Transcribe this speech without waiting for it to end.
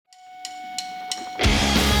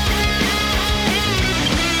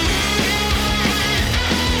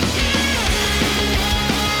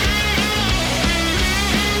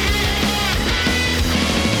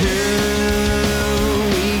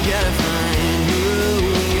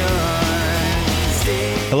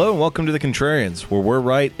Hello and welcome to The Contrarians, where we're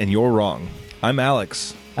right and you're wrong. I'm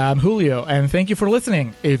Alex. I'm Julio, and thank you for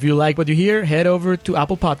listening. If you like what you hear, head over to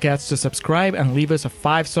Apple Podcasts to subscribe and leave us a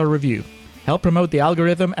 5-star review. Help promote the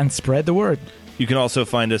algorithm and spread the word. You can also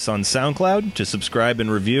find us on SoundCloud to subscribe and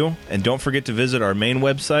review, and don't forget to visit our main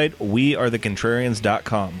website,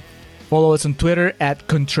 wearethecontrarians.com. Follow us on Twitter at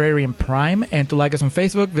Contrarian Prime, and to like us on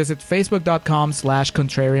Facebook, visit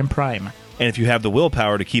facebook.com/Contrarian Prime. And if you have the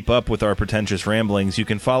willpower to keep up with our pretentious ramblings, you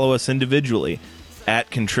can follow us individually at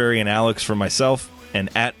Contrarian Alex for myself and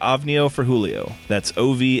at Ovnio for Julio. That's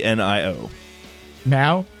OVNIO.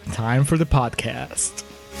 Now, time for the podcast.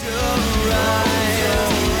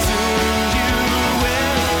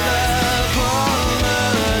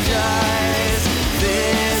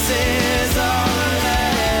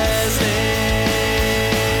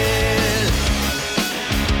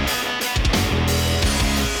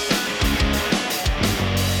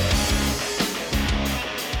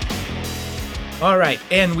 All right,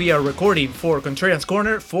 and we are recording for Contrarian's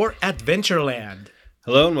Corner for Adventureland.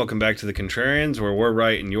 Hello and welcome back to The Contrarians, where we're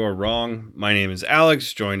right and you're wrong. My name is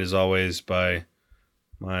Alex, joined as always by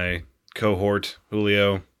my cohort,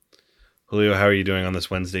 Julio. Julio, how are you doing on this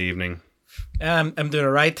Wednesday evening? I'm doing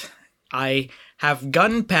all right. I have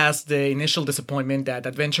gotten past the initial disappointment that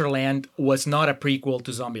Adventureland was not a prequel to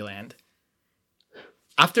Zombieland.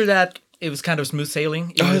 After that, it was kind of smooth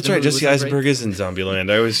sailing. Oh, that's right. Jesse Eisenberg is in Zombieland.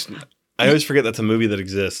 I always forget that's a movie that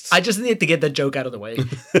exists. I just needed to get that joke out of the way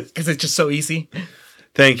because it's just so easy.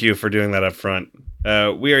 Thank you for doing that up front.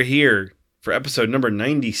 We are here for episode number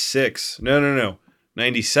 96. No.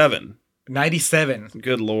 97. 97.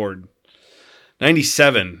 Good Lord.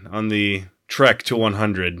 97 on the trek to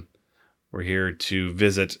 100. We're here to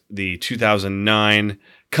visit the 2009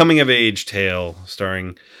 coming-of-age tale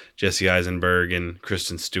starring Jesse Eisenberg and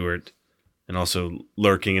Kristen Stewart. And also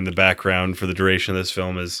lurking in the background for the duration of this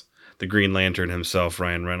film is the Green Lantern himself,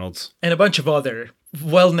 Ryan Reynolds. And a bunch of other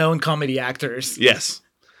well-known comedy actors. Yes.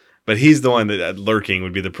 But he's the one that lurking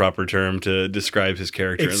would be the proper term to describe his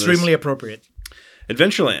character. Extremely appropriate.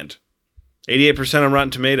 Adventureland. 88% on Rotten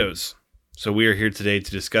Tomatoes. So we are here today to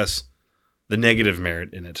discuss the negative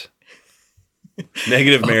merit in it.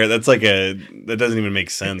 Negative merit, that doesn't even make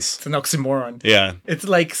sense. It's an oxymoron. Yeah. It's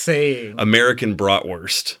like saying American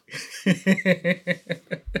bratwurst. That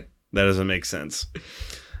doesn't make sense.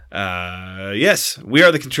 Yes, we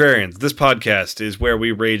are the Contrarians. This podcast is where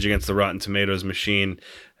we rage against the Rotten Tomatoes machine,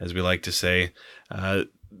 as we like to say.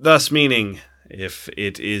 Thus meaning, if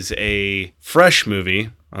it is a fresh movie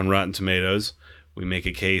on Rotten Tomatoes, we make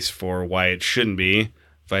a case for why it shouldn't be.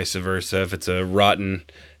 Vice versa, if it's a rotten,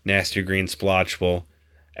 nasty green splotch, we'll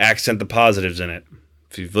accent the positives in it.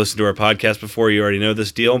 If you've listened to our podcast before, you already know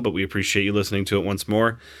this deal, but we appreciate you listening to it once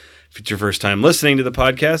more. If it's your first time listening to the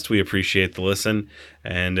podcast, we appreciate the listen.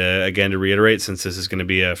 And again, to reiterate, since this is going to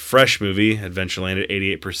be a fresh movie, Adventureland at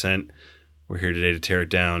 88%, we're here today to tear it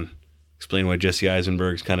down. Explain why Jesse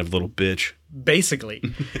Eisenberg's kind of a little bitch. Basically.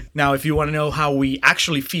 Now, if you want to know how we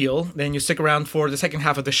actually feel, then you stick around for the second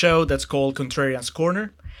half of the show that's called Contrarian's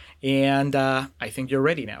Corner. And I think you're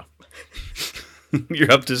ready now.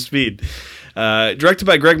 You're up to speed. Directed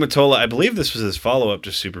by Greg Mottola. I believe this was his follow-up to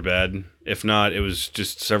Superbad. If not, it was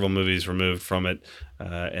just several movies removed from it.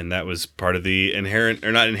 And that was part of the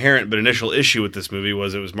initial issue with this movie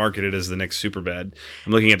was it was marketed as the next Superbad.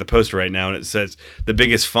 I'm looking at the poster right now, and it says the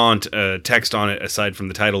biggest font text on it, aside from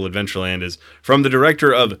the title Adventureland, is from the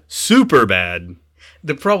director of Superbad.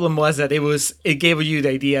 The problem was that it gave you the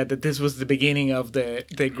idea that this was the beginning of the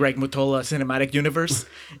Greg Mottola cinematic universe.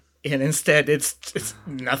 And instead, it's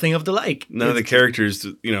nothing of the like. None of the characters,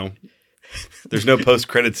 there's no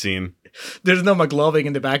post-credit scene. There's no McLovin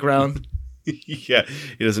in the background. Yeah,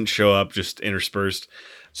 he doesn't show up, just interspersed.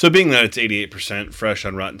 So being that it's 88% fresh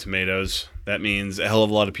on Rotten Tomatoes, that means a hell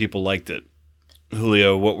of a lot of people liked it.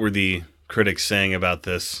 Julio, what were the critics saying about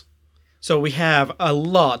this? So we have a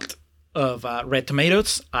lot of red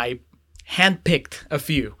tomatoes. I handpicked a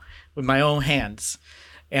few with my own hands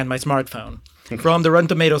and my smartphone. From the Rotten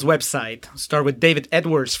Tomatoes website, start with David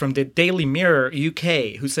Edwards from the Daily Mirror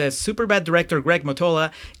UK, who says Superbad director Greg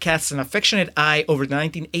Mottola casts an affectionate eye over the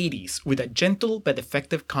 1980s with a gentle but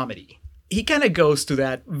effective comedy. He kind of goes to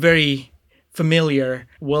that very familiar,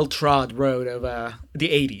 well-trod road of the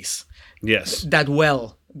 80s. Yes. That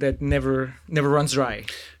well that never runs dry.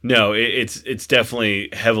 No, it's definitely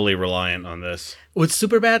heavily reliant on this. Would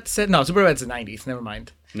Superbad said no, Superbad's the 90s, never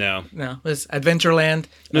mind. No. It was Adventureland.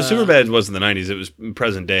 No, Superbad wasn't the 90s. It was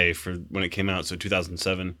present day for when it came out, so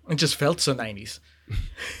 2007. It just felt so 90s.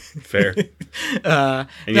 Fair. And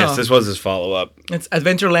yes, this was his follow-up. It's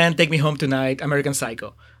Adventureland, Take Me Home Tonight, American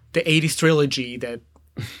Psycho. The 80s trilogy that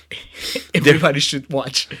everybody should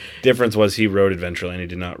watch. Difference was he wrote Adventureland. He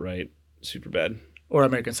did not write Superbad. Or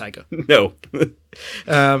American Psycho. No.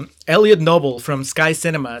 Elliot Noble from Sky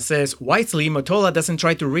Cinema says, wisely, Mottola doesn't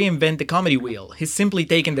try to reinvent the comedy wheel. He's simply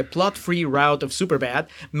taken the plot-free route of Superbad,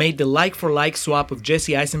 made the like-for-like swap of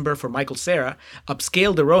Jesse Eisenberg for Michael Cera,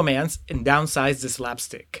 upscaled the romance, and downsized the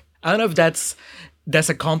slapstick. I don't know if that's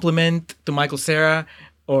a compliment to Michael Cera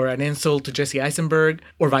or an insult to Jesse Eisenberg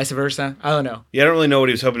or vice versa. I don't know. Yeah, I don't really know what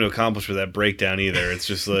he was hoping to accomplish with that breakdown either. It's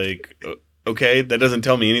just like... Okay, that doesn't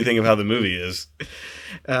tell me anything of how the movie is.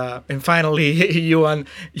 And finally, you want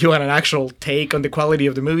an actual take on the quality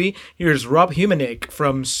of the movie? Here's Rob Humanick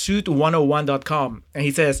from Suit101.com. And he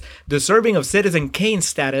says, deserving of Citizen Kane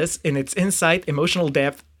status in its insight, emotional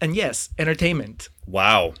depth, and yes, entertainment.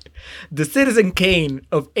 Wow. The Citizen Kane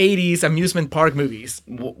of 80s amusement park movies.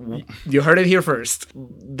 You heard it here first.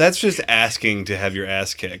 That's just asking to have your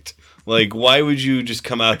ass kicked. Like, why would you just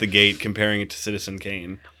come out the gate comparing it to Citizen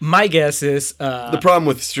Kane? My guess is... the problem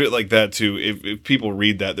with shit like that, too, if people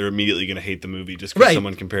read that, they're immediately going to hate the movie just because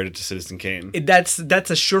someone compared it to Citizen Kane. That's a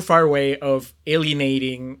surefire way of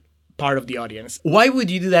alienating part of the audience. Why would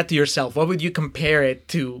you do that to yourself? Why would you compare it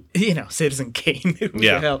to, Citizen Kane? What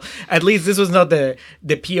the hell? At least this was not the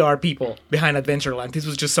PR people behind Adventureland. This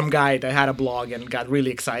was just some guy that had a blog and got really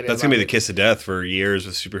excited. That's going to be the kiss of death for years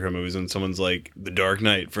with superhero movies when someone's like, The Dark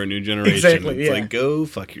Knight for a new generation. Exactly, it's like, go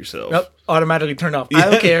fuck yourself. Nope, automatically turned off. I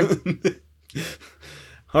don't care.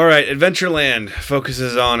 All right, Adventureland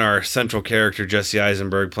focuses on our central character, Jesse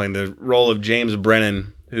Eisenberg, playing the role of James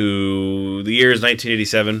Brennan, who the year is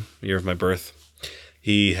 1987, the year of my birth.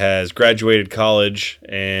 He has graduated college,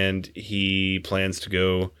 and he plans to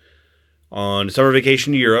go on summer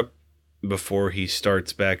vacation to Europe before he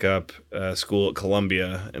starts back up school at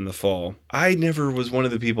Columbia in the fall. I never was one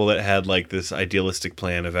of the people that had like this idealistic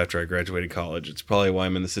plan of after I graduated college. It's probably why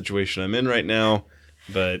I'm in the situation I'm in right now,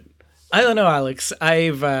 but... I don't know, Alex.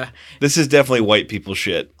 This is definitely white people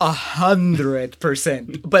shit.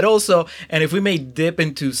 100%. But also, and if we may dip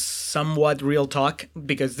into somewhat real talk,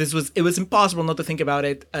 because it was impossible not to think about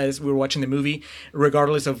it as we were watching the movie,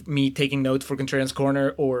 regardless of me taking notes for Contrarian's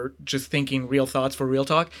Corner or just thinking real thoughts for real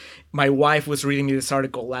talk. My wife was reading me this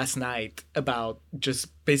article last night about just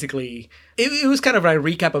basically... It was kind of a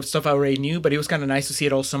recap of stuff I already knew, but it was kind of nice to see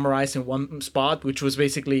it all summarized in one spot, which was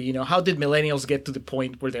basically, how did millennials get to the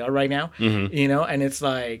point where they are right now? Mm-hmm. And it's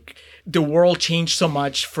like the world changed so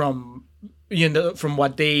much from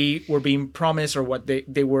what they were being promised or what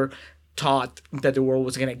they were taught that the world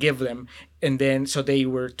was going to give them. And then so they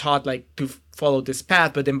were taught like to follow this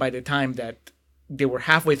path, but then by the time that they were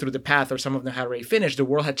halfway through the path or some of them had already finished, the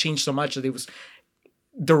world had changed so much that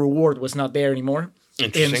the reward was not there anymore.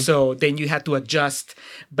 And so then you had to adjust,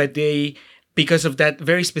 but because of that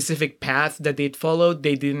very specific path that they'd followed,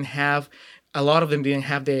 a lot of them didn't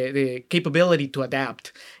have the capability to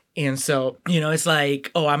adapt. And so, it's like,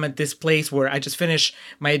 oh, I'm at this place where I just finished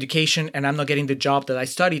my education and I'm not getting the job that I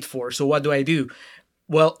studied for. So what do I do?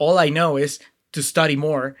 Well, all I know is to study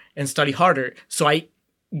more and study harder. So I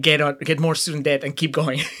get more student debt and keep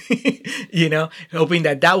going, hoping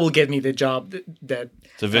that will get me the job that...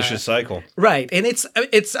 It's a vicious cycle. Right. And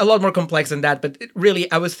it's a lot more complex than that. But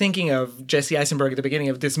really, I was thinking of Jesse Eisenberg at the beginning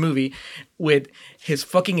of this movie with his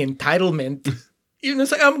fucking entitlement.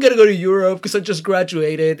 It's like, I'm going to go to Europe because I just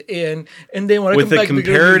graduated. And then when I come back to with a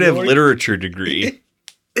comparative literature degree.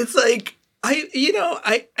 It's like,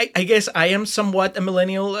 I guess I am somewhat a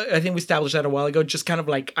millennial. I think we established that a while ago. Just kind of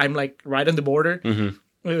like, I'm like right on the border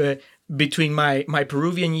between my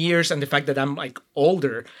Peruvian years and the fact that I'm like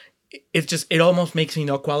older. It almost makes me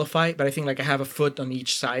not qualify, but I think like I have a foot on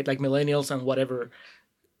each side, like millennials and whatever.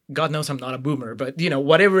 God knows I'm not a boomer, but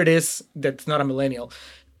whatever it is that's not a millennial.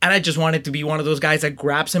 And I just wanted to be one of those guys that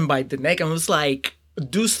grabs him by the neck and was like,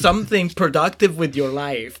 do something productive with your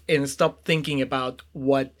life and stop thinking about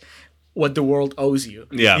what the world owes you.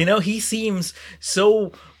 Yeah. He seems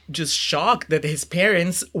so just shocked that his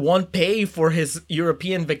parents won't pay for his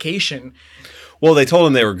European vacation. Well, they told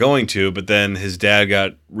him they were going to, but then his dad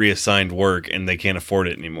got reassigned work and they can't afford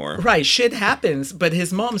it anymore. Right, shit happens, but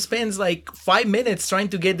his mom spends like 5 minutes trying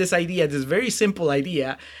to get this very simple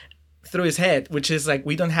idea through his head, which is like,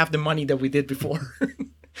 we don't have the money that we did before.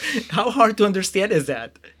 How hard to understand is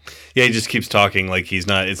that? Yeah, he just keeps talking like it's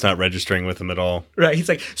not registering with him at all. Right, he's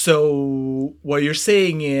like, so what you're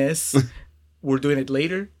saying is we're doing it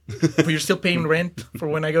later, but you're still paying rent for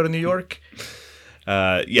when I go to New York?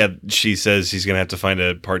 She says he's going to have to find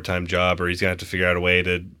a part-time job or he's going to have to figure out a way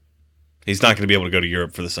he's not going to be able to go to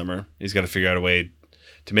Europe for the summer. He's got to figure out a way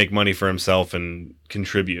to make money for himself and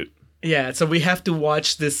contribute. Yeah, so we have to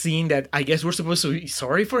watch the scene that I guess we're supposed to be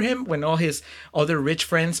sorry for him when all his other rich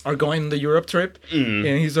friends are going on the Europe trip. And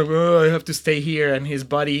he's like, oh, I have to stay here. And his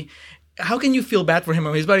buddy, how can you feel bad for him?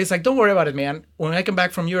 And his buddy's like, don't worry about it, man. When I come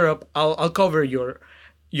back from Europe, I'll cover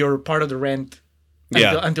your part of the rent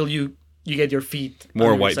until you get your feet.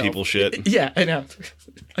 More under white yourself." people shit. Yeah, I know.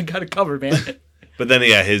 I got it covered, man. But then,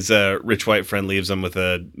 yeah, his rich white friend leaves him with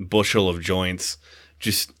a bushel of joints.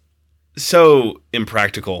 Just so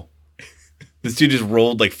impractical. This dude just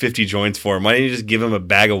rolled like 50 joints for him. Why didn't you just give him a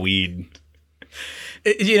bag of weed?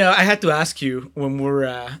 You know, I had to ask you when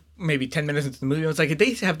we're maybe 10 minutes into the movie. I was like,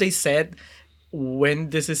 have they said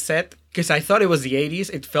when this is set? Because I thought it was the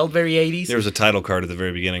 80s. It felt very 80s. There was a title card at the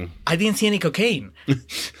very beginning. I didn't see any cocaine.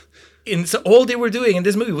 And so all they were doing in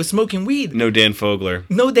this movie was smoking weed. No Dan Fogler.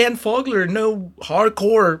 No Dan Fogler. No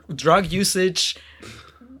hardcore drug usage.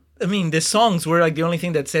 I mean, the songs were like the only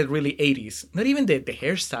thing that said really 80s. Not even the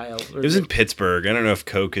hairstyle. It was in Pittsburgh. I don't know if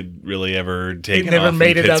Coke had really ever taken never off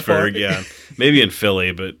made in it that far. Pittsburgh. Yeah, maybe in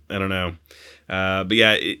Philly, but I don't know. But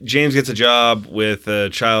yeah, James gets a job with a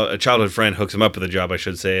childhood friend hooks him up with a job, I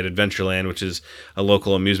should say, at Adventureland, which is a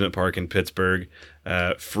local amusement park in Pittsburgh.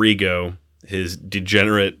 Frigo, his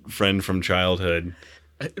degenerate friend from childhood.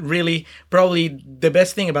 Really, probably the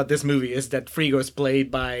best thing about this movie is that Frigo is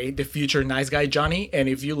played by the future nice guy Johnny. And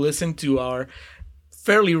if you listen to our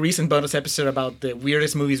fairly recent bonus episode about the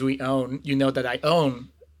weirdest movies we own, you know that I own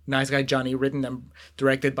Nice Guy Johnny, written and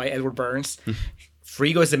directed by Edward Burns.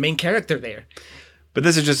 Frigo is the main character there. But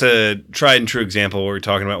this is just a tried and true example of what we're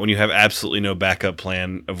talking about when you have absolutely no backup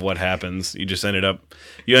plan of what happens.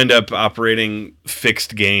 You end up operating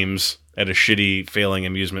fixed games at a shitty, failing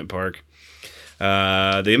amusement park.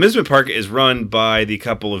 The amusement park is run by the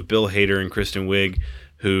couple of Bill Hader and Kristen Wiig,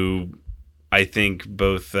 who I think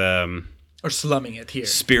both Or slumming it here.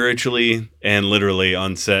 spiritually and literally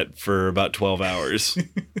on set for about 12 hours.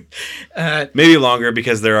 Maybe longer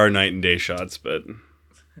because there are night and day shots, but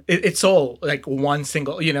It's all like one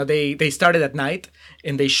single, they started at night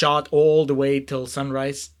and they shot all the way till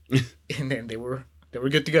sunrise and then they were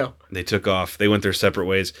good to go. they took off. They went their separate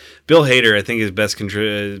ways. Bill Hader, I think his best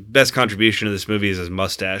contribution to this movie is his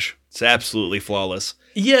mustache. It's absolutely flawless.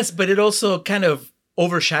 Yes, but it also kind of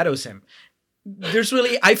overshadows him.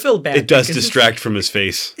 I feel bad. It does because distract from his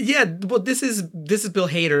face. Yeah, well, this is Bill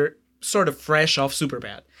Hader, sort of fresh off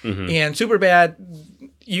Superbad, Mm-hmm. and Superbad,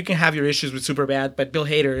 you can have your issues with Superbad, but Bill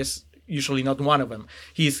Hader is usually not one of them.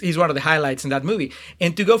 He's one of the highlights in that movie,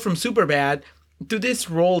 and to go from Superbad to this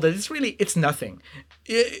role that it's nothing.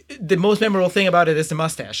 The most memorable thing about it is the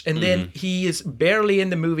mustache, and then he is barely in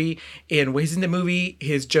the movie, and when he's in the movie,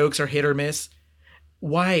 his jokes are hit or miss.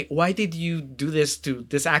 Why did you do this to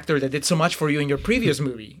this actor that did so much for you in your previous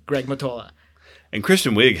movie, Greg Mottola? And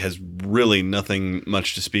Kristen Wiig has really nothing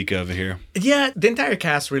much to speak of here. Yeah, the entire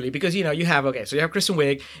cast really, because you have Kristen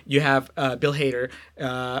Wiig, you have Bill Hader,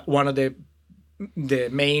 one of the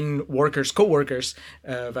main co-workers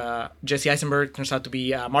of Jesse Eisenberg turns out to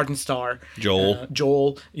be Martin Starr.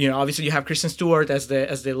 Joel. Obviously you have Kristen Stewart as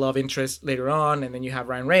the love interest later on, and then you have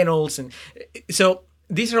Ryan Reynolds, and so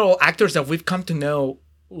these are all actors that we've come to know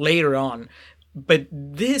later on. But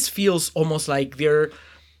this feels almost like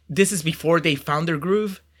this is before they found their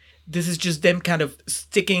groove. This is just them kind of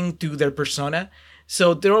sticking to their persona.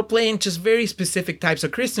 So they're all playing just very specific types. So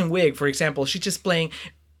Kristen Wiig, for example, she's just playing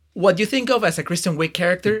what you think of as a Kristen Wiig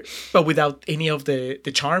character, but without any of the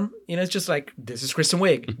charm. It's just like, this is Kristen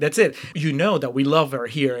Wiig. That's it. You know that we love her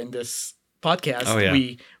here in this podcast. Oh, yeah.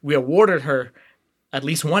 We awarded her at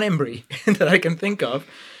least one Embry that I can think of.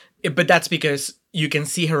 But that's because you can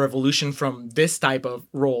see her evolution from this type of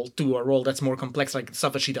role to a role that's more complex, like the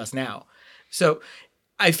stuff that she does now. So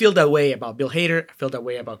I feel that way about Bill Hader. I feel that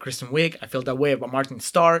way about Kristen Wiig. I feel that way about Martin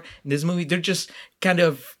Starr. In this movie, they're just kind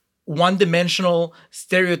of one-dimensional,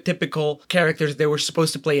 stereotypical characters they were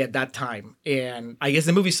supposed to play at that time. And I guess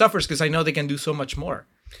the movie suffers because I know they can do so much more.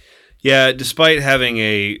 Yeah, despite having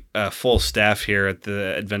a full staff here at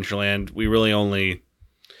the Adventureland, we really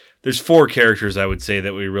there's 4 characters, I would say,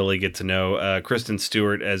 that we really get to know. Kristen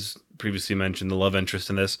Stewart, as previously mentioned, the love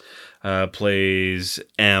interest in this, plays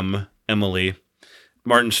Emily.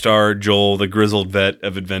 Martin Starr, Joel, the grizzled vet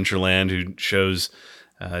of Adventureland, who shows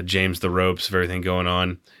James the ropes of everything going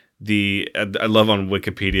on. I love on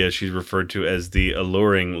Wikipedia, she's referred to as the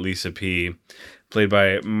alluring Lisa P., played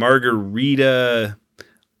by Margarita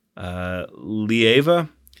Lieva.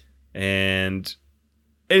 And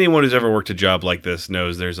anyone who's ever worked a job like this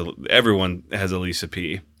knows everyone has a Lisa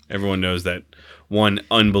P. Everyone knows that one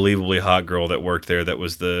unbelievably hot girl that worked there that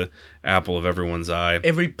was the apple of everyone's eye.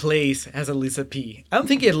 Every place has a Lisa P. I don't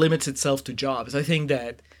think it limits itself to jobs. I think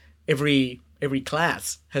that every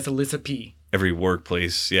class has a Lisa P. Every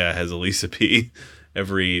workplace, has a Lisa P.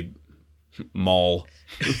 Every mall,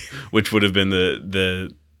 which would have been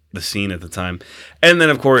the scene at the time. And then,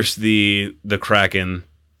 of course, the Kraken,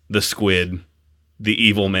 the Squid, the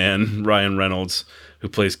evil man, Ryan Reynolds, who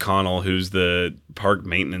plays Connell, who's the park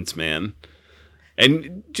maintenance man.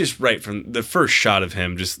 And just right from the first shot of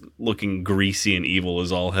him, just looking greasy and evil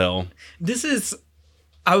as all hell. This is,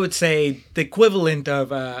 I would say, the equivalent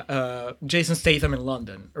of Jason Statham in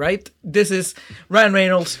London, right? This is Ryan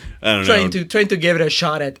Reynolds trying to give it a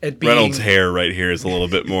shot at being... Reynolds' hair right here is a little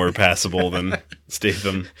bit more passable than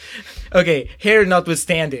Statham. Okay, hair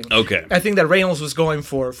notwithstanding. Okay. I think that Reynolds was going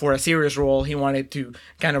for a serious role. He wanted to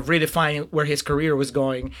kind of redefine where his career was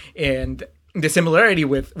going. And the similarity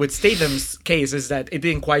with Statham's case is that it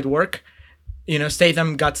didn't quite work. You know,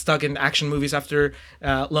 Statham got stuck in action movies after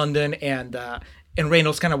London, and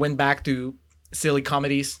Reynolds kind of went back to silly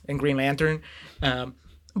comedies and Green Lantern.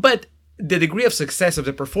 But the degree of success of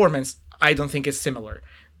the performance, I don't think is similar.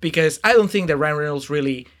 Because I don't think that Ryan Reynolds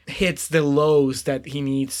really hits the lows that he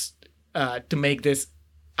needs to make this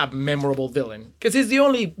a memorable villain. Because he's the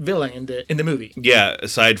only villain in the movie. Yeah,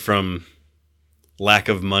 aside from lack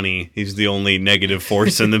of money, he's the only negative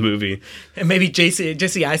force in the movie. And maybe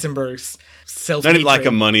Jesse Eisenberg's self-hatred. Not even lack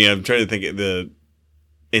of money. I'm trying to think of the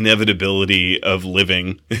inevitability of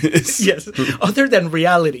living. Yes. Other than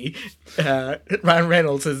reality, Ryan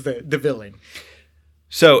Reynolds is the villain.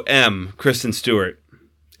 So, Kristen Stewart.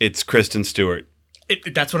 It's Kristen Stewart.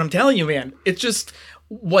 That's what I'm telling you, man. It's just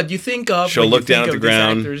what you think of. She'll look down at the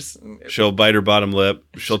ground. Actors. She'll bite her bottom lip.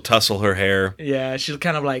 She'll tussle her hair. Yeah, she'll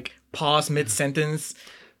kind of like pause mid-sentence.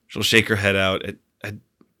 She'll shake her head out. I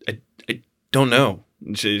don't know.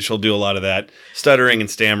 She'll do a lot of that. Stuttering and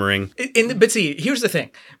stammering. But see, here's the thing.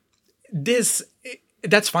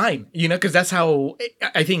 That's fine, you know, because that's how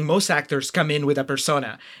I think most actors come in with a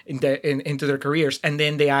persona into their careers. And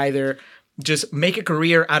then they either just make a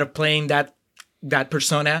career out of playing that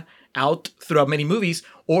persona out throughout many movies,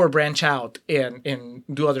 or branch out and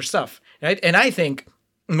do other stuff, right? And I think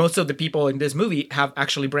most of the people in this movie have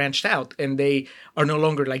actually branched out, and they are no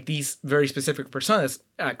longer like these very specific personas,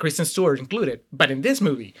 Kristen Stewart included. But in this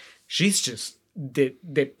movie, she's just the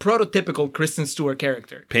prototypical Kristen Stewart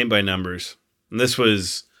character. Paint by numbers. And this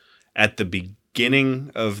was at the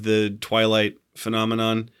beginning of the Twilight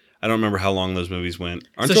phenomenon. I don't remember how long those movies went.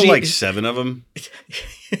 Aren't there like 7 of them?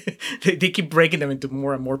 They keep breaking them into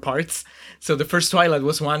more and more parts. So the first Twilight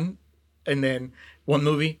was 1, and then 1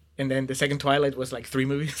 movie, and then the second Twilight was like 3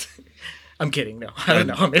 movies. I'm kidding. No, I don't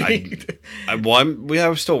know. Maybe. I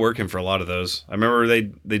was still working for a lot of those. I remember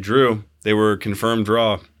they drew. They were confirmed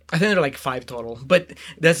draw. I think they're like 5 total. But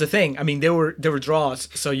that's the thing. I mean, there were draws,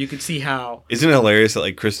 so you could see how. Isn't it hilarious that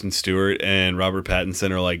like Kristen Stewart and Robert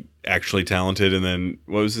Pattinson are like actually talented, and then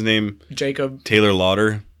what was his name? Jacob Taylor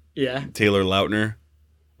Lauder. Yeah. Taylor Lautner.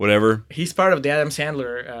 Whatever. He's part of the Adam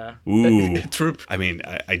Sandler troupe. I mean,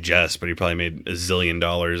 I jest, but he probably made $1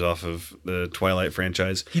 zillion off of the Twilight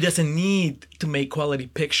franchise. He doesn't need to make quality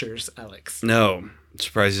pictures, Alex. No. I'm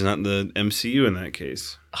surprised he's not in the MCU in that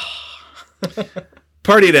case.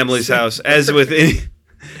 Party at Emily's house. As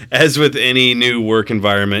with any new work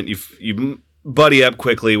environment, you buddy up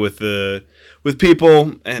quickly with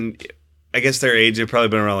people, and I guess their age, they've probably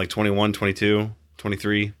been around like 21, 22,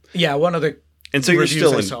 23. Yeah, one of the And so you're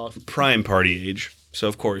still in prime party age. So,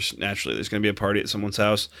 of course, naturally, there's going to be a party at someone's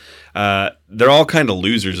house. They're all kind of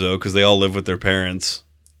losers, though, because they all live with their parents.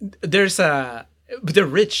 But they're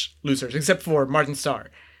rich losers, except for Martin Starr.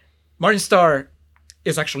 Martin Starr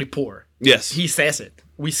is actually poor. Yes. He says it.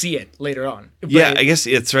 We see it later on. Yeah, I guess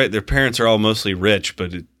it's right. Their parents are all mostly rich,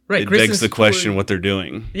 but it begs the question what they're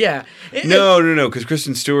doing. Yeah. No, because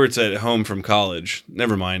Kristen Stewart's at home from college.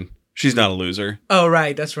 Never mind. She's not a loser. Oh,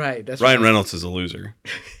 right. That's right. Ryan Reynolds is a loser.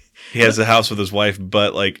 He has a house with his wife,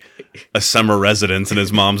 but like a summer residence in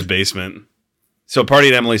his mom's basement. So, party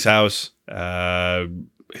at Emily's house.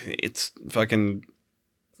 It's fucking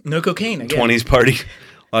no cocaine again. 20s party.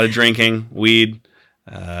 A lot of drinking, weed.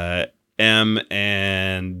 Em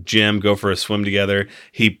and Jim go for a swim together.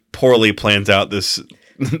 He poorly plans out this.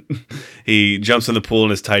 He jumps in the pool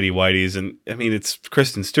in his tidy whities, and I mean, it's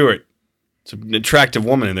Kristen Stewart. It's an attractive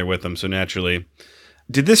woman in there with him, so naturally.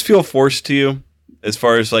 Did this feel forced to you, as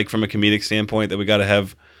far as like from a comedic standpoint, that we got to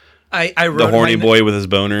have I wrote the horny boy with his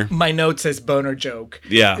boner? My note says boner joke.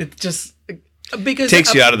 Yeah. It just because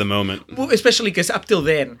takes you out of the moment. Well, especially because up till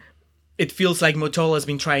then, it feels like Mottola has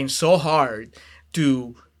been trying so hard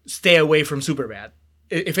to stay away from Superbad.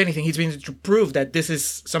 if anything, he's been to prove that this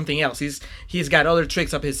is something else. He's got other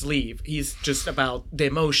tricks up his sleeve. He's just about the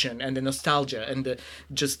emotion and the nostalgia and a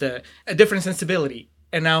different sensibility.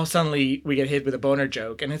 And now suddenly we get hit with a boner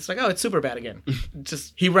joke, and it's like, oh, it's Superbad again.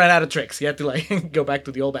 Just he ran out of tricks. He had to like go back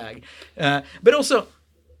to the old bag. But also,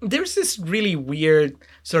 there's this really weird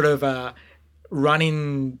sort of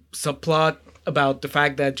running subplot about the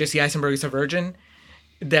fact that Jesse Eisenberg is a virgin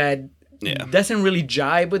that doesn't really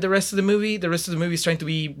jibe with the rest of the movie. The rest of the movie is trying to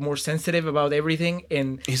be more sensitive about everything,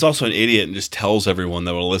 and he's also an idiot and just tells everyone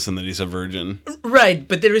that will listen that he's a virgin. Right,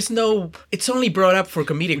 but there is no. It's only brought up for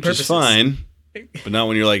comedic purposes. Which is fine. But not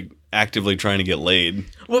when you're like actively trying to get laid.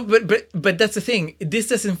 Well, but that's the thing. This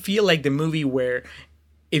doesn't feel like the movie where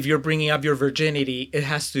if you're bringing up your virginity, it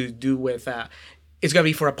has to do with it's gonna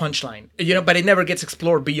be for a punchline, But it never gets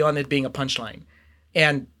explored beyond it being a punchline,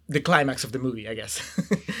 and the climax of the movie, I guess.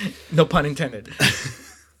 No pun intended.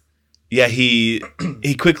 Yeah, he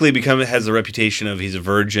quickly has the reputation of he's a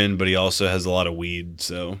virgin, but he also has a lot of weed.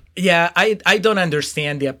 So yeah, I don't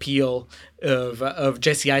understand the appeal of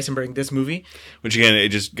Jesse Eisenberg in this movie. Which again, it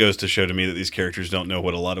just goes to show to me that these characters don't know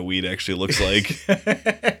what a lot of weed actually looks like.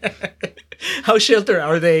 How sheltered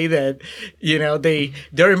are they that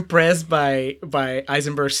they're impressed by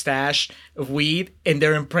Eisenberg's stash of weed, and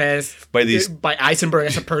they're impressed by Eisenberg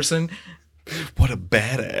as a person. What a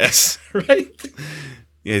badass, right?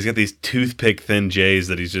 Yeah, he's got these toothpick thin J's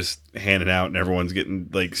that he's just handing out, and everyone's getting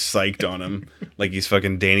like psyched on him, like he's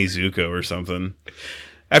fucking Danny Zuko or something.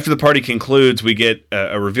 After the party concludes, we get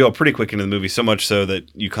a reveal pretty quick into the movie, so much so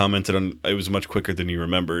that you commented on it was much quicker than you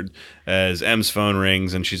remembered. As M's phone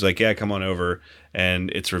rings, and she's like, "Yeah, come on over,"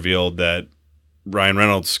 and it's revealed that Ryan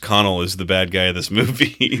Reynolds, Connell, is the bad guy of this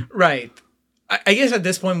movie. Right. I guess at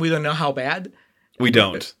this point we don't know how bad. We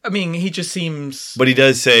don't. I mean, he just seems. But he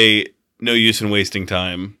does say, "No use in wasting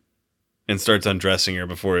time," and starts undressing her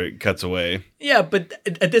before it cuts away. Yeah, but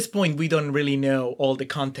at this point, we don't really know all the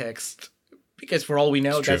context because, for all we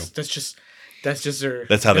know, that's just their.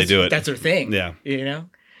 That's how they do it. That's her thing. Yeah,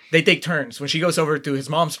 they take turns. When she goes over to his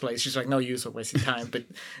mom's place, she's like, "No use of wasting time." But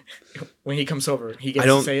when he comes over, he gets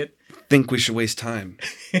to say it. Think we should waste time.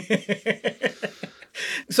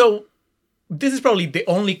 So. This is probably the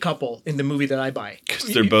only couple in the movie that I buy.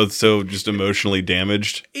 Because they're both so just emotionally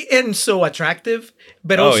damaged. And so attractive.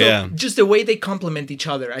 But also, just the way they complement each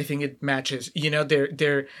other, I think it matches.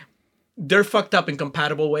 They're fucked up in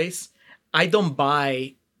compatible ways. I don't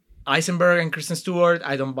buy Eisenberg and Kristen Stewart.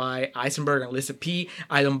 I don't buy Eisenberg and Lisa P.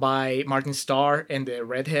 I don't buy Martin Starr and the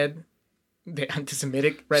redhead. The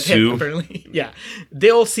anti-Semitic redhead, Sue. Apparently. Yeah. They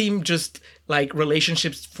all seem just like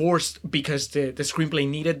relationships forced because the screenplay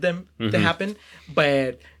needed them to happen.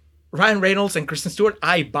 But Ryan Reynolds and Kristen Stewart,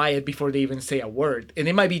 I buy it before they even say a word. And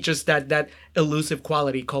it might be just that elusive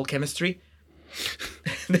quality called chemistry.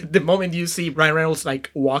 The moment you see Ryan Reynolds like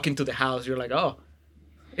walk into the house, you're like, oh,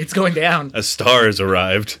 it's going down. A star has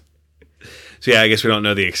arrived. So yeah, I guess we don't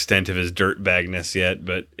know the extent of his dirtbagness yet,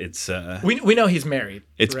 but it's... We know he's married.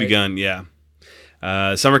 It's begun, yeah.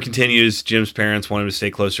 Summer continues. Jim's parents want him to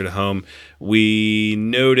stay closer to home. We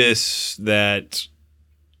notice that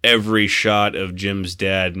every shot of Jim's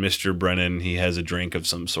dad, Mr. Brennan, he has a drink of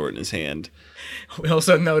some sort in his hand. We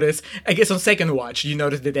also notice, I guess on second watch, you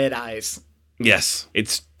notice the dead eyes. Yes,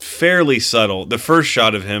 it's fairly subtle. The first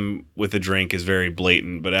shot of him with a drink is very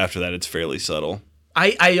blatant, but after that it's fairly subtle.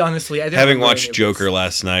 I honestly... Having watched Joker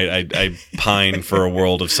last night, I pine for a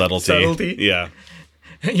world of subtlety. Subtlety? Yeah.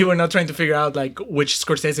 You were not trying to figure out like which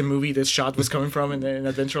Scorsese movie this shot was coming from in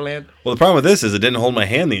Adventureland? Well, the problem with this is it didn't hold my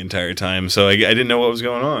hand the entire time, so I didn't know what was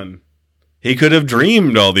going on. He could have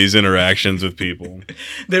dreamed all these interactions with people.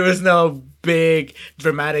 There was no big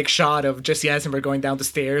dramatic shot of Jesse Eisenberg going down the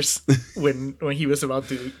stairs when he was about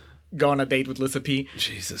to go on a date with Lisa P.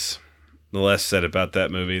 Jesus. The less said about that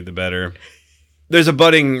movie, the better. There's a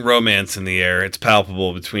budding romance in the air. It's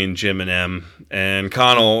palpable between Jim and Em. And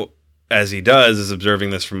Connell, as he does, is observing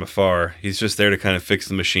this from afar. He's just there to kind of fix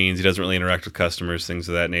the machines. He doesn't really interact with customers, things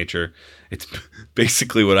of that nature. It's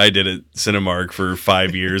basically what I did at Cinemark for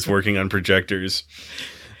 5 years, working on projectors.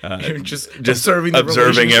 Just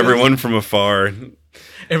observing everyone from afar.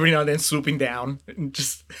 Every now and then swooping down.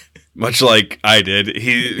 Just... Much like I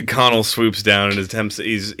did, Connell swoops down and attempts.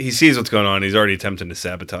 He sees what's going on. He's already attempting to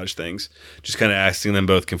sabotage things. Just kind of asking them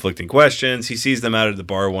both conflicting questions. He sees them out at the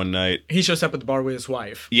bar one night. He shows up at the bar with his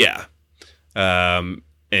wife. Yeah, and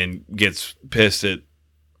gets pissed at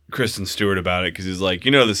Kristen Stewart about it because he's like,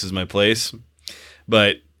 this is my place.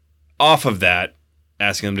 But off of that,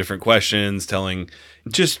 asking them different questions,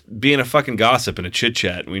 just being a fucking gossip and a chit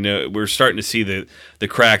chat. We're starting to see the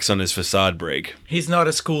cracks on his facade break. He's not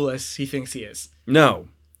as cool as he thinks he is. No.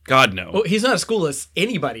 God, no. Well, he's not as cool as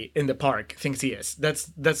anybody in the park thinks he is.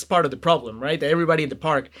 That's part of the problem, right? That everybody in the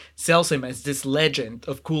park sells him as this legend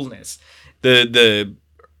of coolness. The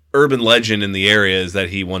urban legend in the area is that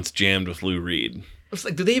he once jammed with Lou Reed. It's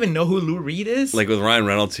like, do they even know who Lou Reed is? Like with Ryan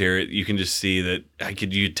Reynolds here, you can just see that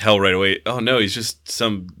you tell right away, oh no, he's just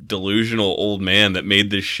some delusional old man that made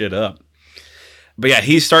this shit up. But yeah,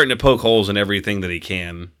 he's starting to poke holes in everything that he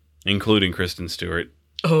can, including Kristen Stewart.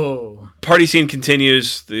 Oh. Party scene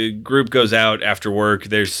continues. The group goes out after work.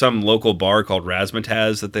 There's some local bar called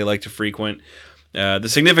Razzmatazz that they like to frequent. The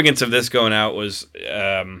significance of this going out was...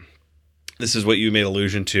 this is what you made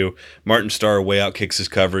allusion to. Martin Starr way out kicks his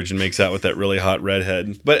coverage and makes out with that really hot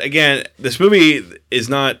redhead. But again, this movie is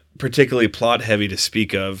not particularly plot heavy to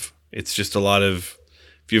speak of. It's just a lot of...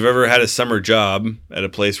 If you've ever had a summer job at a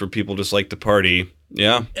place where people just like to party,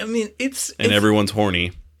 yeah. I mean, everyone's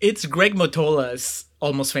horny. It's Greg Mottola's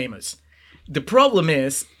Almost Famous. The problem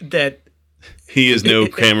is that... He is no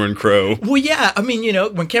Cameron Crowe. Well, yeah. I mean,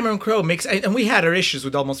 when Cameron Crowe makes... And we had our issues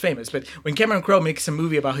with Almost Famous, but when Cameron Crowe makes a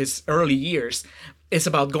movie about his early years, it's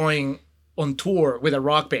about going on tour with a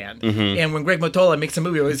rock band. Mm-hmm. And when Greg Mottola makes a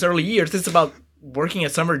movie about his early years, it's about working a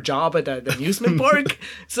summer job at an amusement park.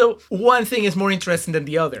 So one thing is more interesting than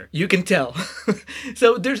the other. You can tell.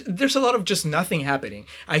 So there's a lot of just nothing happening.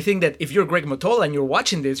 I think that if you're Greg Mottola and you're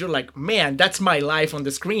watching this, you're like, man, that's my life on the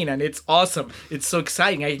screen and it's awesome. It's so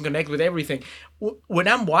exciting. I can connect with everything. When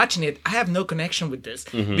I'm watching it, I have no connection with this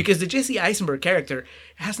because the Jesse Eisenberg character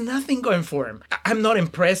has nothing going for him. I'm not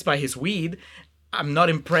impressed by his weed. I'm not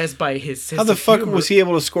impressed by his sense How the of fuck humor. was he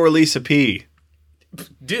able to score Lisa P?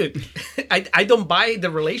 Dude, I don't buy the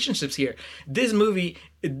relationships here. This movie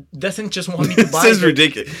doesn't just want me to buy. This is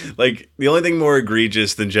ridiculous. Like, the only thing more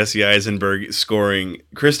egregious than Jesse Eisenberg scoring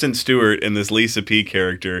Kristen Stewart and this Lisa P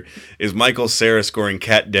character is Michael Cera scoring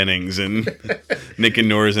Kat Dennings in Nick and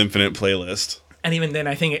Nora's Infinite Playlist. And even then,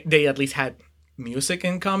 I think they at least had music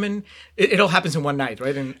in common. It all happens in one night,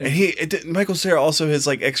 right? And Michael Cera also, his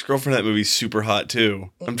like ex-girlfriend in that movie is super hot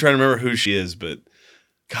too. I'm trying to remember who she is, but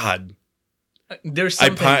God. There's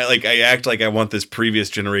something... I act like I want this previous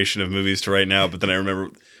generation of movies to right now, but then I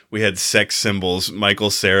remember we had sex symbols, Michael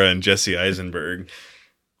Cera and Jesse Eisenberg.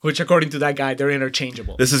 Which, according to that guy, they're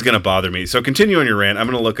interchangeable. This is going to bother me. So continue on your rant. I'm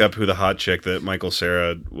going to look up who the hot chick that Michael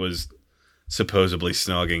Cera was supposedly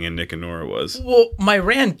snogging in Nick and Nora was. Well, my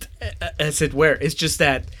rant, as it were, is just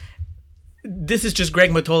that this is just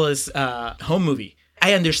Greg Mottola's home movie.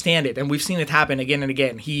 I understand it, and we've seen it happen again and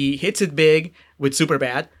again. He hits it big with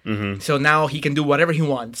Superbad, so now he can do whatever he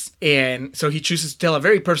wants. And so he chooses to tell a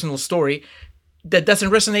very personal story that doesn't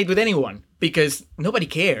resonate with anyone because nobody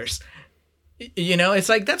cares. It's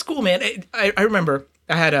like, that's cool, man. I remember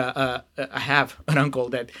I have an uncle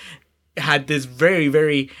that had this very,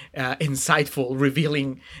 very insightful,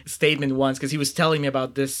 revealing statement once because he was telling me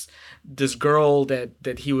about this girl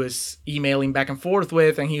that he was emailing back and forth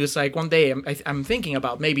with, and he was like, one day I'm thinking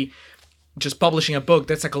about maybe just publishing a book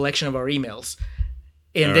that's a collection of our emails.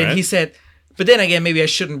 And then he said, but then again, maybe I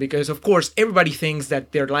shouldn't, because of course everybody thinks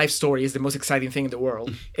that their life story is the most exciting thing in the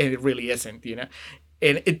world, and it really isn't,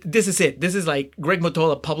 And this is it. This is like Greg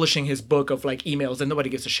Mottola publishing his book of like emails that nobody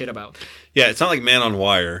gives a shit about. Yeah, it's not like Man on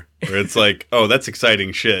Wire, where it's like, oh, that's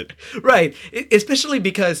exciting shit. Right. Especially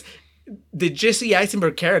because the Jesse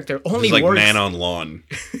Eisenberg character only it's like works... Man on Lawn.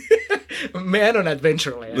 Man on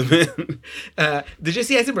Adventureland. The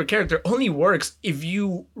Jesse Eisenberg character only works if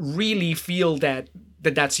you really feel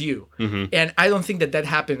that's you. And I don't think that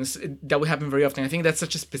happens. That would happen very often. I think that's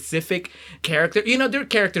such a specific character. There are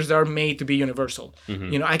characters that are made to be universal.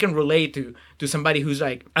 I can relate to somebody who's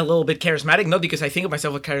like a little bit charismatic, not because I think of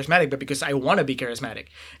myself as charismatic, but because I want to be charismatic.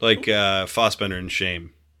 Like Fassbender in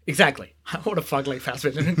Shame. Exactly. I want to fuck like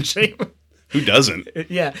Fassbender in Shame. Who doesn't?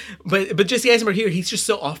 Yeah, but Jesse Eisenberg here, he's just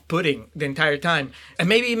so off-putting the entire time. And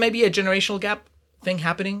maybe a generational gap thing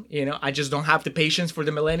happening. I just don't have the patience for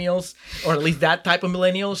the millennials, or at least that type of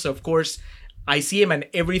millennials. So of course, I see him, and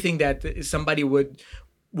everything that somebody would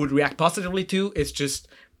react positively to is just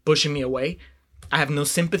pushing me away. I have no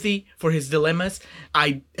sympathy for his dilemmas.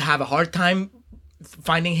 I have a hard time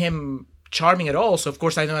finding him charming at all. So of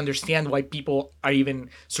course, I don't understand why people are even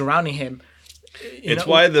surrounding him. It's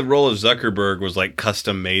why the role of Zuckerberg was like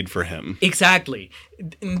custom made for him. Exactly.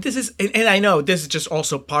 And I know this is just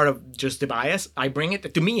also part of just the bias I bring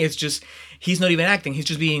it. To me, it's just, he's not even acting. He's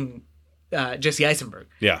just being Jesse Eisenberg.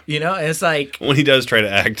 Yeah. And it's like, when he does try to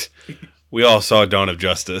act, we all saw Dawn of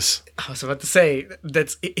Justice. I was about to say,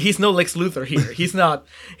 he's no Lex Luthor here. He's not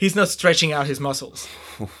stretching out his muscles.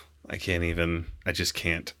 I just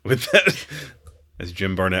can't with that. As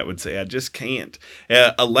Jim Barnett would say, I just can't.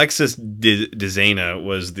 Alexis DeZena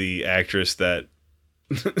was the actress that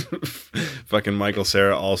fucking Michael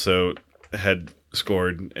Cera also had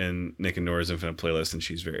scored in Nick and Nora's Infinite Playlist, and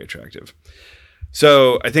she's very attractive.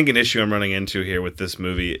 So I think an issue I'm running into here with this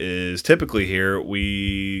movie is typically here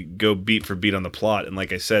we go beat for beat on the plot. And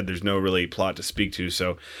like I said, there's no really plot to speak to.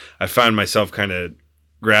 So I find myself kind of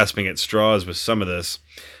grasping at straws with some of this.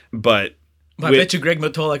 But I bet you Greg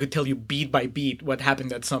Mottola could tell you beat by beat what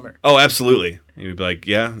happened that summer. Oh, absolutely. He would be like,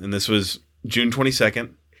 yeah, and this was June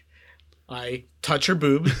 22nd. I touch her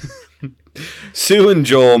boob. Sue and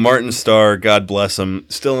Joel, Martin Starr, God bless him,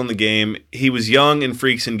 still in the game. He was young in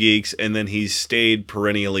Freaks and Geeks, and then he's stayed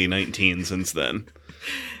perennially 19 since then.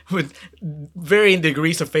 With varying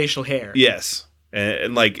degrees of facial hair. Yes.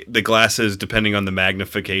 And like the glasses, depending on the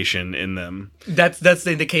magnification in them. That's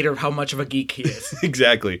the indicator of how much of a geek he is.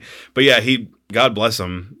 Exactly. But yeah, God bless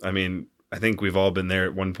him. I mean, I think we've all been there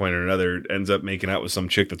at one point or another. Ends up making out with some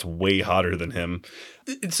chick that's way hotter than him.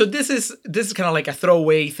 So this is kind of like a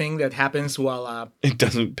throwaway thing that happens while it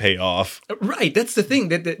doesn't pay off. Right. That's the thing.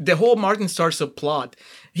 The whole Martin Starr subplot,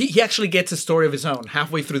 he actually gets a story of his own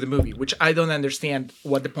halfway through the movie, which I don't understand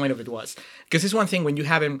what the point of it was. Because it's one thing when you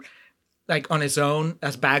have him like on his own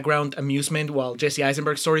as background amusement while Jesse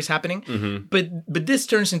Eisenberg's story is happening. Mm-hmm. But this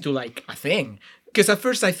turns into like a thing. Because at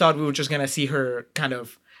first I thought we were just gonna see her kind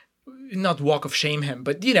of not walk of shame him,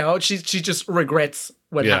 but you know, she just regrets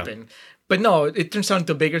what happened. But no, it turns out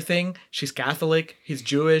into a bigger thing. She's Catholic, he's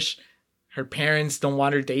Jewish, her parents don't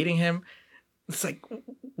want her dating him. It's like,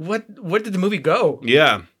 where did the movie go?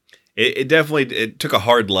 Yeah. It definitely took a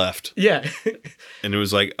hard left. Yeah. And it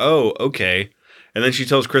was like, oh, okay. And then she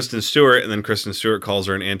tells Kristen Stewart, and then Kristen Stewart calls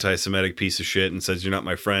her an anti-Semitic piece of shit and says, you're not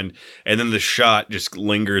my friend. And then the shot just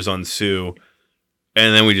lingers on Sue.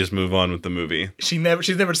 And then we just move on with the movie. She's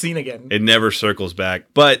never seen again. It never circles back.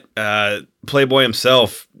 But Playboy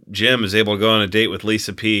himself, Jim, is able to go on a date with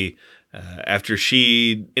Lisa P. After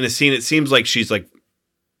she, in a scene, it seems like she's like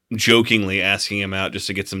jokingly asking him out just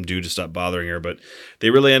to get some dude to stop bothering her. But they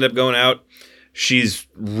really end up going out. She's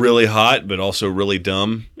really hot, but also really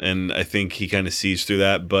dumb. And I think he kind of sees through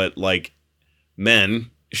that. But like men,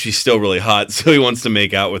 she's still really hot, so he wants to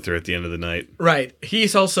make out with her at the end of the night. Right.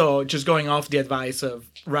 He's also just going off the advice of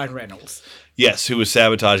Ryan Reynolds. Yes, who was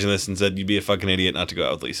sabotaging this and said, you'd be a fucking idiot not to go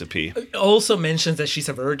out with Lisa P. Also mentions that she's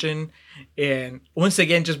a virgin. And once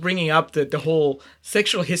again, just bringing up the whole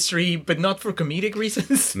sexual history, but not for comedic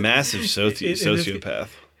reasons. Massive sociopath.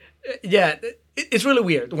 Yeah, it's really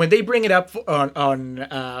weird. When they bring it up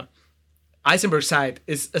on Eisenberg's side,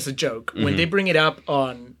 it's as a joke. Mm-hmm. When they bring it up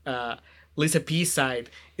on Lisa P's side,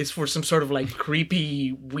 it's for some sort of like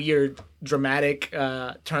creepy, weird, dramatic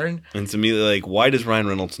turn. And it's immediately like, why does Ryan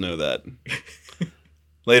Reynolds know that?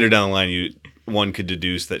 Later down the line, one could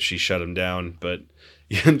deduce that she shut him down. But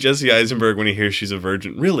yeah, Jesse Eisenberg, when he hears she's a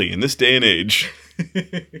virgin, really, in this day and age.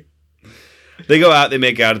 They go out, they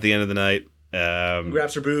make out at the end of the night.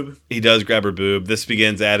 Grabs her boob. He does grab her boob. This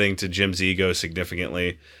begins adding to Jim's ego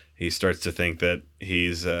significantly. He starts to think that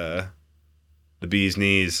he's the bee's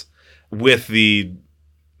knees. With the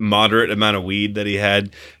moderate amount of weed that he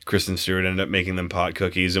had, Kristen Stewart ended up making them pot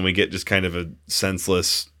cookies, and we get just kind of a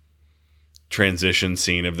senseless transition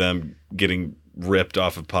scene of them getting ripped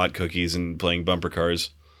off of pot cookies and playing bumper cars.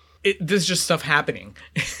 There's just stuff happening.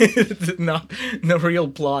 No real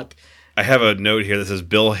plot. I have a note here that says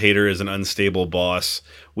Bill Hader is an unstable boss.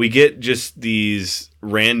 We get just these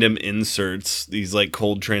random inserts, these like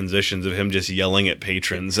cold transitions of him just yelling at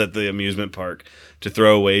patrons at the amusement park to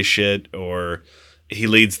throw away shit, or he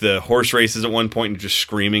leads the horse races at one point and just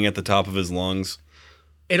screaming at the top of his lungs.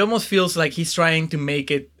 It almost feels like he's trying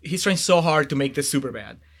so hard to make this super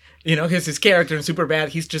bad. You know, because his character in Superbad,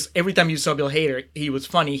 he's just, every time you saw Bill Hader, he was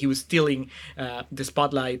funny, he was stealing the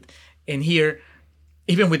spotlight. And here,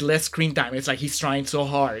 even with less screen time, it's like he's trying so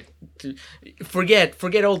hard to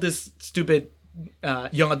forget all this stupid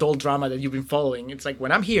young adult drama that you've been following. It's like,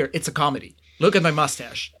 when I'm here, it's a comedy. Look at my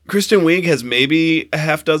mustache. Kristen Wiig has maybe a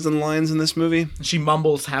half dozen lines in this movie. She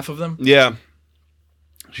mumbles half of them. Yeah.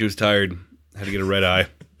 She was tired. Had to get a red eye.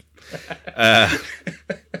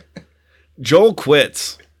 Joel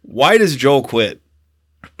quits. Why does Joel quit?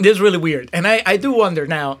 This is really weird. And I do wonder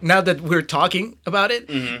now that we're talking about it,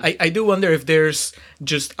 mm-hmm. I do wonder if there's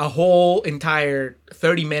just a whole entire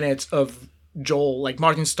 30 minutes of Joel, like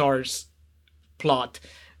Martin Starr's plot,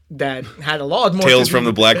 that had a lot more Tales from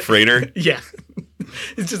the Black Freighter. Yeah.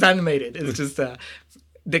 It's just animated. It's just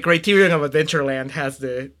the Criterion of Adventureland has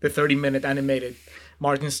the 30-minute animated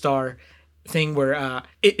Martin Starr thing where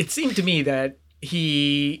it seemed to me that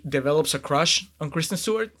he develops a crush on Kristen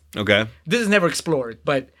Stewart. Okay. This is never explored,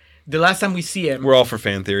 but the last time we see him... We're all for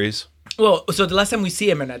fan theories. Well, so the last time we see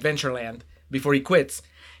him in Adventureland, before he quits,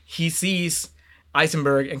 he sees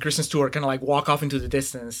Eisenberg and Kristen Stewart kind of like walk off into the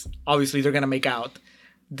distance. Obviously, they're going to make out.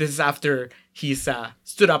 This is after he's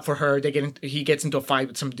stood up for her. He gets into a fight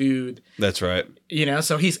with some dude. That's right. You know,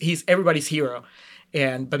 so he's everybody's hero.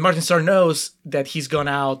 But Martin Starr knows that he's gone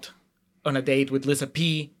out on a date with Lisa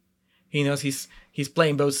P. He knows he's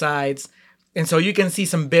playing both sides. And so you can see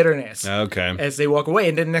some bitterness as they walk away.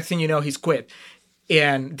 And then the next thing you know, he's quit.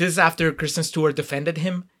 And this is after Kristen Stewart defended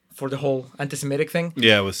him for the whole anti-Semitic thing.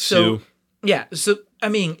 Yeah, with Sue. Yeah, so, I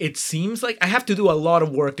mean, it seems like I have to do a lot of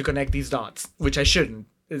work to connect these dots, which I shouldn't.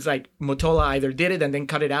 It's like Mottola either did it and then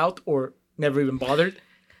cut it out or never even bothered.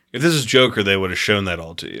 If this is Joker, they would have shown that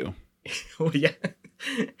all to you. Well, yeah.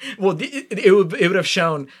 Well, it would have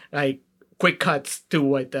shown, like, quick cuts to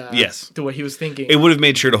what to what he was thinking. It would have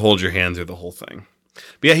made sure to hold your hand through the whole thing.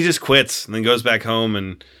 But yeah, he just quits and then goes back home,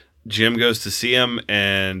 and Jim goes to see him,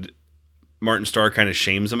 and Martin Starr kind of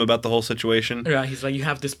shames him about the whole situation. Yeah, he's like, you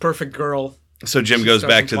have this perfect girl. So Jim goes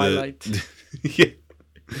back to the... Yeah.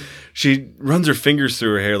 She runs her fingers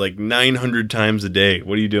through her hair like 900 times a day.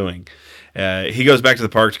 What are you doing? He goes back to the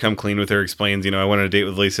park to come clean with her, explains, I went on a date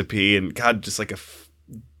with Lisa P. And God, just like a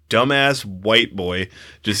dumbass white boy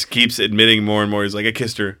just keeps admitting more and more. He's like, I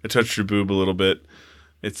kissed her. I touched her boob a little bit.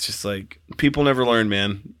 It's just like, people never learn,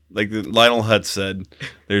 man. Like Lionel Hutz said,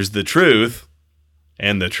 there's the truth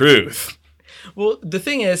and the truth. Well, the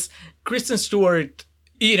thing is, Kristen Stewart,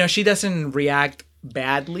 she doesn't react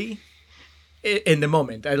badly in the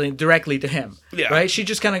moment. I mean, directly to him. Yeah. Right? She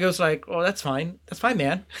just kind of goes like, oh, that's fine. That's fine,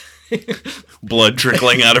 man. Blood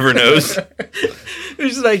trickling out of her nose.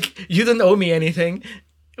 It's like, you don't owe me anything,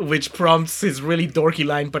 which prompts his really dorky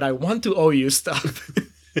line, but I want to owe you stuff.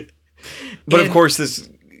 But of course, this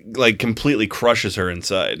like completely crushes her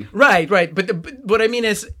inside. Right. But what I mean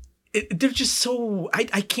is, they're just so...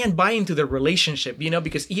 I can't buy into their relationship,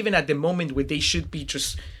 because even at the moment where they should be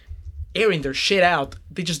just airing their shit out,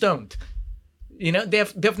 they just don't. They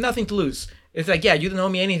have nothing to lose. It's like, yeah, you don't owe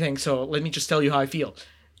me anything, so let me just tell you how I feel.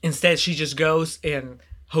 Instead, she just goes and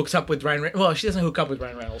hooks up with Ryan Reynolds. Well, she doesn't hook up with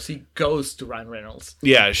Ryan Reynolds. He goes to Ryan Reynolds.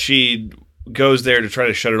 Yeah, she goes there to try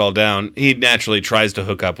to shut it all down. He naturally tries to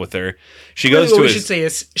hook up with her. She goes what we should say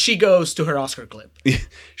is she goes to her Oscar clip.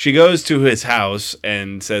 She goes to his house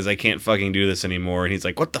and says, I can't fucking do this anymore. And he's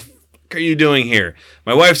like, what the fuck are you doing here?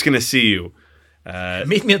 My wife's going to see you.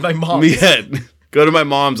 Meet me at my mom's. Yeah, go to my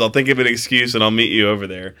mom's. I'll think of an excuse and I'll meet you over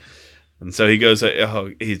there. And so he goes,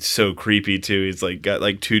 oh, he's so creepy too. He's like got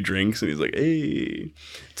like 2 drinks and he's like, hey.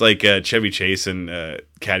 It's like Chevy Chase in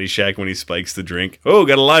Caddyshack when he spikes the drink. Oh,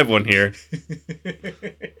 got a live one here.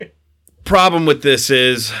 Problem with this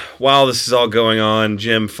is, while this is all going on,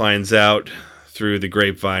 Jim finds out through the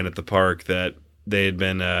grapevine at the park that they had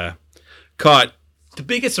been caught. The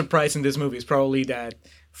biggest surprise in this movie is probably that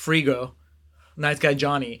Frigo, Nice Guy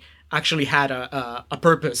Johnny, actually had a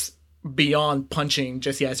purpose beyond punching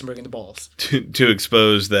Jesse Eisenberg in the balls. To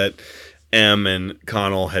expose that M and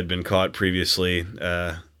Connell had been caught previously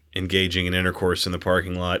engaging in intercourse in the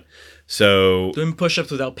parking lot. So doing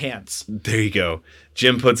push-ups without pants. There you go.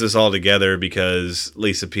 Jim puts this all together because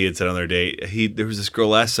Lisa P had said on their date, there was this girl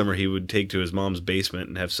last summer he would take to his mom's basement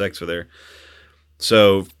and have sex with her.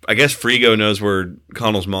 So I guess Frigo knows where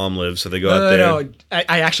Connell's mom lives, so they go out there. No,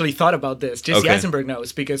 I actually thought about this. Jesse Eisenberg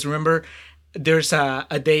knows, because remember, there's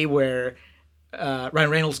a day where Ryan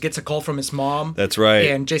Reynolds gets a call from his mom. That's right.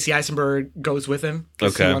 And Jesse Eisenberg goes with him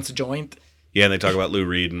because he wants a joint. Yeah, and they talk about Lou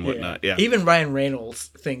Reed and whatnot. Yeah. Even Ryan Reynolds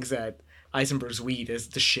thinks that Eisenberg's weed is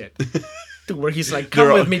the shit. Where he's like,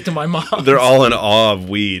 come with me to my mom. They're all in awe of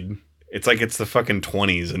weed. It's like it's the fucking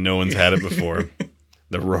 20s and no one's had it before.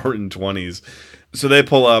 The roaring 20s. So they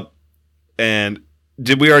pull up, and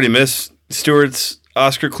did we already miss Stewart's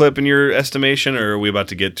Oscar clip in your estimation, or are we about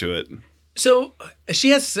to get to it? So she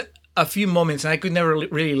has a few moments, and I could never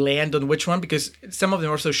really land on which one because some of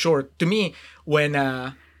them are so short. To me, when...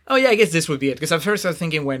 I guess this would be it. Because at first I was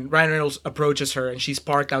thinking when Ryan Reynolds approaches her and she's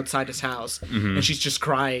parked outside his house and she's just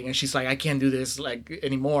crying and she's like, I can't do this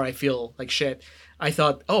anymore. I feel like shit. I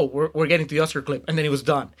thought, we're getting to the Oscar clip. And then it was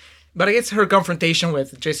done. But I guess her confrontation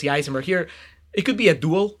with Jesse Eisenberg here, it could be a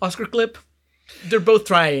dual Oscar clip. They're both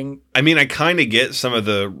trying. I mean, I kind of get some of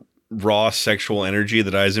the raw sexual energy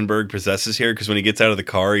that Eisenberg possesses here, because when he gets out of the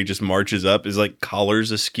car, he just marches up, his like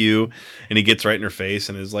collar's askew, and he gets right in her face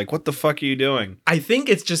and is like, what the fuck are you doing? I think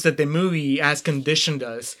it's just that the movie has conditioned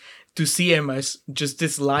us to see him as just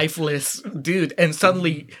this lifeless dude, and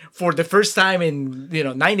suddenly, for the first time in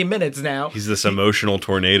 90 minutes now, he's this emotional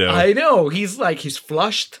tornado. I know, he's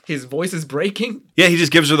flushed, his voice is breaking. Yeah, he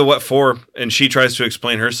just gives her the what for, and she tries to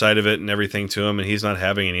explain her side of it and everything to him, and he's not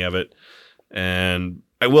having any of it. And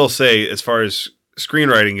I will say, as far as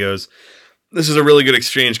screenwriting goes, this is a really good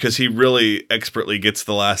exchange because he really expertly gets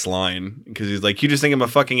the last line, because he's like, "You just think I'm a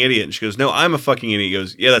fucking idiot," and she goes, "No, I'm a fucking idiot." He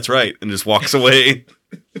goes, "Yeah, that's right," and just walks away.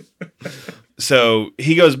 So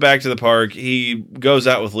he goes back to the park. He goes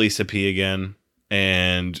out with Lisa P again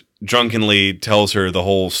and drunkenly tells her the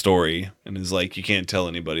whole story and is like, "You can't tell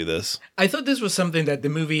anybody this." I thought this was something that the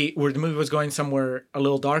movie was going somewhere a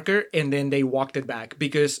little darker, and then they walked it back,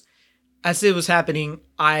 because as it was happening,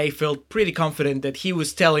 I felt pretty confident that he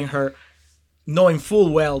was telling her, knowing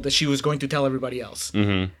full well that she was going to tell everybody else.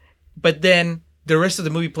 Mm-hmm. But then the rest of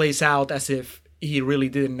the movie plays out as if he really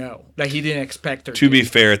didn't know. Like, he didn't expect her to. Be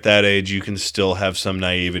fair, at that age, you can still have some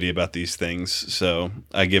naivety about these things. So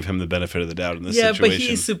I give him the benefit of the doubt in this situation. Yeah, but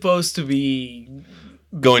he's supposed to be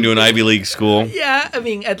going to an Ivy League school. Yeah, I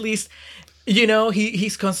mean, at least,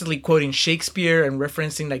 he's constantly quoting Shakespeare and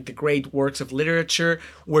referencing like the great works of literature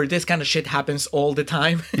where this kind of shit happens all the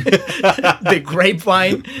time. The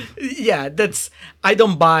grapevine. Yeah, I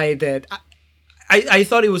don't buy that. I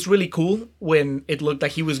thought it was really cool when it looked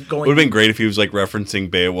like he was going... Would have been great if he was like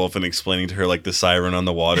referencing Beowulf and explaining to her like the siren on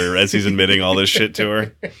the water as he's admitting all this shit to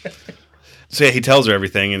her. So yeah, he tells her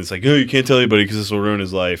everything and it's like, "Oh, you can't tell anybody because this will ruin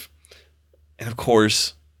his life." And of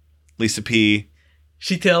course, Lisa P.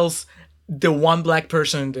 She tells the one black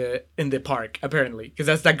person in the park, apparently, because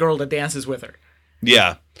that's that girl that dances with her.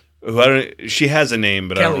 Yeah. She has a name,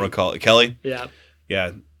 but Kelly. I don't recall it. Kelly? Yeah.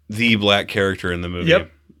 Yeah. The black character in the movie.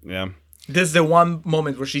 Yep. Yeah. This is the one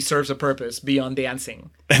moment where she serves a purpose beyond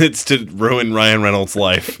dancing. And it's to ruin Ryan Reynolds'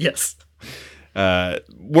 life. Yes.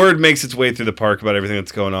 Word makes its way through the park about everything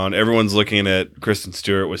that's going on. Everyone's looking at Kristen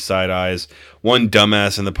Stewart with side eyes. One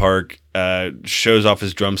dumbass in the park shows off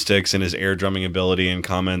his drumsticks and his air drumming ability and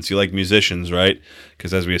comments, "You like musicians, right?"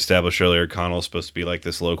 Because as we established earlier, Connell's supposed to be like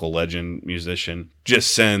this local legend musician.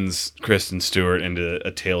 Just sends Kristen Stewart into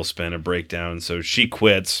a tailspin, a breakdown. So she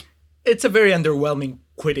quits. It's a very underwhelming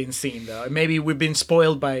quitting scene, though. Maybe we've been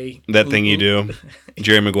spoiled by... That thing you do.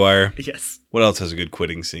 Jerry Maguire. Yes. What else has a good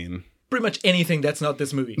quitting scene? Pretty much anything that's not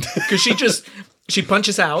this movie. Because she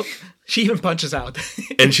punches out. She even punches out.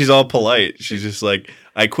 And she's all polite. She's just like,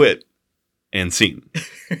 "I quit." And scene.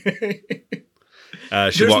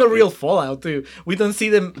 There's no real fallout, too. We don't see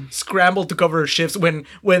them scramble to cover shifts. When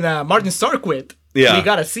Martin Starr quit, yeah, we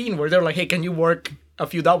got a scene where they're like, "Hey, can you work a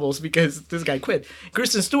few doubles because this guy quit?"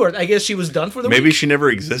 Kristen Stewart, I guess she was done for the week. Maybe she never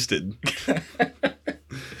existed.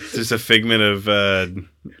 It's just a figment of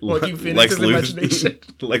Lex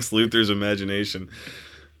Luthor's imagination.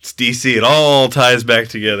 It's DC. It all ties back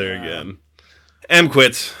together again. Em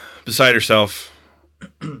quits, beside herself,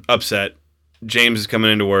 upset. James is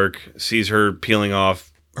coming into work, sees her peeling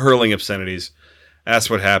off, hurling obscenities, asks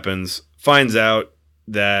what happens, finds out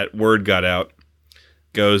that word got out,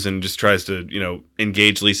 goes and just tries to,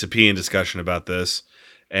 engage Lisa P in discussion about this.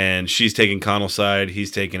 And she's taking Connell's side,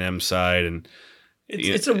 he's taking M's side. And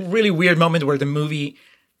it's a really weird moment where the movie,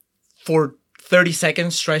 for 30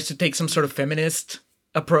 seconds, tries to take some sort of feminist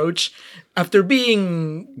approach after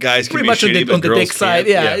being guys pretty be much shitty, on the dick side.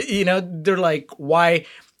 Yeah, they're like, why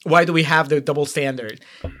do we have the double standard?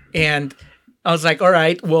 And I was like, all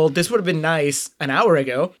right, well, this would have been nice an hour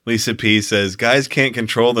ago. Lisa P says, guys can't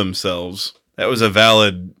control themselves. That was a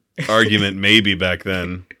valid argument maybe back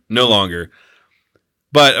then. No longer.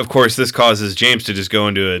 But, of course, this causes James to just go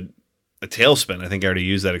into a tailspin. I think I already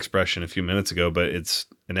used that expression a few minutes ago, but it's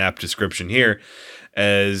an apt description here.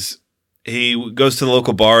 As he goes to the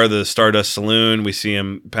local bar, the Stardust Saloon, we see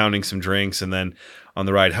him pounding some drinks, and then on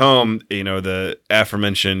the ride home, the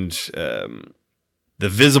aforementioned, the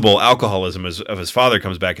visible alcoholism of his father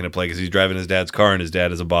comes back into play because he's driving his dad's car, and his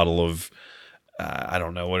dad has a bottle of, I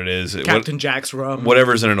don't know what it is. Captain Jack's rum.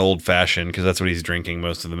 Whatever's in an old fashioned, because that's what he's drinking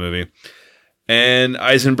most of the movie. And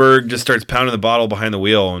Eisenberg just starts pounding the bottle behind the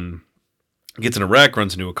wheel and gets in a wreck,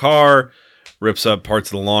 runs into a car, rips up parts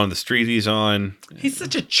of the lawn of the street he's on. He's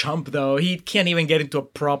such a chump, though. He can't even get into a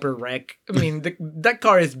proper wreck. I mean, that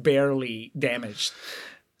car is barely damaged.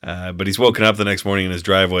 But he's woken up the next morning in his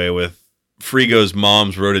driveway with Frigo's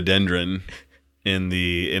mom's rhododendron in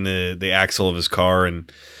the axle of his car, and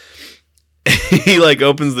he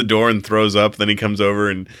opens the door and throws up. Then he comes over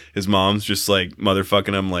and his mom's just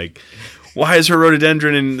motherfucking him, why is her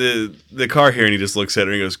rhododendron in the car here? And he just looks at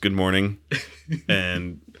her and goes, good morning,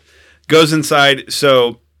 and goes inside.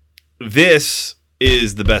 So this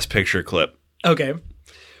is the best picture clip. Okay.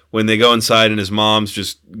 when they go inside and his mom's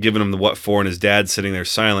just giving him the what for, and his dad's sitting there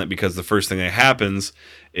silent because the first thing that happens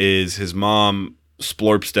is his mom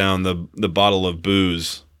splorps down the bottle of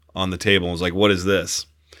booze on the table and was like, what is this?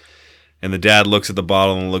 And the dad looks at the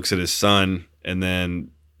bottle and looks at his son, and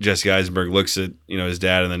then Jesse Eisenberg looks at his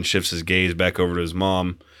dad and then shifts his gaze back over to his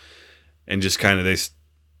mom, and just kind of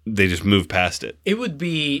they just move past it. It would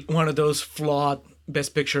be one of those flawed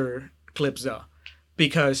Best Picture clips, though,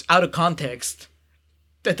 because out of context,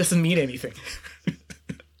 that doesn't mean anything.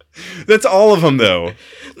 That's all of them, though.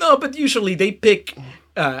 No, but usually they pick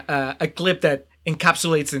a clip that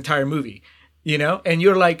encapsulates the entire movie, and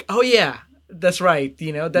you're like, oh yeah, that's right.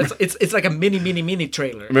 That's it's like a mini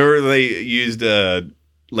trailer. Remember they used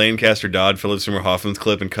Lancaster Dodd, Philip Seymour Hoffman's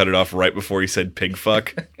clip, and cut it off right before he said pig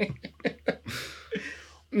fuck?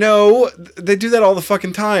 No, they do that all the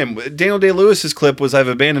fucking time. Daniel Day-Lewis's clip was "I've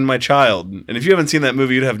abandoned my child," and if you haven't seen that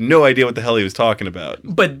movie, you'd have no idea what the hell he was talking about.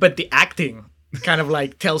 But the acting kind of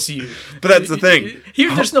like tells you. But that's the thing.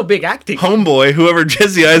 Here, there's no big acting. Homeboy, whoever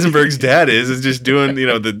Jesse Eisenberg's dad is just doing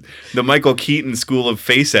the Michael Keaton school of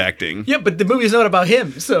face acting. Yeah, but the movie's not about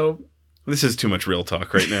him, so. This is too much real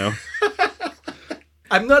talk right now.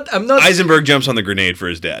 I'm not. Eisenberg jumps on the grenade for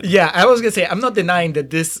his dad. Yeah, I was gonna say I'm not denying that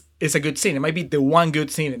this is a good scene. It might be the one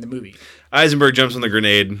good scene in the movie. Eisenberg jumps on the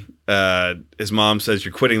grenade. His mom says,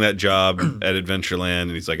 "You're quitting that job at Adventureland,"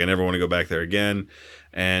 and he's like, "I never want to go back there again."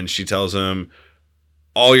 And she tells him,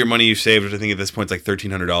 "All your money you've saved, which I think at this point is like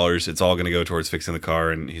 $1,300, it's all going to go towards fixing the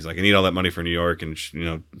car." And he's like, "I need all that money for New York," and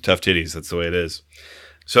tough titties. That's the way it is.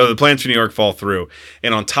 So the plans for New York fall through.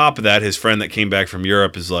 And on top of that, his friend that came back from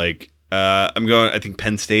Europe is like, I'm going, I think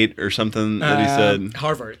Penn State or something that he said.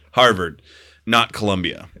 Harvard, not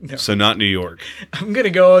Columbia. No. So not New York. I'm going to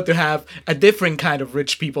go to have a different kind of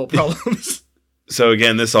rich people problems. So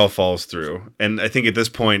again, this all falls through. And I think at this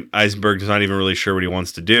point, Eisenberg is not even really sure what he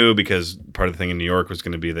wants to do, because part of the thing in New York was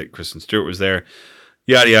going to be that Kristen Stewart was there.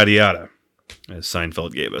 Yada, yada, yada, as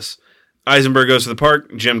Seinfeld gave us. Eisenberg goes to the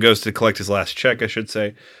park. Jim goes to collect his last check, I should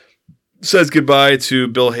say. Says goodbye to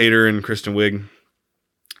Bill Hader and Kristen Wiig.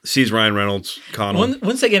 Sees Ryan Reynolds, Connell.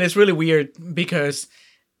 Once again, it's really weird because,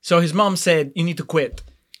 so his mom said, you need to quit,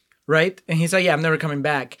 right? And he's like, yeah, I'm never coming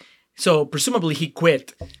back. So presumably he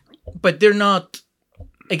quit. But they're not,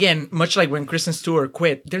 again, much like when Kristen Stewart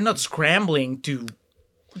quit, they're not scrambling to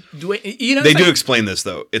do it. They do explain this,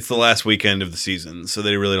 though. It's the last weekend of the season, so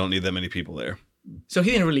they really don't need that many people there. So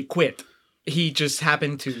he didn't really quit. He just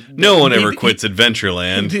happened to... No one ever quits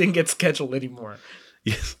Adventureland. He didn't get scheduled anymore.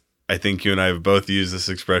 Yes. I think you and I have both used this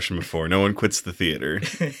expression before. No one quits the theater.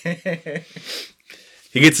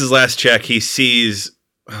 He gets his last check. He sees...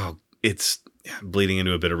 Oh, it's bleeding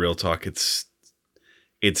into a bit of real talk. It's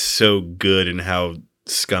so good in how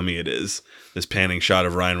scummy it is. This panning shot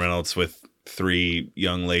of Ryan Reynolds with three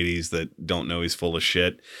young ladies that don't know he's full of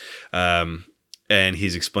shit. And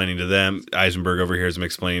he's explaining to them, Eisenberg overhears him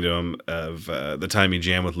explaining to him of the time he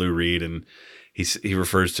jammed with Lou Reed, and he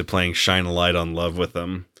refers to playing Shine a Light on Love with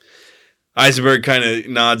them. Eisenberg kind of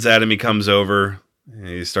nods at him. He comes over.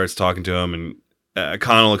 He starts talking to him, and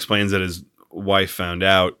Connell explains that his wife found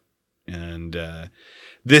out. And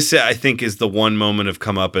this, I think, is the one moment of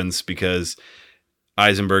comeuppance, because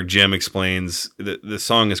Jim explains that the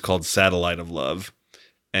song is called Satellite of Love.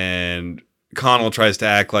 And Connell tries to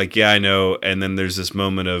act like, yeah, I know. And then there's this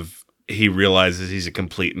moment of he realizes he's a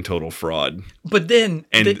complete and total fraud. But then...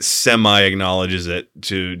 And semi-acknowledges it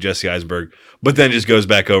to Jesse Eisenberg, but then just goes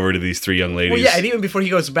back over to these three young ladies. Well, yeah, and even before he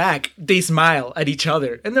goes back, they smile at each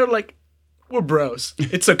other. And they're like, we're bros.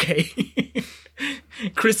 It's okay.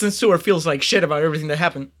 Kristen Stewart feels like shit about everything that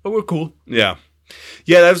happened, but we're cool. Yeah.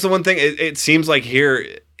 Yeah, that was the one thing. It seems like here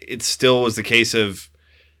it still was the case of...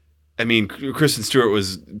 I mean, Kristen Stewart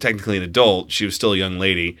was technically an adult. She was still a young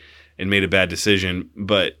lady and made a bad decision.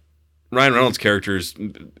 But Ryan Reynolds' character is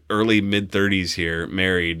early, mid-30s here,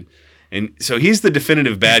 married. And so he's the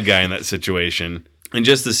definitive bad guy in that situation. And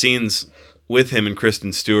just the scenes with him and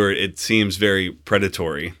Kristen Stewart, it seems very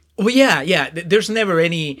predatory. Well, yeah. There's never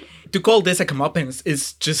any... To call this a comeuppance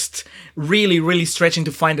is just really, really stretching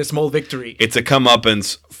to find a small victory. It's a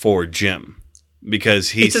comeuppance for Jim.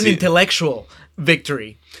 Because it's an intellectual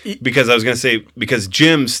victory. Because I was going to say, because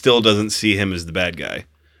Jim still doesn't see him as the bad guy.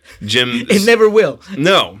 Jim... It never will.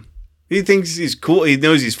 No. He thinks he's cool. He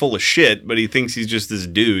knows he's full of shit, but he thinks he's just this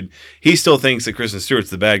dude. He still thinks that Kristen Stewart's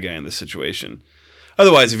the bad guy in this situation.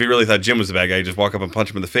 Otherwise, if he really thought Jim was the bad guy, he'd just walk up and punch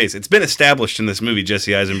him in the face. It's been established in this movie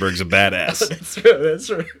Jesse Eisenberg's a badass. That's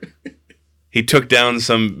true. He took down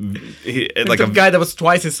some... like a guy that was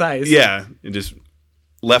twice his size. Yeah. Just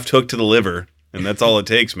left hook to the liver. And that's all it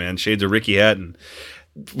takes, man. Shades of Ricky Hatton.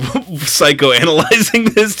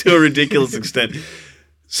 psychoanalyzing this to a ridiculous extent.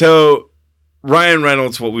 So Ryan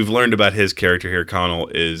Reynolds, what we've learned about his character here, Connell,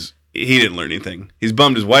 is he didn't learn anything. He's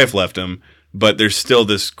bummed his wife left him, but there's still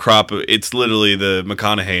this crop of, it's literally the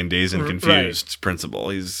McConaughey in Dazed and Confused principle.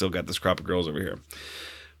 He's still got this crop of girls over here.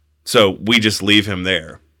 So we just leave him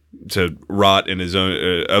there to rot in his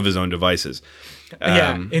own of his own devices.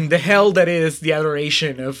 In the hell that is the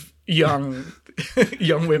adoration of young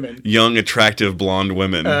women. Young, attractive, blonde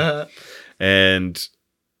women. And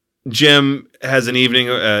Jim has an evening.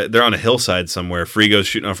 They're on a hillside somewhere. Frigo's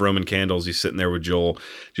shooting off Roman candles. He's sitting there with Joel.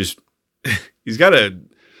 He's got a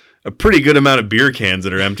pretty good amount of beer cans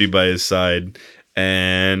that are empty by his side.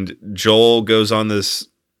 And Joel goes on this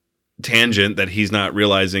tangent that he's not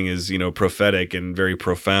realizing is, prophetic and very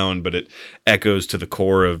profound, but it echoes to the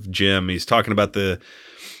core of Jim. He's talking about the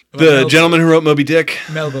gentleman who wrote Moby Dick.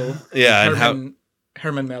 Melville. Yeah.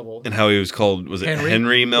 Herman Melville. And how he was called, was it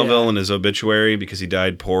Henry Melville in his obituary because he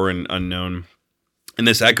died poor and unknown. And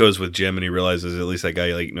this echoes with Jim, and he realizes at least that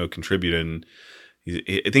guy contributed. And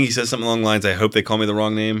I think he says something along the lines, I hope they call me the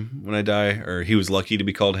wrong name when I die, or he was lucky to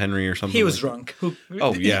be called Henry or something. He was drunk.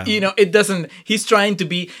 Oh, yeah. It doesn't, he's trying to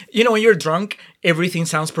be, when you're drunk, everything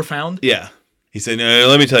sounds profound. Yeah. He said, no,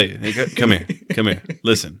 let me tell you. Hey, come here.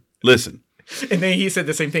 Listen. And then he said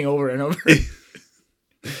the same thing over and over.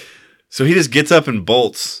 So he just gets up and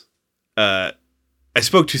bolts. I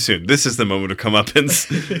spoke too soon. This is the moment of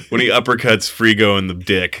comeuppance when he uppercuts Frigo in the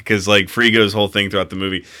dick. Because, Frigo's whole thing throughout the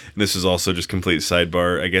movie, and this is also just complete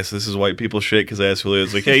sidebar. I guess this is white people shit, because I asked Julio,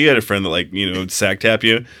 it's like, hey, you had a friend that, sack tap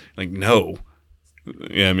you? Like, no.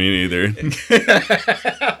 Yeah, me neither.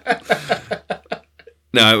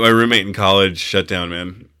 No, my roommate in college shut down,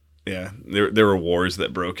 man. Yeah, there were wars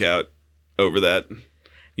that broke out over that.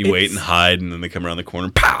 You wait and hide, and then they come around the corner,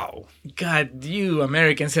 pow! God, you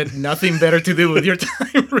Americans had nothing better to do with your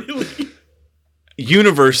time, really.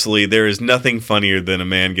 Universally, there is nothing funnier than a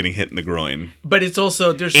man getting hit in the groin. But it's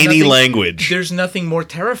also, there's language. There's nothing more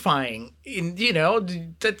terrifying.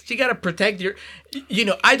 That you gotta protect your...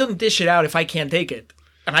 I don't dish it out if I can't take it.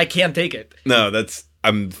 And I can't take it. No,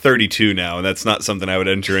 I'm 32 now, and that's not something I would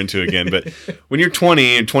enter into again. But when you're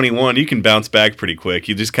 20 and 21, you can bounce back pretty quick.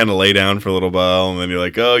 You just kind of lay down for a little while, and then you're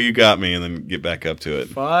like, oh, you got me, and then get back up to it.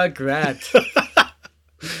 Fuck that.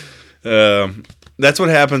 That's what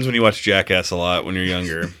happens when you watch Jackass a lot when you're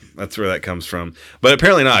younger. That's where that comes from. But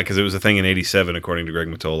apparently not, because it was a thing in 87, according to Greg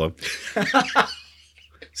Mottola.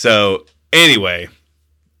 So, anyway...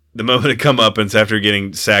 The moment of comeuppance after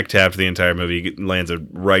getting sack tapped the entire movie, he lands a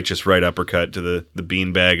righteous right uppercut to the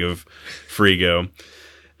beanbag of Frigo.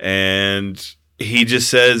 And he just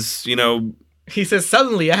says, He says,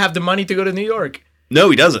 suddenly I have the money to go to New York. No,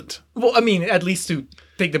 he doesn't. Well, I mean, at least to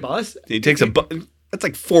take the bus. He takes that's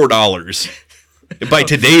like $4. By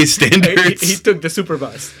today's standards. He took the super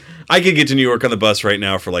bus. I could get to New York on the bus right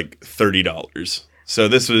now for like $30. So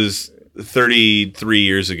this was 33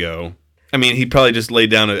 years ago. I mean, he probably just laid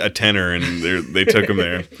down a tenner and they took him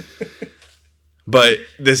there. But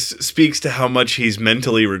this speaks to how much he's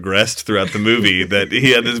mentally regressed throughout the movie, that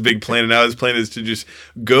he had this big plan, and now his plan is to just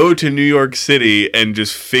go to New York City and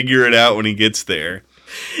just figure it out when he gets there.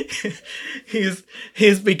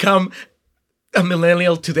 He's become a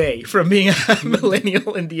millennial today from being a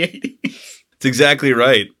millennial in the 80s. It's exactly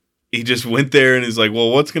right. He just went there and is like,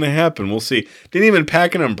 well, what's going to happen? We'll see. Didn't even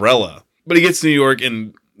pack an umbrella. But he gets to New York,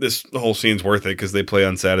 and the whole scene's worth it because they play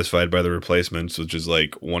Unsatisfied by the Replacements, which is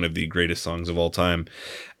like one of the greatest songs of all time.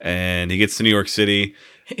 And he gets to New York City.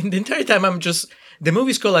 And the entire time the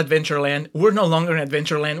movie's called Adventureland. We're no longer in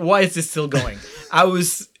Adventureland. Why is this still going? I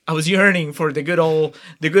was yearning for the good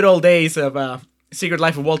old days of Secret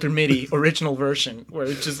Life of Walter Mitty original version, where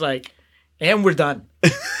it's just like, and we're done.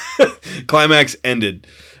 Climax ended.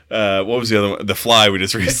 What was the other one? The Fly we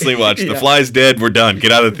just recently watched. Yeah. The Fly's dead. We're done.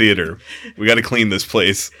 Get out of the theater. We got to clean this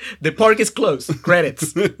place. The park is closed.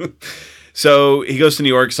 Credits. So he goes to New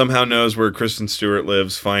York, somehow knows where Kristen Stewart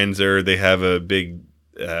lives, finds her. They have a big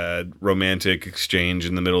romantic exchange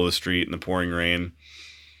in the middle of the street in the pouring rain.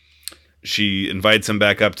 She invites him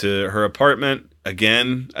back up to her apartment.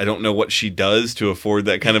 Again, I don't know what she does to afford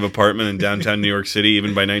that kind of apartment in downtown New York City,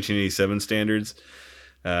 even by 1987 standards.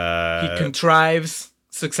 He contrives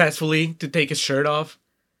successfully to take his shirt off.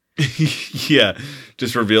 Yeah,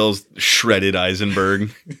 just reveals shredded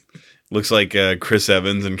Eisenberg. Looks like Chris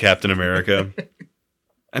Evans and Captain America.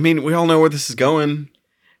 I mean, we all know where this is going.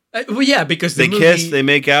 Well, yeah, because they kiss, they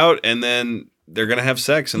make out, and then they're gonna have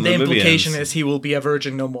sex, and the movie implication ends. is he will be a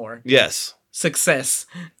virgin no more. Yes, success.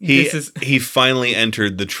 He finally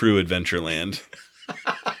entered the true Adventureland.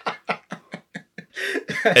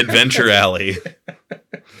 Adventure Alley.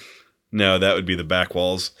 No, that would be the back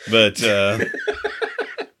walls. But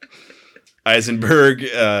Eisenberg,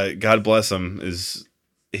 God bless him, is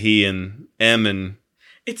he and M and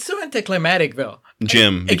It's so anticlimactic, though.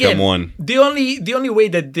 Jim become one. The only way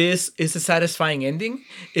that this is a satisfying ending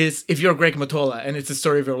is if you're Greg Mottola and it's the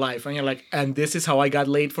story of your life, and you're like, and this is how I got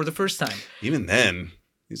laid for the first time. Even then,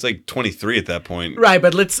 he's like 23 at that point. Right,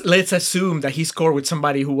 but let's assume that he scored with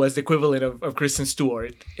somebody who was the equivalent of Kristen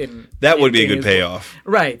Stewart. That would be a good payoff.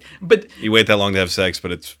 Right, but you wait that long to have sex,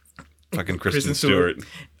 but it's fucking Kristen Stewart.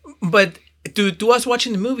 But to us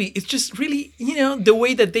watching the movie, it's just really, the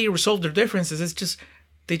way that they resolve their differences is just.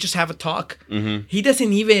 They just have a talk. Mm-hmm. He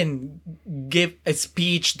doesn't even give a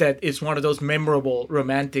speech that is one of those memorable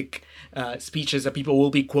romantic speeches that people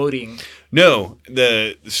will be quoting. No,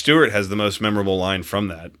 the Stewart has the most memorable line from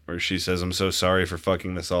that, where she says, "I'm so sorry for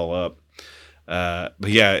fucking this all up." But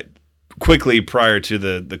yeah, quickly prior to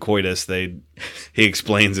the coitus, he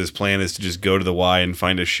explains his plan is to just go to the Y and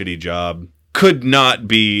find a shitty job. Could not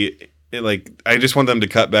be. I just want them to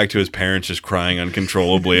cut back to his parents just crying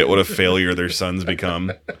uncontrollably at what a failure their son's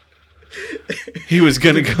become. He was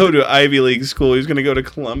going to go to Ivy League school. He was going to go to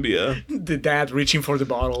Columbia. The dad reaching for the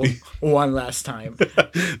bottle one last time.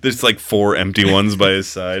 There's 4 empty ones by his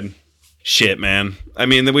side. Shit, man. I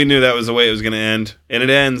mean, we knew that was the way it was going to end. And it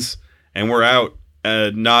ends. And we're out.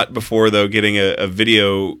 Not before, though, getting a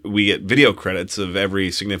video. We get video credits of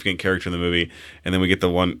every significant character in the movie, and then we get the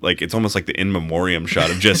one, it's almost like the in memoriam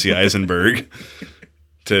shot of Jesse Eisenberg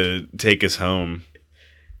to take us home.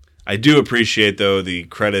 I do appreciate, though, the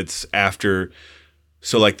credits after.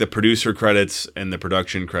 So, the producer credits and the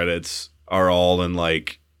production credits are all in,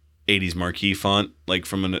 80s marquee font,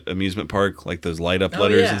 from an amusement park, those light-up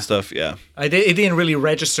letters and stuff. Yeah. It didn't really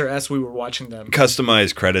register as we were watching them.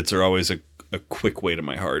 Customized credits are always a quick way to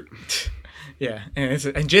my heart. Yeah,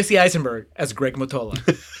 and Jesse Eisenberg as Greg Mottola.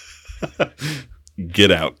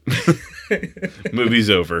 Get out. Movie's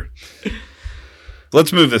over.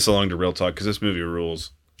 Let's move this along to Real Talk, because this movie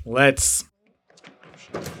rules. Let's.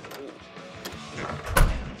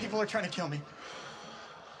 People are trying to kill me.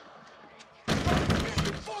 Fuck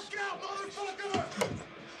out, motherfucker!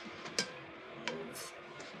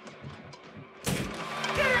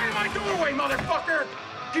 Get out of my doorway, motherfucker!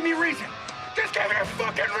 Give me a reason. Just give me a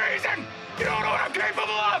fucking reason! You don't know what I'm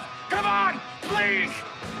capable of! Come on, please!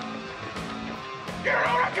 You don't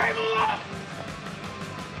know what I'm capable of!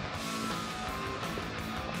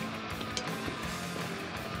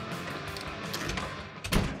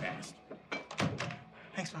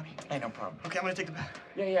 Thanks, Bobby. Hey, no problem. Okay, I'm gonna take the bag.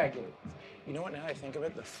 Yeah, I get it. You know what, now I think of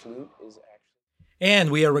it, the flute is actually...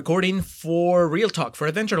 And we are recording for Real Talk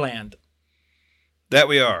for Adventureland. That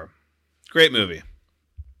we are. Great movie.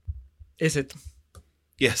 Is it?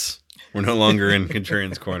 Yes. We're no longer in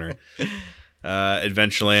Contrarian's Corner.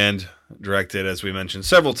 Adventureland, directed, as we mentioned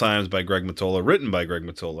several times, by Greg Mottola, written by Greg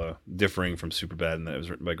Mottola, differing from Superbad in that it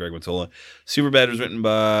was written by Greg Mottola. Superbad was written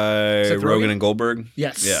by Seth Rogen Rogen and Goldberg.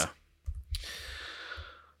 Yes. Yeah.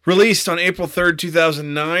 Released on April 3rd,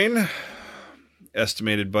 2009.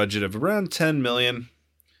 Estimated budget of around $10 million.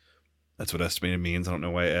 That's what estimated means. I don't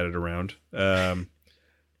know why I added around.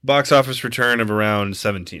 Box office return of around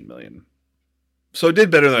 $17 million. So it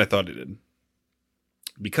did better than I thought it did.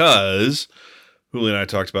 Because Julie and I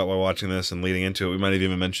talked about while watching this and leading into it. We might have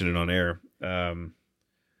even mentioned it on air.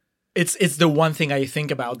 It's the one thing I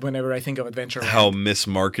think about whenever I think of Adventureland. How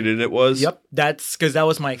mismarketed it was. Yep. That's because that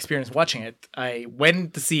was my experience watching it. I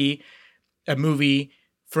went to see a movie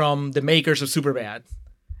from the makers of Superbad.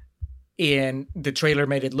 And the trailer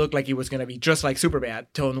made it look like it was going to be just like Superbad,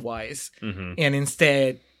 tone-wise. Mm-hmm. And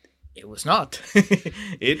instead, it was not.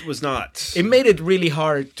 It was not. It made it really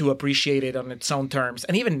hard to appreciate it on its own terms.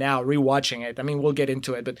 And even now, rewatching it, I mean, we'll get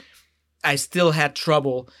into it, but I still had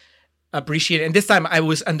trouble appreciating. And this time, I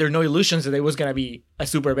was under no illusions that it was going to be a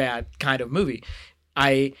Superbad kind of movie.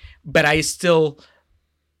 But I still...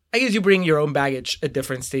 I guess you bring your own baggage at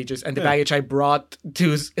different stages. And the baggage I brought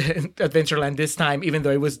to Adventureland this time, even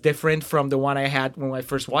though it was different from the one I had when I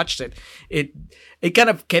first watched it, it kind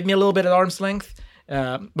of kept me a little bit at arm's length.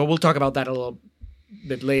 But we'll talk about that a little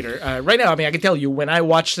bit later. Right now, I mean, I can tell you, when I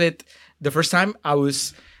watched it the first time, I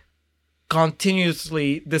was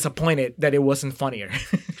continuously disappointed that it wasn't funnier.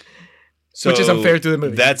 Which is unfair to the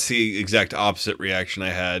movie. That's the exact opposite reaction I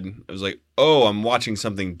had. I was like, oh, I'm watching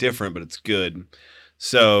something different, but it's good.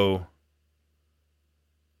 So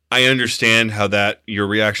I understand how your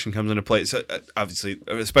reaction comes into play. So obviously,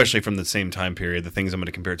 especially from the same time period, the things I'm going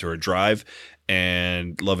to compare to are Drive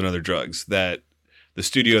and Love and Other Drugs. That the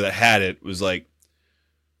studio that had it was like,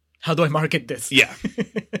 how do I market this? Yeah.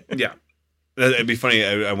 Yeah. It'd be funny.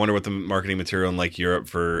 I wonder what the marketing material in like Europe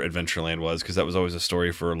for Adventureland was, because that was always a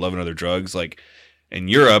story for Love and Other Drugs. Like in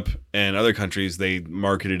Europe and other countries, they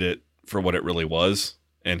marketed it for what it really was,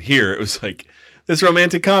 and here it was like this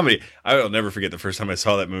romantic comedy. I'll never forget the first time I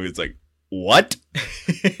saw that movie. It's like, what?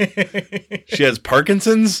 She has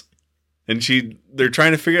Parkinson's, and they're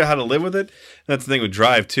trying to figure out how to live with it. And that's the thing with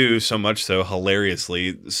Drive too. So much so,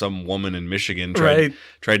 hilariously, some woman in Michigan tried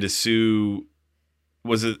to sue.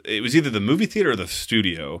 It was either the movie theater or the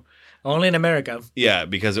studio. Only in America. Yeah,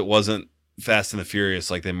 because it wasn't Fast and the Furious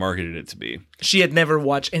like they marketed it to be. She had never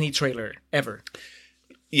watched any trailer, ever.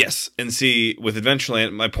 Yes, and see, with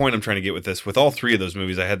Adventureland, my point I'm trying to get with this, with all three of those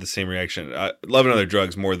movies, I had the same reaction. Love and Other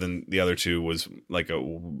Drugs, more than the other two, was like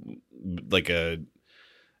a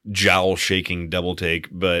jowl-shaking double take,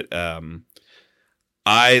 but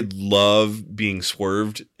I love being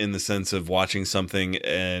swerved in the sense of watching something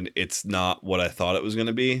and it's not what I thought it was going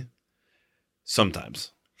to be.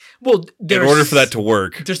 Sometimes. Well, in order for that to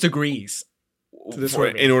work, there's degrees.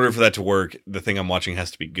 In order for that to work, the thing I'm watching has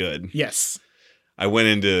to be good. Yes. I went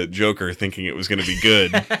into Joker thinking it was going to be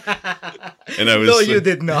good. And I was No, you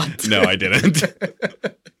did not. No, I didn't.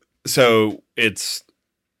 So it's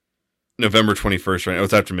November 21st right now.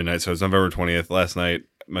 It's after midnight, so it's November 20th. Last night,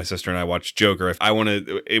 my sister and I watched Joker.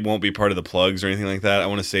 It won't be part of the plugs or anything like that. I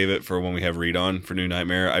want to save it for when we have Reed on for New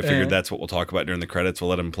Nightmare. I figured that's what we'll talk about during the credits.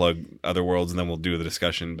 We'll let him plug Other Worlds and then we'll do the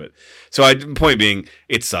discussion. But point being,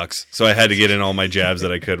 it sucks. So I had to get in all my jabs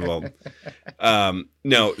that I could.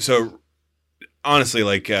 No. So honestly,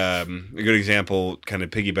 like a good example, kind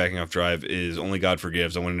of piggybacking off Drive, is Only God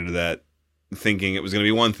Forgives. I went into that thinking it was going to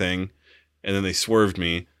be one thing, and then they swerved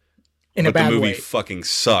me. But the movie fucking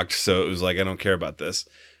sucked, so it was like, I don't care about this.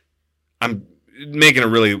 I'm making a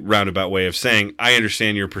really roundabout way of saying, I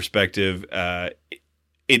understand your perspective.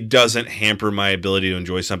 It doesn't hamper my ability to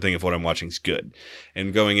enjoy something if what I'm watching is good.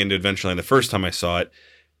 And going into Adventureland, the first time I saw it,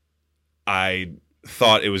 I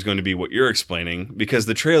thought it was going to be what you're explaining, because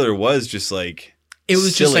the trailer was just like it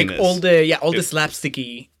was silliness. Just like all the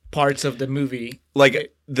slapsticky parts of the movie.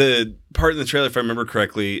 Like the part in the trailer, if I remember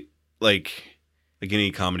correctly, like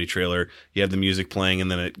any comedy trailer, you have the music playing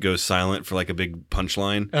and then it goes silent for like a big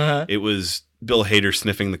punchline. Uh-huh. It was Bill Hader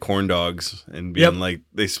sniffing the corn dogs and being like,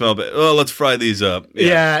 they smell bad. Oh, let's fry these up.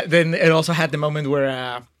 Yeah. Then it also had the moment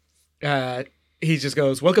where he just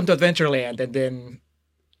goes, "Welcome to Adventureland," and then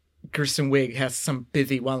Kristen Wiig has some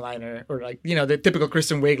pithy one-liner, or like, the typical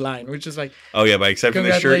Kristen Wiig line, which is like, "Oh yeah, by accepting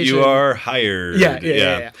the shirt, you are hired."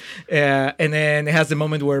 Yeah. And then it has the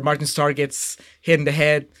moment where Martin Starr gets hit in the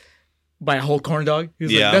head by a whole corn dog.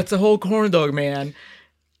 He's like, "That's a whole corn dog, man."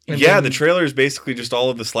 And then, the trailer is basically just all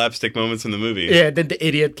of the slapstick moments in the movie. Yeah, then the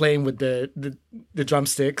idiot playing with the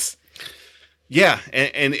drumsticks. Yeah,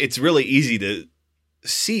 and it's really easy to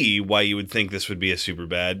see why you would think this would be a super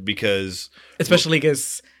bad, because... Especially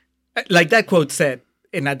because, like that quote said,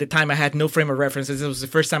 and at the time I had no frame of references. It was the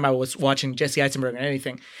first time I was watching Jesse Eisenberg or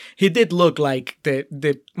anything. He did look like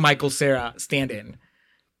the Michael Cera stand-in.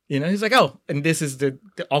 He's like, oh, and this is the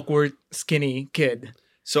awkward, skinny kid.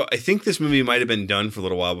 So I think this movie might have been done for a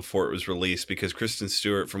little while before it was released, because Kristen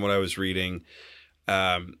Stewart, from what I was reading,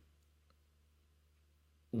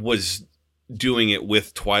 was doing it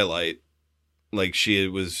with Twilight. Like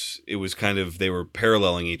it was kind of, they were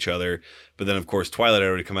paralleling each other. But then, of course, Twilight had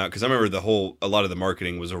already come out. Because I remember a lot of the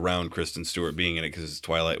marketing was around Kristen Stewart being in it, because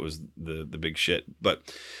Twilight was the big shit. But...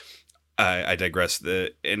 I digress.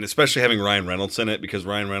 And especially having Ryan Reynolds in it, because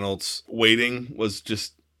Ryan Reynolds' Waiting was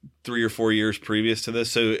just 3 or 4 years previous to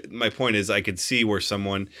this. So my point is, I could see where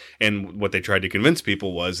someone, and what they tried to convince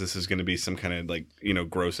people was, this is going to be some kind of like,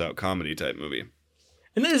 gross out comedy type movie.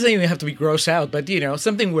 And it doesn't even have to be gross out, but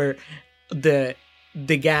something where the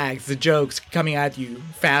gags, the jokes coming at you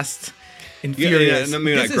fast and furious. Yeah,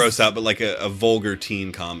 maybe not gross out, but like a vulgar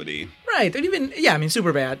teen comedy. Right, and even,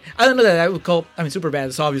 Superbad. I don't know that I would call, Superbad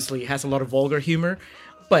is obviously has a lot of vulgar humor,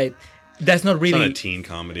 but that's not really... It's not a teen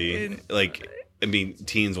comedy.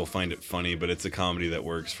 Teens will find it funny, but it's a comedy that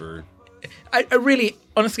works for... I really,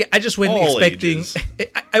 honestly, I just went expecting...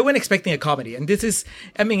 I went expecting a comedy, and this is,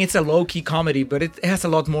 it's a low-key comedy, but it has a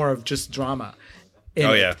lot more of just drama.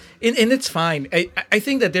 And it's fine. I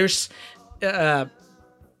think that there's...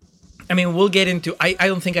 we'll get into... I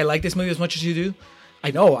don't think I like this movie as much as you do. I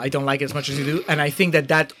know I don't like it as much as you do, and I think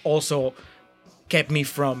that also kept me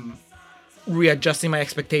from readjusting my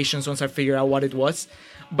expectations once I figured out what it was.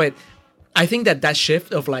 But I think that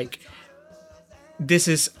shift of like,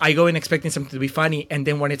 I go in expecting something to be funny, and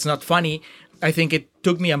then when it's not funny, I think it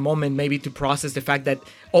took me a moment maybe to process the fact that,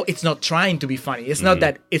 it's not trying to be funny. It's not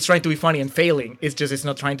that it's trying to be funny and failing. It's just it's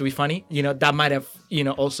not trying to be funny. That might have,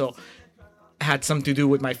 also had something to do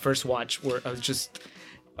with my first watch, where I was just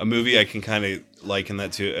A movie I can kind of liken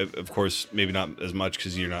that to, of course, maybe not as much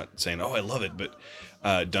because you're not saying, oh, I love it, but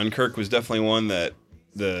Dunkirk was definitely one that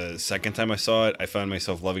the second time I saw it, I found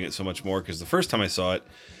myself loving it so much more because the first time I saw it,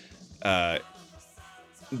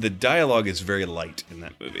 the dialogue is very light in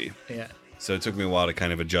that movie. yeah. So it took me a while to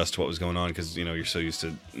kind of adjust to what was going on because, you're so used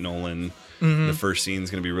to Nolan. The first scene is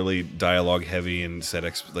going to be really dialogue heavy and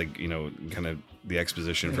kind of the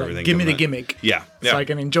exposition for everything. Give me the gimmick. Yeah. So I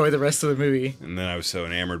can enjoy the rest of the movie. And then I was so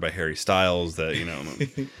enamored by Harry Styles that,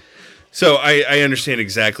 So I understand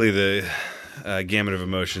exactly the gamut of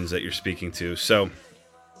emotions that you're speaking to. So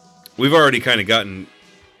we've already kind of gotten,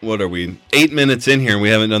 what are we, 8 minutes in here and we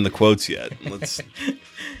haven't done the quotes yet. Let's...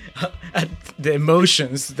 The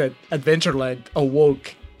emotions that Adventureland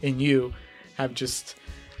awoke in you have just...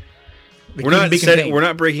 We're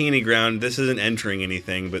not breaking any ground. This isn't entering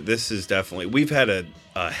anything, but this is definitely... We've had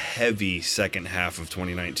a heavy second half of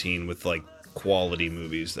 2019 with, quality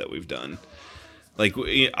movies that we've done.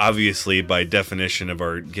 Obviously, by definition of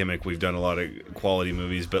our gimmick, we've done a lot of quality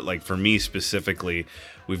movies, but, for me specifically,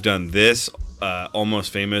 we've done this,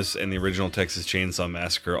 Almost Famous, and the original Texas Chainsaw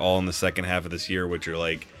Massacre all in the second half of this year, which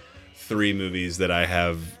are, 3 movies that I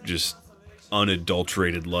have just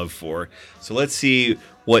unadulterated love for. So let's see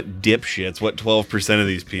what dipshits, what 12% of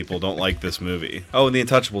these people don't like this movie. Oh, and The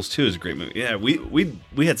Untouchables 2 is a great movie. Yeah,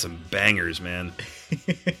 we had some bangers, man.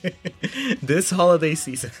 This holiday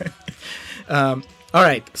season. All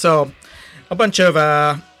right, so a bunch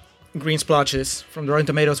of green splotches from the Rotten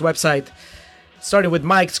Tomatoes website, starting with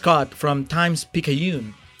Mike Scott from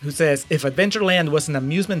Times-Picayune, who says, if Adventureland was an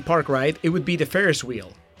amusement park ride, it would be the Ferris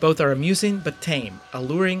wheel. Both are amusing but tame,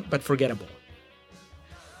 alluring but forgettable.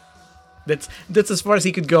 That's as far as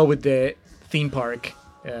he could go with the theme park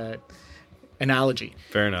analogy.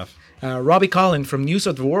 Fair enough. Robbie Collin from News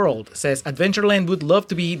of the World says, Adventureland would love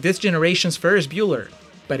to be this generation's Ferris Bueller.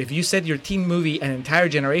 But if you said your teen movie an entire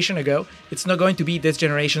generation ago, it's not going to be this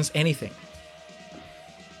generation's anything.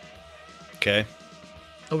 Okay.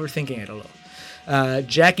 Overthinking it a little.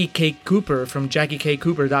 Jackie K. Cooper from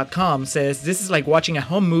JackieKCooper.com says, this is like watching a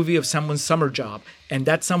home movie of someone's summer job, and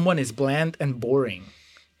that someone is bland and boring.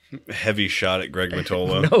 Heavy shot at Greg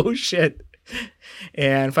Mottola. No shit.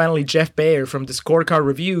 And finally, Jeff Bayer from the Scorecard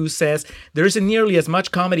Review says, there isn't nearly as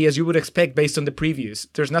much comedy as you would expect based on the previews.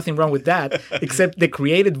 There's nothing wrong with that, except the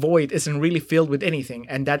created void isn't really filled with anything,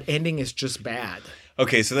 and that ending is just bad.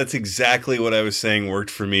 Okay, so that's exactly what I was saying worked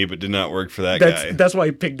for me, but did not work for that guy. That's why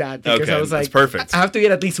I picked that, because okay, I was like, that's perfect. I have to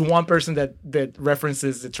get at least one person that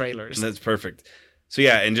references the trailers. That's perfect. So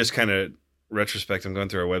yeah, and just kind of retrospect, I'm going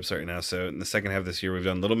through our website right now. So in the second half of this year, we've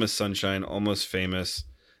done Little Miss Sunshine, Almost Famous,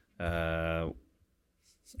 Wild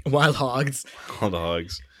Hogs,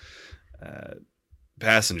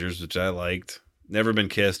 Passengers, which I liked, Never Been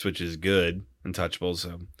Kissed, which is good, Untouchables.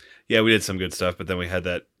 So yeah, we did some good stuff, but then we had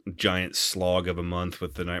that giant slog of a month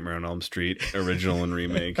with the Nightmare on Elm Street original and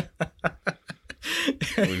remake.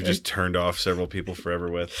 We've just turned off several people forever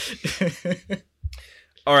with.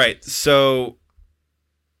 All right, so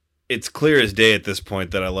it's clear as day at this point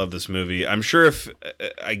that I love this movie. I'm sure if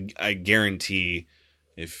I guarantee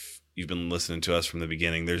if you've been listening to us from the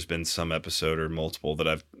beginning, there's been some episode or multiple that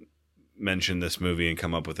I've mentioned this movie and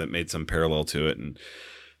come up with it, made some parallel to it, and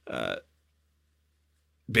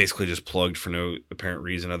basically just plugged for no apparent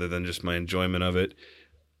reason other than just my enjoyment of it.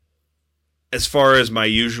 As far as my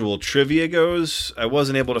usual trivia goes, I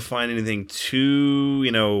wasn't able to find anything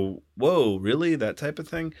too, whoa, really? That type of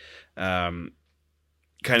thing.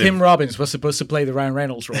 Tim Robbins was supposed to play the Ryan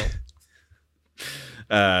Reynolds role.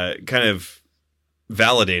 Kind of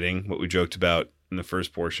validating what we joked about in the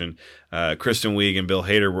first portion. Kristen Wiig and Bill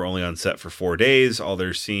Hader were only on set for 4 days. All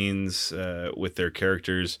their scenes with their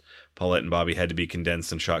characters, Paulette and Bobby, had to be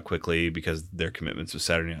condensed and shot quickly because their commitments with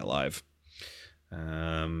Saturday Night Live.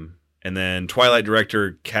 And then Twilight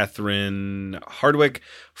director Catherine Hardwicke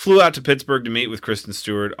flew out to Pittsburgh to meet with Kristen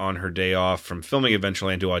Stewart on her day off from filming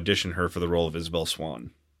Adventureland to audition her for the role of Isabel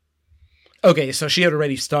Swan. Okay, so she had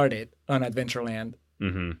already started on Adventureland.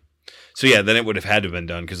 Mm-hmm. So yeah, then it would have had to have been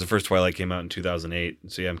done because the first Twilight came out in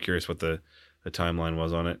 2008. So yeah, I'm curious what the timeline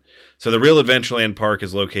was on it. So the real Adventureland park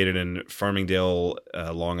is located in Farmingdale,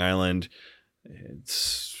 Long Island.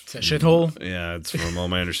 It's a shithole. Yeah, it's from all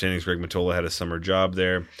my understandings, Greg Mottola had a summer job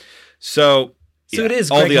there. So yeah, it is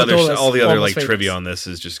all Greg the other Mottola's trivia on this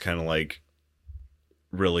is just kind of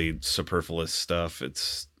really superfluous stuff.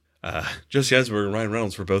 It's Jesse Eisenberg and Ryan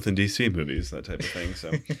Reynolds were both in DC movies, that type of thing.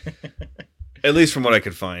 So at least from what I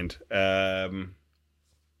could find. So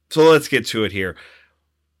let's get to it here.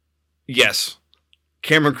 Yes,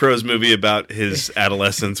 Cameron Crowe's movie about his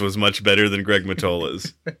adolescence was much better than Greg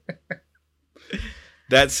Mottola's.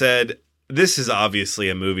 That said, this is obviously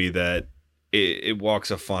a movie that it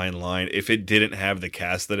walks a fine line. If it didn't have the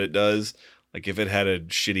cast that it does, like if it had a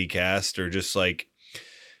shitty cast or just like,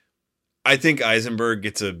 I think Eisenberg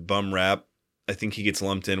gets a bum rap. I think he gets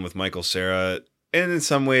lumped in with Michael Cera, and in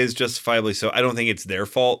some ways justifiably so. I don't think it's their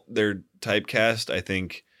fault, they're typecast. I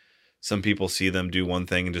think some people see them do one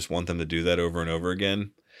thing and just want them to do that over and over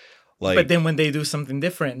again. Like, but then when they do something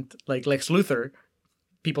different, like Lex Luthor,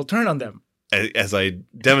 people turn on them. As I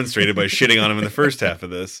demonstrated by shitting on him in the first half of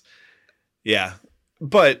this. Yeah.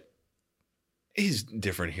 But he's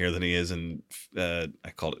different here than he is in, I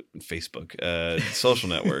called it Facebook, social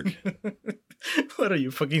network. What are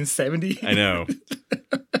you, fucking 70? I know.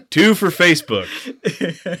 2 for Facebook.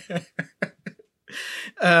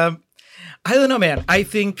 I don't know, man. I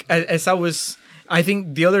think I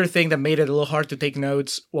think the other thing that made it a little hard to take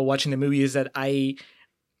notes while watching the movie is that I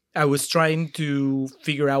was trying to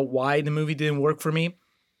figure out why the movie didn't work for me.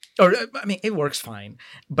 Or, I mean, it works fine,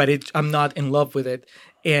 but I'm not in love with it.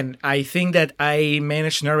 And I think that I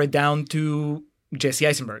managed to narrow it down to Jesse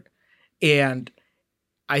Eisenberg. And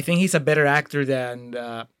I think he's a better actor than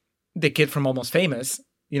the kid from Almost Famous,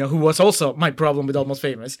 who was also my problem with Almost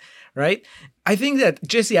Famous, right? I think that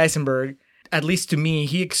Jesse Eisenberg, at least to me,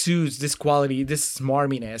 he exudes this quality, this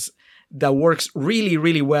smarminess that works really,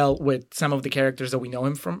 really well with some of the characters that we know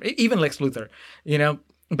him from, even Lex Luthor,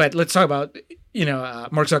 But let's talk about,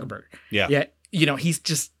 Mark Zuckerberg. Yeah. Yeah. He's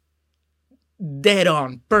just dead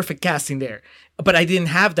on, perfect casting there. But I didn't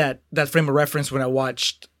have that frame of reference when I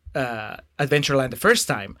watched Adventureland the first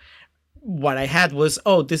time. What I had was,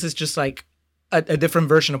 this is just like a different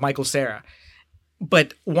version of Michael Cera.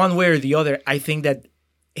 But one way or the other, I think that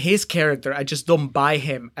his character, I just don't buy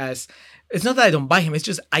him as... It's not that I don't buy him, it's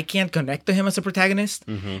just I can't connect to him as a protagonist.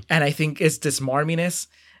 Mm-hmm. And I think it's this smarminess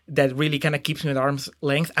that really kind of keeps me at arm's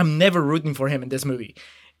length. I'm never rooting for him in this movie.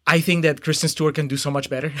 I think that Kristen Stewart can do so much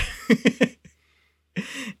better.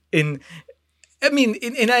 It's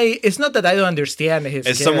not that I don't understand his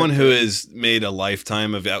As character. someone who has made a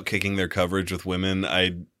lifetime of outkicking their coverage with women,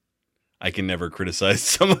 I can never criticize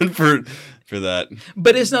someone for that.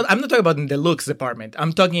 But I'm not talking about in the looks department.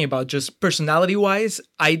 I'm talking about just personality wise.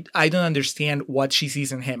 I don't understand what she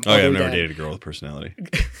sees in him. Oh yeah, I've never dated a girl with personality.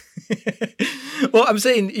 Well, I'm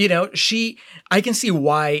saying, I can see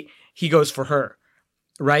why he goes for her,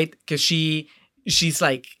 right? Because she's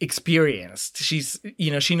like experienced. She's,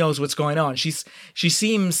 she knows what's going on. She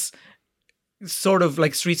seems sort of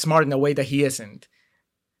like street smart in a way that he isn't.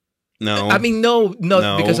 No. I mean, no,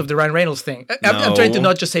 because of the Ryan Reynolds thing. I'm trying to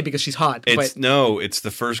not just say because she's hot. It's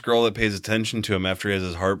the first girl that pays attention to him after he has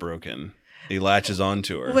his heart broken. He latches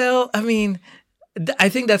onto her. Well, I mean, I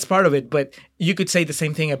think that's part of it, but you could say the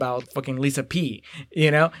same thing about fucking Lisa P.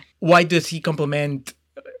 Why does he compliment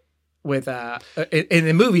with in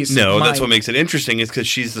the movies? No, that's what makes it interesting is because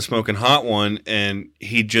she's the smoking hot one, and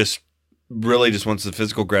he just really just wants the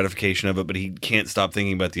physical gratification of it, but he can't stop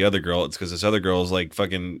thinking about the other girl. It's because this other girl is like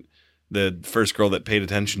fucking the first girl that paid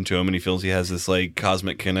attention to him, and he feels he has this like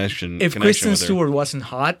cosmic connection. If Kristen Stewart wasn't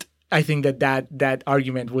hot, I think that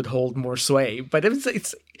argument would hold more sway. But it's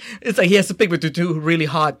like he has to pick between two really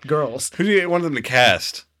hot girls. Who do you want them to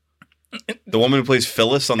cast? The woman who plays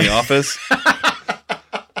Phyllis on The Office?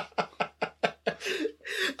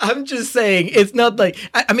 I'm just saying, it's not like...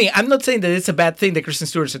 I mean, I'm not saying that it's a bad thing that Kristen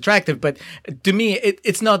Stewart is attractive, but to me,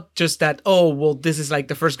 it's not just that, this is like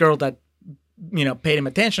the first girl that, paid him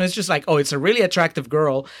attention. It's just like, it's a really attractive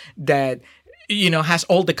girl that, has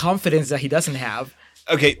all the confidence that he doesn't have.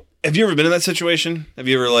 Okay, have you ever been in that situation? Have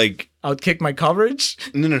you ever, like... Outkick my coverage?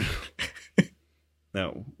 No.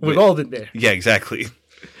 No. We've all been there. Yeah, exactly.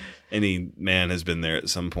 Any man has been there at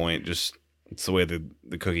some point. Just, it's the way the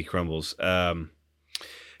cookie crumbles. Have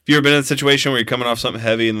you ever been in a situation where you're coming off something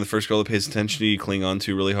heavy and the first girl that pays attention to you cling on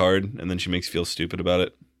to really hard and then she makes you feel stupid about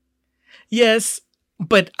it? Yes,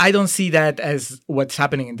 but I don't see that as what's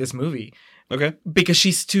happening in this movie. Okay. Because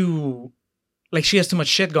she's too... Like, she has too much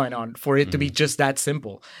shit going on for it to be just that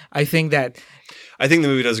simple. I think the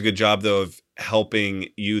movie does a good job, though, of helping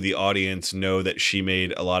you, the audience, know that she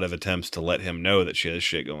made a lot of attempts to let him know that she has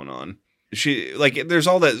shit going on. She, like, there's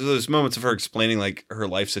all those moments of her explaining, like, her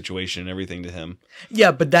life situation and everything to him.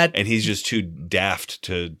 Yeah, but that... And he's just too daft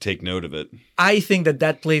to take note of it. I think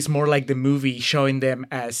that plays more like the movie showing them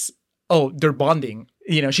as, they're bonding.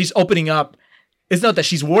 She's opening up. It's not that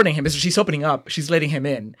she's warning him, it's she's opening up. She's letting him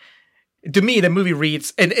in. To me, the movie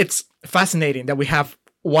reads, and it's fascinating that we have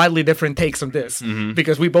wildly different takes on this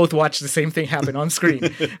because we both watch the same thing happen on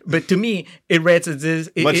screen. But to me, it reads as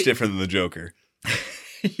this... Much different than the Joker.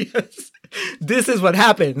 Yes. This is what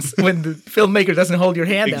happens when the filmmaker doesn't hold your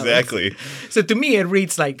hand out. Exactly. So to me, it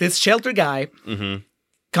reads like this shelter guy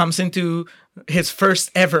comes into his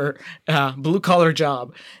first ever blue-collar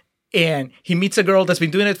job, and he meets a girl that's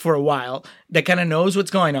been doing it for a while, that kind of knows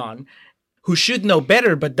what's going on, who should know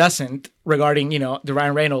better but doesn't regarding, the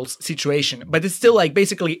Ryan Reynolds situation. But it's still like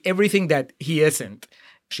basically everything that he isn't.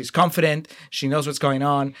 She's confident, she knows what's going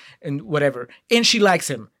on, and whatever. And she likes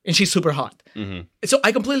him, and she's super hot. So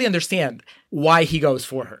I completely understand why he goes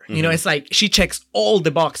for her. It's like she checks all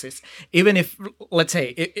the boxes. Even if, let's say,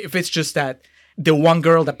 if it's just that the one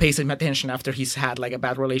girl that pays him attention after he's had like a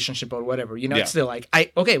bad relationship or whatever, it's still like, I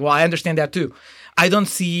understand that too. I don't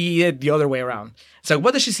see it the other way around. So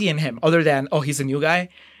what does she see in him other than, oh, he's a new guy?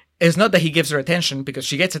 It's not that he gives her attention, because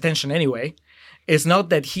she gets attention anyway. It's not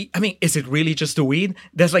that is it really just the weed?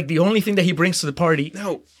 That's like the only thing that he brings to the party.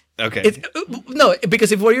 No. Okay. No,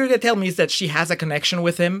 because if what you're going to tell me is that she has a connection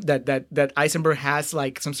with him, that Eisenberg has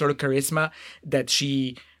like some sort of charisma that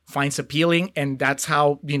she finds appealing, and that's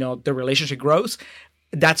how, the relationship grows,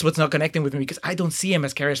 that's what's not connecting with me, because I don't see him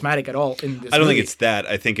as charismatic at all in this I don't movie. think it's that.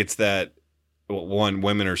 I think it's that, one,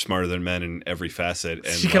 women are smarter than men in every facet.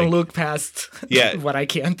 And she can look past what I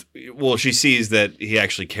can't. Well, she sees that he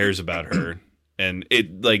actually cares about her. And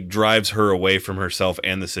it like drives her away from herself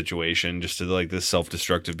and the situation, just to like this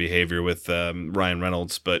self-destructive behavior with Ryan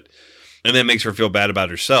Reynolds. And then makes her feel bad about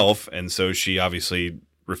herself. And so she obviously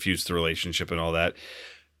refutes the relationship and all that,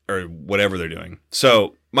 or whatever they're doing.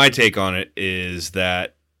 So my take on it is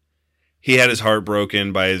that he had his heart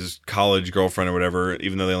broken by his college girlfriend or whatever,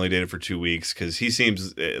 even though they only dated for 2 weeks, because he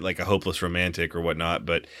seems like a hopeless romantic or whatnot.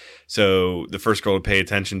 But so the first girl to pay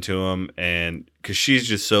attention to him, and because she's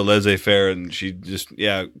just so laissez-faire and she just,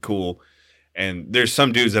 cool. And there's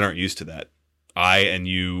some dudes that aren't used to that. I and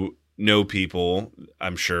you know people,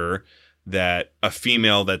 I'm sure, that a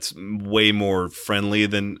female that's way more friendly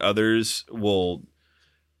than others will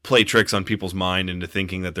play tricks on people's mind into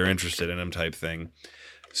thinking that they're interested in them type thing.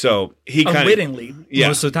 So he kind of unwittingly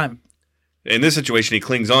most of the time. In this situation, he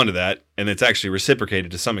clings on to that, and it's actually reciprocated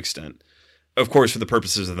to some extent. Of course, for the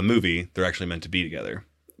purposes of the movie, they're actually meant to be together.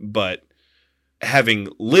 But having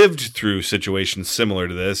lived through situations similar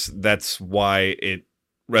to this, that's why it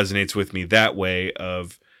resonates with me that way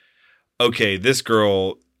of, okay, this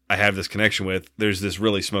girl I have this connection with, there's this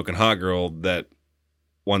really smoking hot girl that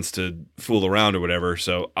wants to fool around or whatever,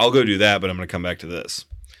 so I'll go do that, but I'm going to come back to this.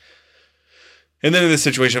 And then in this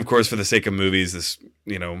situation, of course, for the sake of movies, this,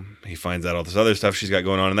 he finds out all this other stuff she's got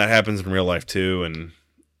going on, and that happens in real life too. And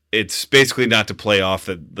it's basically not to play off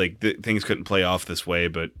that, like, things couldn't play off this way,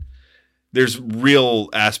 but there's real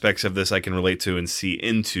aspects of this I can relate to and see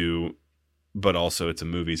into, but also it's a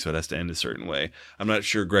movie, so it has to end a certain way. I'm not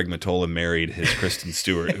sure Greg Mottola married his Kristen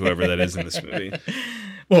Stewart, whoever that is in this movie.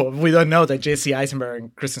 Well, we don't know that Jesse Eisenberg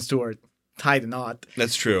and Kristen Stewart tied the knot.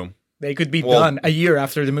 That's true. They could be done a year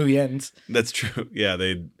after the movie ends. That's true. Yeah,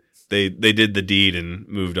 they did the deed and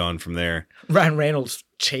moved on from there. Ryan Reynolds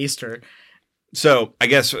chased her. So I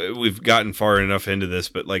guess we've gotten far enough into this,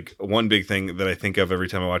 but like one big thing that I think of every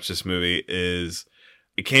time I watch this movie is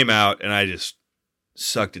it came out and I just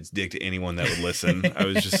sucked its dick to anyone that would listen. I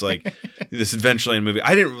was just like, this Adventureland movie.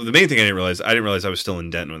 The main thing I didn't realize I was still in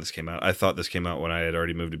Denton when this came out. I thought this came out when I had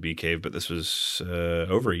already moved to Bee Cave, but this was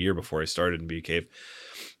over a year before I started in Bee Cave.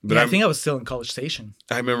 But I think I was still in College Station.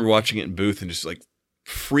 I remember watching it in booth and just like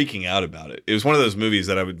freaking out about it. It was one of those movies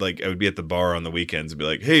that I would be at the bar on the weekends and be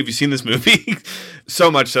like, hey, have you seen this movie? So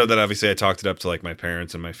much so that obviously I talked it up to like my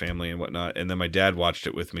parents and my family and whatnot. And then my dad watched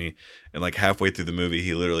it with me. And like halfway through the movie,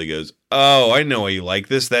 he literally goes, oh, I know why you like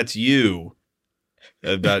this. That's you.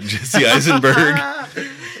 About Jesse Eisenberg.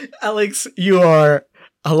 Alex, you are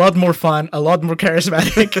a lot more fun, a lot more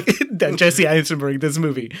charismatic than Jesse Eisenberg in this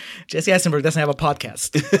movie. Jesse Eisenberg doesn't have a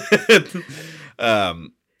podcast.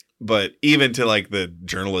 But even to like the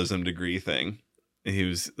journalism degree thing, I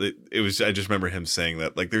just remember him saying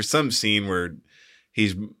that. Like there's some scene where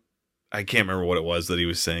I can't remember what it was that he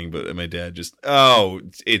was saying, but my dad just, oh,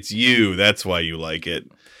 it's you. That's why you like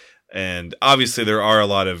it. And obviously there are a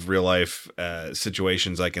lot of real life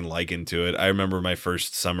situations I can liken to it. I remember my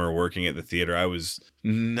first summer working at the theater. I was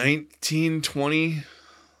 19, 20,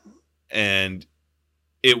 and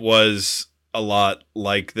it was a lot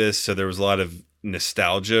like this. So there was a lot of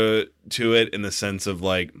nostalgia to it in the sense of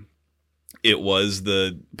like, it was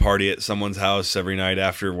the party at someone's house every night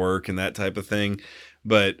after work and that type of thing.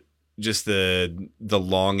 But just the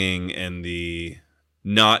longing and the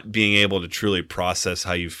not being able to truly process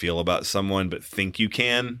how you feel about someone, but think you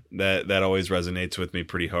can, that always resonates with me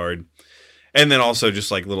pretty hard. And then also just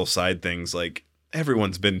like little side things, like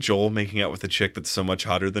everyone's been Joel making out with a chick that's so much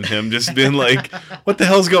hotter than him, just been like, what the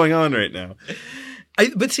hell's going on right now?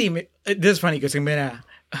 But see, this is funny because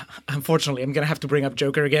unfortunately, I'm gonna have to bring up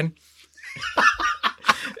Joker again.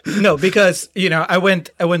 No, because I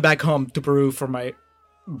went back home to Peru for my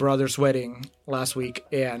brother's wedding last week,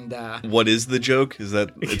 and what is the joke? Is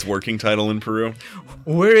that its working title in Peru?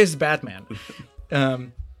 Where is Batman?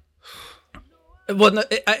 Well, no,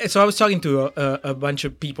 so I was talking to a bunch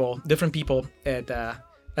of different people at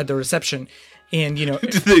the reception, and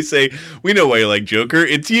Did they say, we know why you like Joker?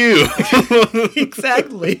 It's you.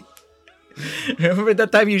 Exactly. Remember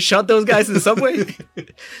that time you shot those guys in the subway?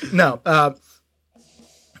 No.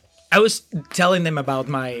 I was telling them about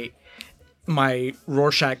my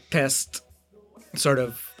Rorschach test, sort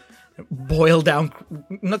of boiled down,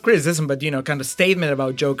 not criticism, but kind of statement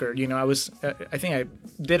about Joker. I think I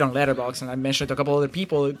did on Letterboxd, and I mentioned to a couple other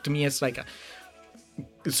people. To me, it's like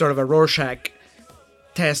sort of a Rorschach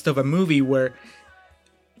test of a movie where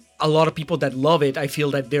a lot of people that love it, I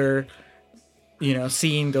feel that they're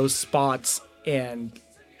seeing those spots and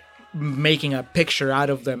making a picture out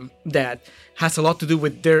of them that has a lot to do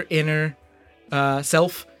with their inner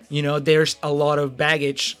self. There's a lot of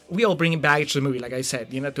baggage. We all bring baggage to the movie, like I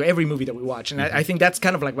said, to every movie that we watch. And I think that's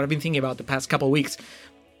kind of like what I've been thinking about the past couple of weeks,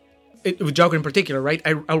 with Joker in particular, right?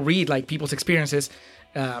 I'll read like people's experiences.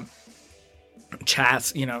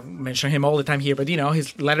 Chaz, mention him all the time here, but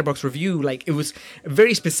his Letterboxd review, like it was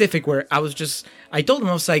very specific where I told him,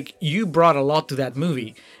 I was like, you brought a lot to that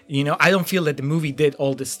movie. I don't feel that the movie did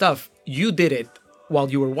all this stuff. You did it while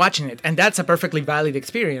you were watching it. And that's a perfectly valid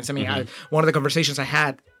experience. I mean, one of the conversations I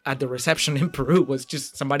had at the reception in Peru was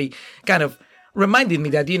just somebody kind of reminded me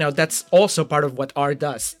that, that's also part of what art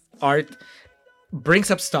does. Art brings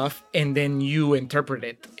up stuff and then you interpret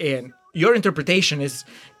it. And your interpretation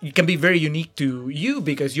can be very unique to you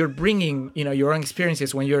because you're bringing, your own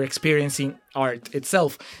experiences when you're experiencing art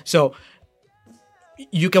itself. So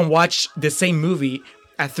you can watch the same movie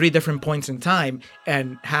at 3 different points in time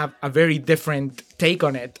and have a very different take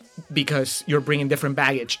on it because you're bringing different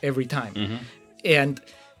baggage every time. And,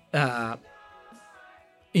 that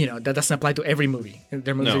doesn't apply to every movie.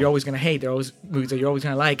 There are movies that you're always going to hate. There are always movies that you're always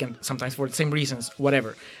going to like, and sometimes for the same reasons,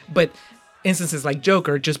 whatever. But instances like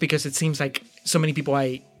Joker, just because it seems like so many people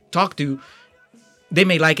I talk to, they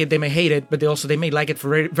may like it, they may hate it, but they may like it for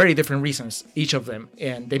very, very different reasons, each of them,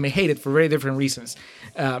 and they may hate it for very different reasons.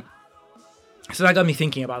 So that got me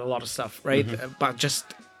thinking about a lot of stuff, right? But just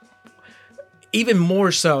even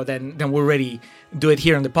more so than we already do it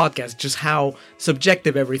here on the podcast, just how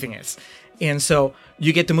subjective everything is. And so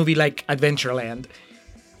you get the movie like Adventureland,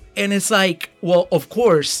 and it's like, well, of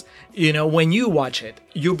course, when you watch it,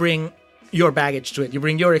 you bring your baggage to it, you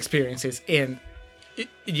bring your experiences in,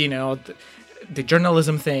 the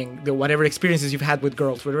journalism thing, the whatever experiences you've had with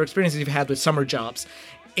girls, whatever experiences you've had with summer jobs.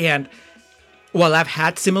 And while I've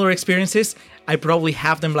had similar experiences, I probably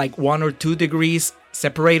have them like 1 or 2 degrees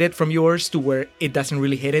separated from yours to where it doesn't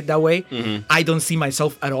really hit it that way. I don't see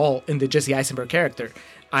myself at all in the Jesse Eisenberg character.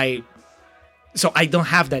 So I don't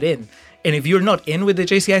have that in. And if you're not in with the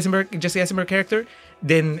Jesse Eisenberg character,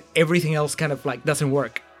 then everything else kind of like doesn't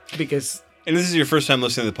work because. And this is your first time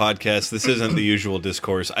listening to the podcast. This isn't the usual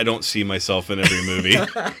discourse. I don't see myself in every movie.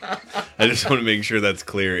 I just want to make sure that's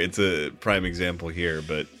clear. It's a prime example here,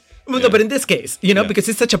 but. Well, no, but in this case, because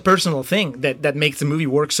it's such a personal thing that makes the movie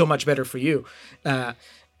work so much better for you. And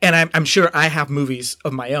I'm sure I have movies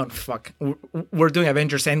of my own. Fuck. We're doing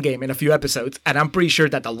Avengers Endgame in a few episodes, and I'm pretty sure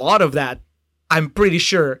that a lot of that, I'm pretty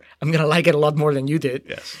sure I'm going to like it a lot more than you did.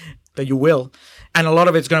 Yes. That you will. And a lot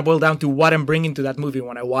of it's going to boil down to what I'm bringing to that movie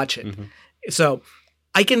when I watch it. So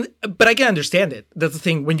I can understand it. That's the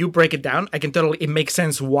thing. When you break it down, it makes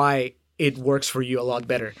sense why it works for you a lot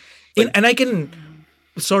better. And I can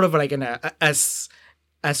sort of like as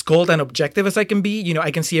cold and objective as I can be,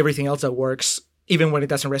 I can see everything else that works, even when it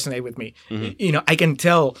doesn't resonate with me. I can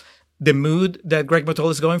tell the mood that Greg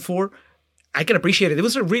Mottola is going for. I can appreciate it. It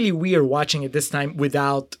was really weird watching it this time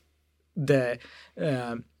without the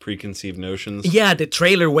preconceived notions. Yeah, the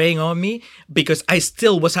trailer weighing on me because I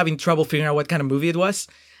still was having trouble figuring out what kind of movie it was.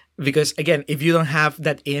 Because again, if you don't have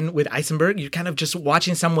that in with Eisenberg, you're kind of just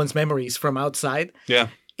watching someone's memories from outside. Yeah.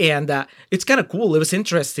 And it's kind of cool. It was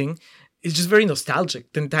interesting. It's just very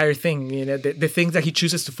nostalgic, the entire thing. The things that he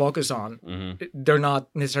chooses to focus on, they're not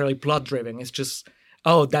necessarily plot driven. It's just,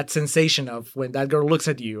 that sensation of when that girl looks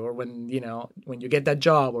at you, or when you get that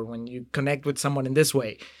job, or when you connect with someone in this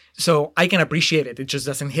way. So I can appreciate it. It just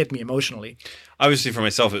doesn't hit me emotionally. Obviously, for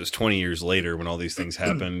myself, it was 20 years later when all these things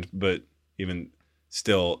happened. But even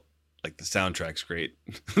still, like the soundtrack's great.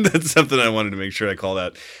 That's something I wanted to make sure I called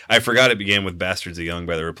out. I forgot it began with Bastards of Young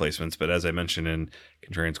by the Replacements, but as I mentioned in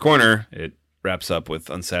Contrarian's Corner, it wraps up with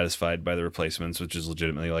Unsatisfied by the Replacements, which is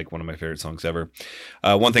legitimately like one of my favorite songs ever.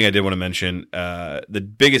 One thing I did want to mention,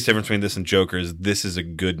 the biggest difference between this and Joker is this is a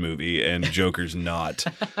good movie and Joker's not.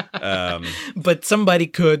 But somebody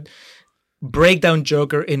could break down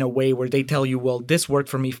Joker in a way where they tell you, well, this worked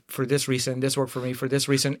for me for this reason, this worked for me for this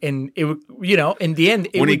reason, and it, you know, in the end,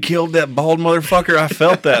 when he killed that bald motherfucker, I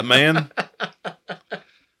felt that, man.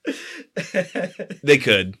 They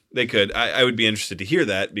could. I would be interested to hear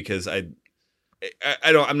that because I'm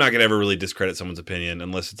not gonna ever really discredit someone's opinion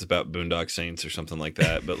unless it's about Boondock Saints or something like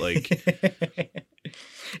that. But like,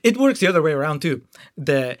 it works the other way around too.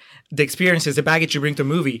 The experiences, the baggage you bring to a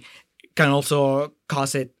movie can also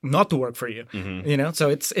cause it not to work for you. Mm-hmm. You know, so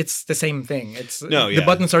it's the same thing. It's No, the yeah.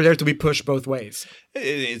 buttons are there to be pushed both ways.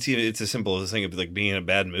 it's as simple as a thing of like being in a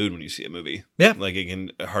bad mood when you see a movie. Yeah. Like it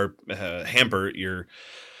can hamper your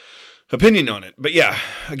opinion on it. But yeah,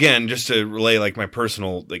 again, just to relay like my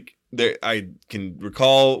personal like. There, I can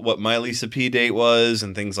recall what my Lisa P date was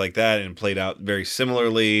and things like that, and played out very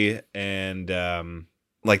similarly. And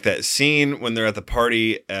like that scene when they're at the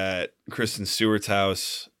party at Kristen Stewart's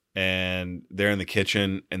house and they're in the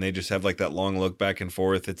kitchen and they just have like that long look back and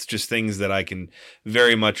forth. It's just things that I can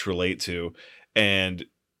very much relate to. And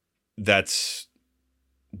that's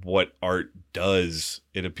what art does.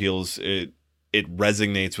 It appeals, it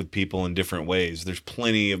resonates with people in different ways. There's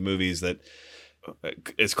plenty of movies that,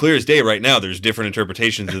 it's clear as day right now, there's different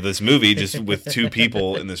interpretations of this movie just with two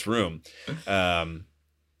people in this room. I'm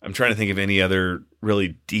trying to think of any other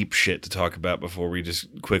really deep shit to talk about before we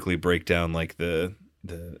just quickly break down like the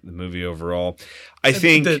movie overall. I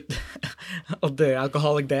think Of the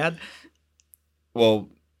alcoholic dad. well,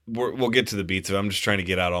 we'll get to the beats of it. I'm just trying to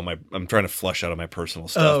get out I'm trying to flush out all my personal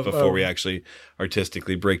stuff before we actually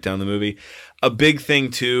artistically break down the movie. A big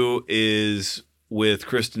thing too is with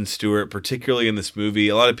Kristen Stewart, particularly in this movie.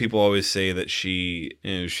 A lot of people always say that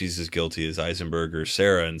she's as guilty as Eisenberg or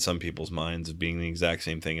Sarah in some people's minds of being the exact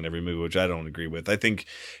same thing in every movie, which I don't agree with. I think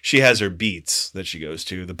she has her beats that she goes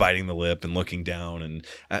to, the biting the lip and looking down and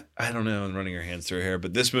I don't know, and running her hands through her hair.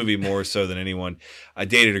 But this movie more so than anyone. I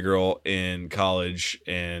dated a girl in college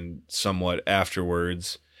and somewhat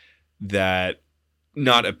afterwards that,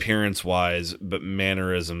 not appearance-wise, but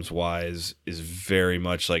mannerisms-wise, is very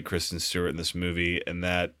much like Kristen Stewart in this movie, and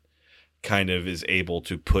that kind of is able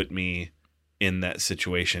to put me in that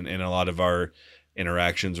situation. And a lot of our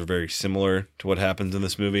interactions are very similar to what happens in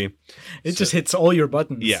this movie. It just hits all your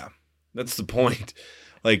buttons. Yeah, that's the point.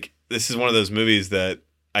 Like, this is one of those movies that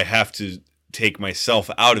I have to take myself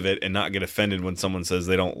out of it and not get offended when someone says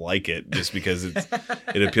they don't like it, just because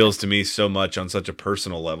it appeals to me so much on such a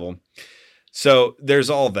personal level. So there's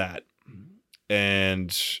all that,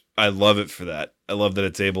 and I love it for that. I love that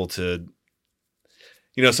it's able to,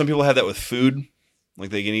 some people have that with food, like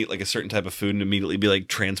they can eat like a certain type of food and immediately be like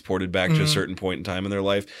transported back to a certain point in time in their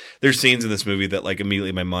life. There's scenes in this movie that like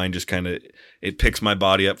immediately my mind just kind of, it picks my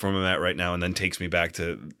body up from where I'm at right now and then takes me back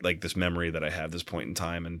to like this memory that I have this point in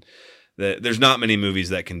time. And there's not many movies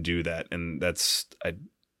that can do that. And that's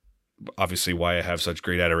obviously why I have such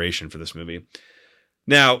great adoration for this movie.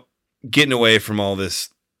 Now, getting away from all this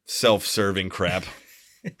self-serving crap.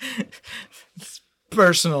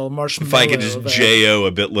 Personal marshmallow. If I could just J.O.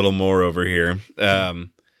 a bit little more over here.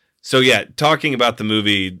 So yeah, talking about the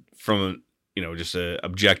movie from, just an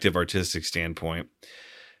objective artistic standpoint,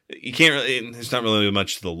 you can't really, there's not really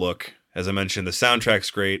much to the look. As I mentioned, the soundtrack's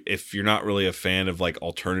great. If you're not really a fan of like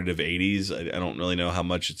alternative 80s, I don't really know how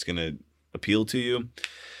much it's going to appeal to you.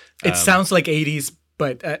 It sounds like 80s,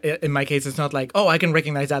 but in my case, it's not like, oh, I can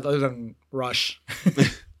recognize that other than Rush.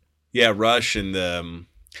 Yeah, Rush and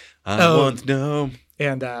I want to know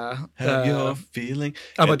and how you're feeling.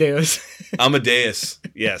 Amadeus. Amadeus,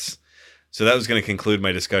 yes. So that was going to conclude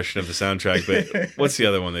my discussion of the soundtrack. But what's the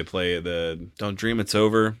other one they play? The Don't Dream It's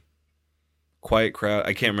Over, Quiet Crowd.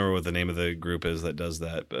 I can't remember what the name of the group is that does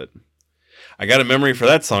that, but I got a memory for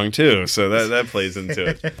that song too, so that plays into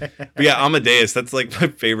it. But yeah, Amadeus, that's like my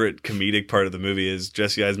favorite comedic part of the movie is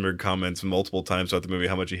Jesse Eisenberg comments multiple times throughout the movie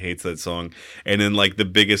how much he hates that song. And in like the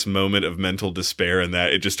biggest moment of mental despair in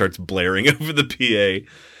that, it just starts blaring over the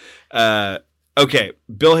PA. Okay,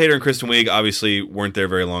 Bill Hader and Kristen Wiig obviously weren't there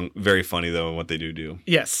very long. Very funny though in what they do.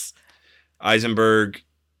 Yes. Eisenberg,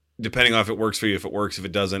 depending on if it works for you, if it works, if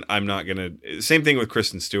it doesn't, I'm not going to... Same thing with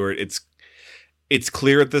Kristen Stewart. It's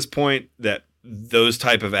clear at this point that those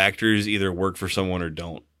type of actors either work for someone or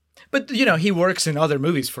don't. But, he works in other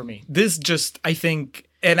movies for me. This just, I think,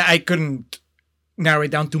 and I couldn't narrow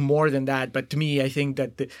it down to more than that. But to me, I think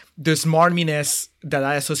that the smarminess that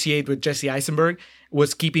I associate with Jesse Eisenberg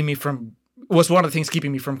was one of the things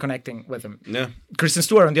keeping me from connecting with him. Yeah. Kristen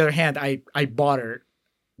Stewart, on the other hand, I bought her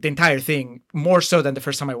the entire thing more so than the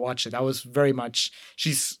first time I watched it. I was very much,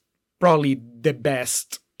 she's probably the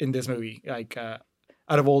best in this movie. Like out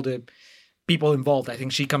of all the people involved, I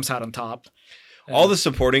think she comes out on top. All the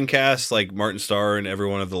supporting cast, like Martin Starr and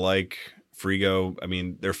everyone of the like, Frigo, I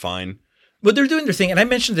mean, they're fine. But they're doing their thing, and I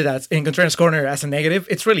mentioned it as in Contrarian's Corner as a negative.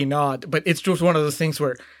 It's really not, but it's just one of those things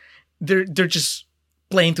where they're just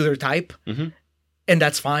playing to their type, and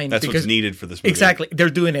that's fine. That's what's needed for this movie. Exactly, they're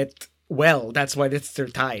doing it well. That's why it's their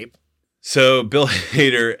type. So Bill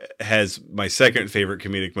Hader has my second favorite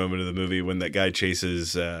comedic moment of the movie when that guy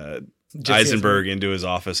chases Eisenberg into his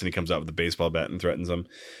office and he comes out with a baseball bat and threatens him.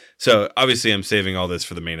 So obviously I'm saving all this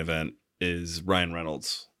for the main event, is Ryan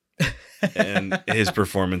Reynolds and his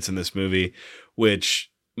performance in this movie,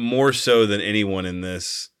 which more so than anyone in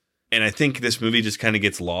this, and I think this movie just kind of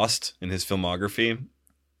gets lost in his filmography,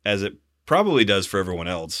 as it probably does for everyone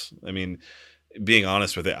else. I mean, being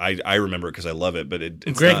honest with it, I remember it because I love it, but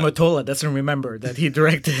it's Greg not... Mottola doesn't remember that he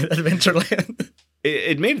directed Adventureland.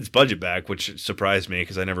 It made its budget back, which surprised me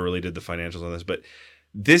because I never really did the financials on this, but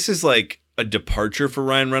this is like a departure for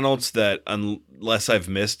Ryan Reynolds that, unless I've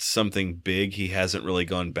missed something big, he hasn't really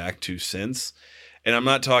gone back to since. And I'm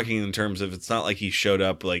not talking in terms of, it's not like he showed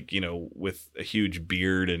up like, you know, with a huge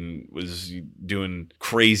beard and was doing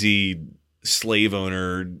crazy slave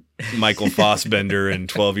owner Michael Fassbender and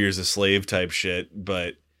 12 Years a Slave type shit.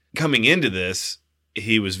 But coming into this,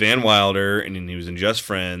 he was Van Wilder and he was in Just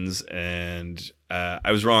Friends. And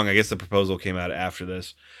I was wrong. I guess the proposal came out after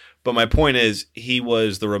this. But my point is, he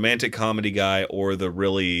was the romantic comedy guy or the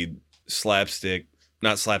really slapstick,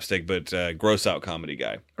 not slapstick, but gross out comedy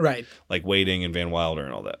guy. Right. Like Waiting and Van Wilder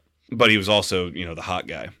and all that. But he was also, you know, the hot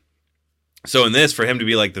guy. So in this, for him to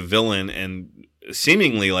be like the villain and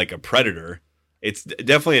seemingly like a predator, it's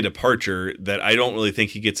definitely a departure that I don't really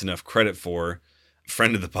think he gets enough credit for.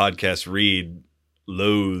 Friend of the podcast, Reed,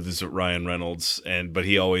 loathes Ryan Reynolds, but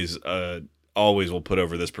he always will put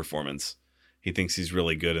over this performance. He thinks he's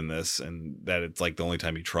really good in this, and that it's like the only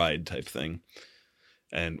time he tried type thing.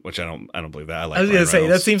 And which I don't believe that. I was gonna say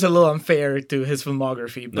that seems a little unfair to his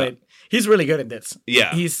filmography, but he's really good at this.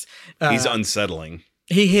 Yeah, he's unsettling.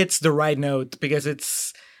 He hits the right note because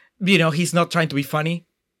it's, you know, he's not trying to be funny.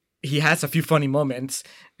 He has a few funny moments,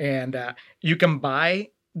 and you can buy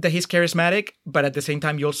that he's charismatic, but at the same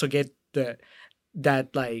time, you also get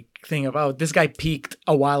that like thing of, oh, this guy peaked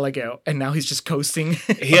a while ago and now he's just coasting.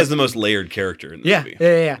 He has the most layered character in the movie.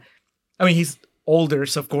 Yeah. I mean, he's older,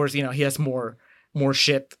 so of course, you know, he has more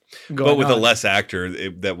shit going on. But with a less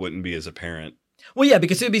actor, that wouldn't be as apparent. Well, yeah,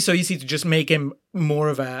 because it'd be so easy to just make him more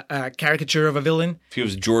of a caricature of a villain. If he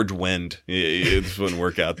was George Wendt, this wouldn't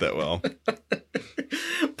work out that well.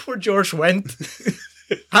 Poor George Wendt.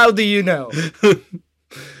 How do you know?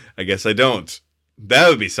 I guess I don't. That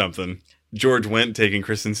would be something. George Wendt taking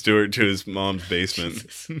Kristen Stewart to his mom's basement.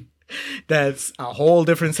 That's a whole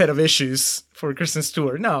different set of issues for Kristen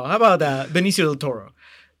Stewart. No, how about Benicio del Toro?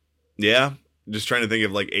 Yeah, just trying to think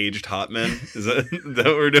of like aged hot men. Is that what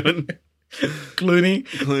we're doing? Clooney.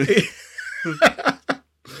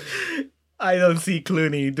 I don't see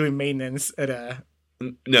Clooney doing maintenance at a...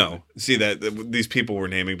 No. See, that these people were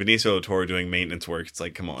naming Benicio del Toro doing maintenance work. It's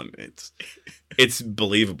like, come on. It's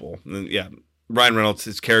believable. And yeah. Ryan Reynolds,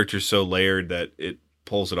 his character's so layered that it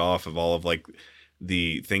pulls it off of all of like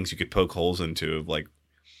the things you could poke holes into, of like,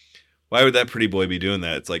 why would that pretty boy be doing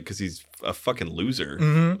that? It's like, because he's a fucking loser.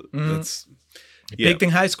 That's picked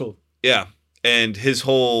in high school. Yeah. And his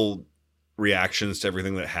whole reactions to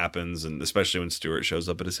everything that happens, and especially when Stewart shows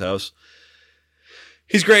up at his house,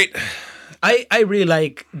 he's great. I really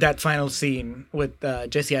like that final scene with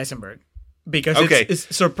Jesse Eisenberg. Because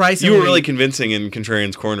it's surprisingly... You were really convincing in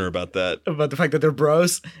Contrarian's Corner about that. About the fact that they're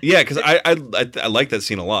bros? Yeah, because I like that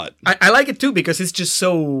scene a lot. I like it too because it's just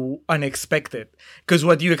so unexpected. Because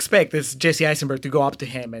what you expect is Jesse Eisenberg to go up to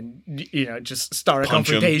him and, you know, just start a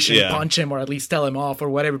confrontation, punch him, or at least tell him off or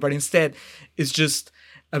whatever. But instead, it's just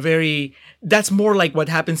a very... That's more like what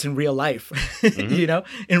happens in real life. You know?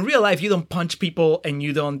 In real life, you don't punch people and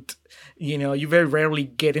you don't... You know, you very rarely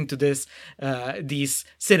get into these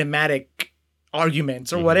cinematic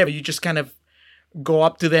arguments or whatever. You just kind of go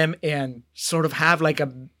up to them and sort of have like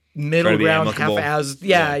a middle ground, half-assed.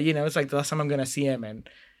 Yeah, you know, it's like the last time I'm going to see him and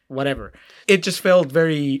whatever. It just felt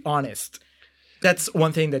very honest. That's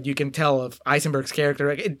one thing that you can tell of Eisenberg's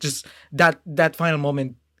character. It just, that final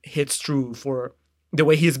moment hits true for the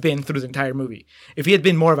way he's been through the entire movie. If he had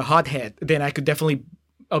been more of a hothead, then I could definitely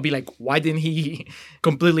I'll be like, why didn't he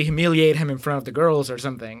completely humiliate him in front of the girls or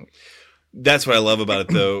something? That's what I love about it,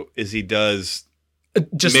 though, is he does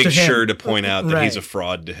Just make to him. sure to point out that he's Right. a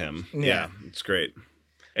fraud to him. Yeah. It's great.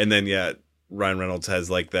 And then, Ryan Reynolds has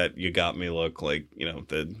like that "you got me" look, like,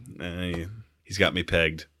 he's got me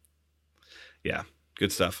pegged. Yeah,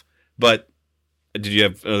 good stuff. But did you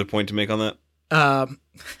have another point to make on that? I'm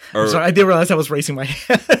sorry, I didn't realize I was raising my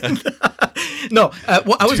hand. No,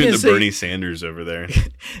 well, I was doing going to the say Bernie Sanders over there.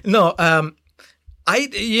 no.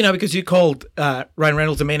 Because you called Ryan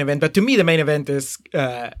Reynolds the main event, but to me the main event is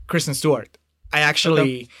Kristen Stewart. I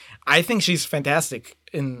think she's fantastic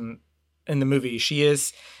in the movie. She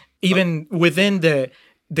is even within the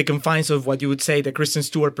confines of what you would say the Kristen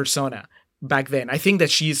Stewart persona back then. I think that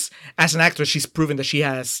she's, as an actress, she's proven that she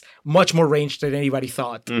has much more range than anybody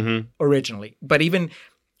thought originally. But even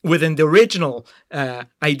within the original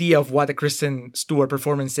idea of what a Kristen Stewart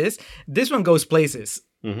performance is, this one goes places.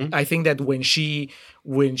 I think that when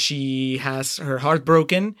she has her heart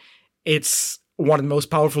broken, it's one of the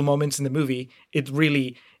most powerful moments in the movie. It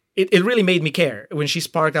really made me care. When she's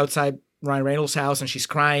parked outside Ryan Reynolds' house and she's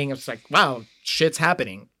crying, it's like, wow, shit's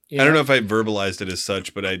happening. I don't know if I verbalized it as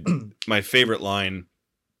such, but my favorite line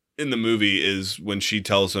in the movie is when she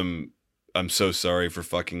tells him, "I'm so sorry for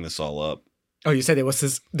fucking this all up." Oh, you said it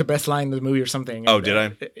was the best line in the movie or something. Oh, did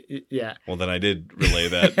I? Yeah. Well, then I did relay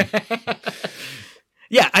that.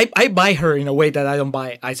 Yeah, I buy her in a way that I don't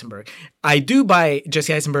buy Eisenberg. I do buy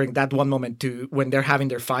Jesse Eisenberg that one moment too, when they're having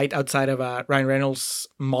their fight outside of Ryan Reynolds'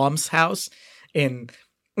 mom's house. And,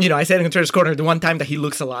 I said in Turner's Corner the one time that he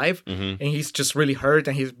looks alive and he's just really hurt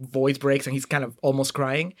and his voice breaks and he's kind of almost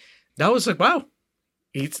crying. That was like, wow.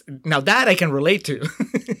 Now that I can relate to.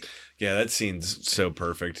 Yeah, that scene's so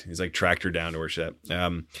perfect. He's like tracked her down to where she's at.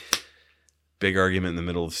 Big argument in the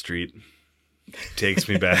middle of the street. Takes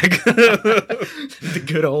me back. The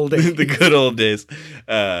good old days. The good old days.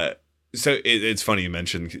 So it's funny you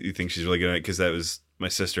mentioned you think she's really good at it, because that was my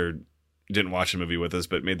sister didn't watch the movie with us,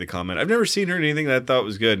 but made the comment, I've never seen her in anything that I thought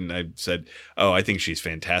was good. And I said, oh, I think she's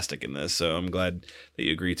fantastic in this. So I'm glad that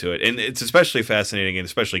you agree to it. And it's especially fascinating and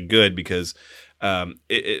especially good because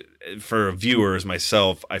for a viewer as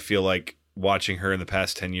myself, I feel like watching her in the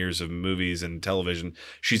past 10 years of movies and television,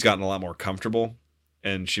 she's gotten a lot more comfortable.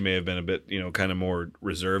 And she may have been a bit, kind of more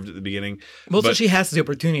reserved at the beginning. Also, she has the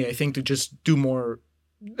opportunity, I think, to just do more,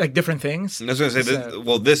 like, different things. I was going to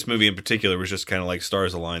say, this movie in particular was just kind of like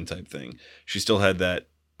stars align type thing. She still had that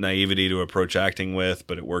naivety to approach acting with,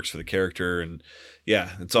 but it works for the character. And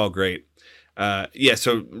yeah, it's all great.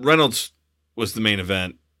 So Reynolds was the main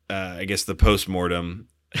event. I guess the post-mortem.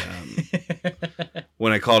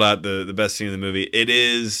 When I called out the best scene in the movie, it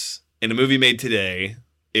is, in a movie made today,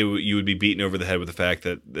 you would be beaten over the head with the fact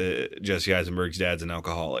that Jesse Eisenberg's dad's an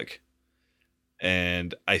alcoholic.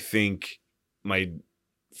 And I think my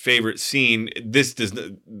favorite scene,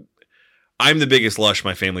 I'm the biggest lush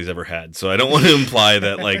my family's ever had, so I don't want to imply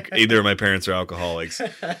that like either of my parents are alcoholics.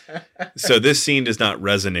 So this scene does not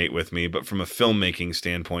resonate with me, but from a filmmaking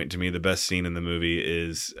standpoint, to me, the best scene in the movie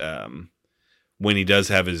is when he does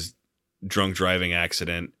have his drunk driving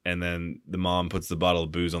accident, and then the mom puts the bottle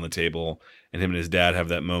of booze on the table, and him and his dad have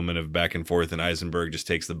that moment of back and forth, and Eisenberg just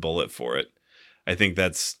takes the bullet for it. I think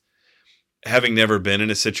that's, having never been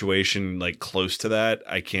in a situation like close to that,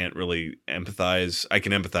 I can't really empathize. I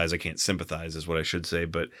can empathize, I can't sympathize is what I should say,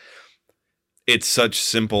 but it's such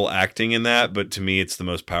simple acting in that, but to me it's the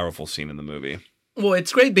most powerful scene in the movie. Well,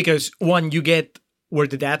 it's great because, one, you get where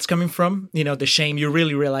the dad's coming from, the shame, you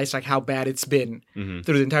really realize like how bad it's been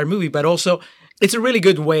through the entire movie, but also it's a really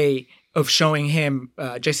good way of showing him,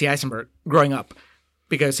 Jesse Eisenberg, growing up,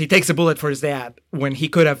 because he takes a bullet for his dad when he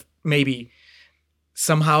could have maybe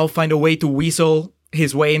somehow find a way to weasel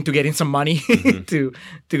his way into getting some money to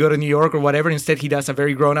go to New York or whatever. Instead, he does a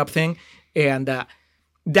very grown-up thing, and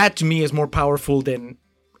that to me is more powerful than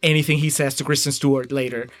anything he says to Kristen Stewart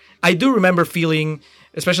later. I do remember feeling,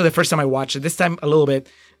 especially the first time I watched it, this time a little bit,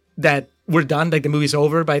 that we're done, like the movie's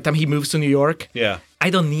over by the time he moves to New York. Yeah. I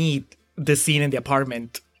don't need the scene in the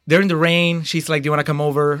apartment. They're in the rain. She's like, do you want to come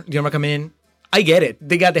over? Do you want to come in? I get it.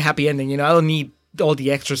 They got the happy ending. I don't need all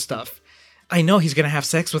the extra stuff. I know he's going to have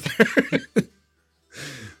sex with her.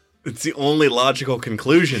 It's the only logical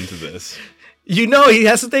conclusion to this. He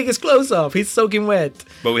has to take his clothes off. He's soaking wet.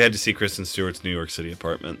 But we had to see Kristen Stewart's New York City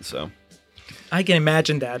apartment, so. I can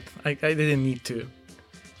imagine that. I didn't need to.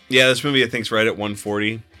 Yeah, this movie I think is right at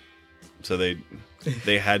 140. So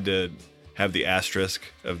they had to have the asterisk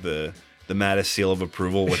of the Mattis seal of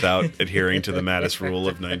approval without adhering to the Mattis rule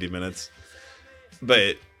of 90 minutes.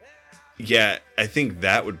 But yeah, I think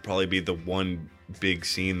that would probably be the one big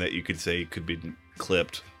scene that you could say could be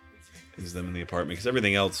clipped is them in the apartment, because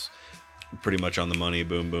everything else pretty much on the money.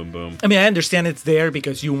 Boom, boom, boom. I mean, I understand it's there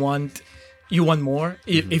because you want more.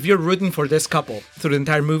 If you're rooting for this couple through the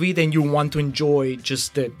entire movie, then you want to enjoy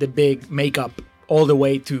just the big makeup all the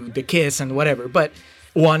way to the kiss and whatever. But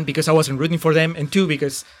one, because I wasn't rooting for them, and two,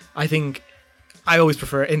 because I think I always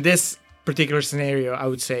prefer, in this particular scenario, I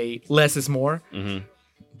would say less is more. Mm-hmm.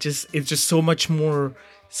 It's just so much more.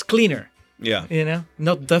 It's cleaner. Yeah. You know,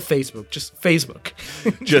 not the Facebook, just Facebook.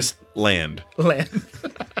 Just land. Land.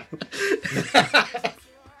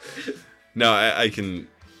 No, I can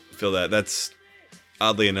feel that. That's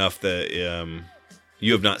oddly enough that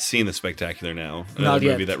you have not seen The Spectacular Now. Another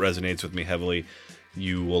movie that resonates with me heavily.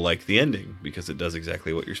 You will like the ending because it does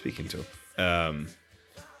exactly what you're speaking to.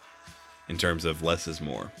 In terms of less is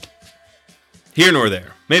more. Here nor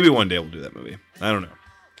there. Maybe one day we'll do that movie. I don't know.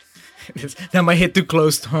 That might hit too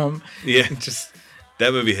close to home. Yeah.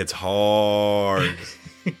 That movie hits hard.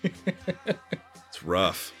 It's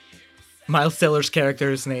rough. Miles Teller's character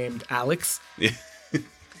is named Alex. Yeah.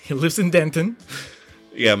 He lives in Denton.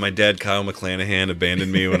 Yeah, my dad, Kyle McClanahan,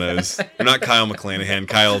 abandoned me when I was... not Kyle McClanahan,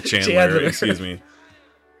 Kyle Chandler. Excuse me.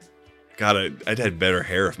 God, I'd had better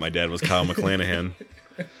hair if my dad was Kyle McClanahan.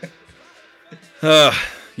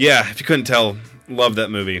 Yeah, if you couldn't tell, love that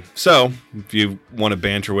movie. So, if you want to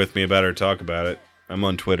banter with me about it or talk about it, I'm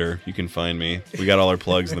on Twitter. You can find me. We got all our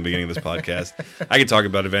plugs in the beginning of this podcast. I could talk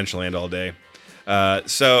about Adventureland all day.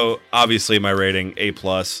 So, obviously, my rating, A+.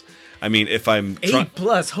 I mean, if I'm...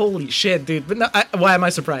 A+, holy shit, dude. But no, why am I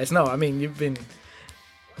surprised? No, I mean, you've been...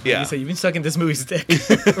 Yeah. You've been sucking this movie's dick.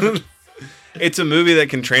 It's a movie that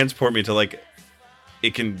can transport me to, like...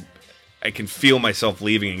 I can feel myself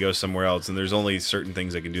leaving and go somewhere else, and there's only certain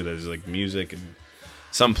things I can do that. There's, like, music, and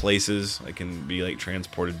some places I can be, like,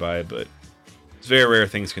 transported by, but it's very rare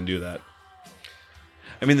things can do that.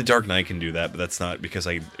 I mean, The Dark Knight can do that, but that's not because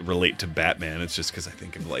I relate to Batman. It's just because I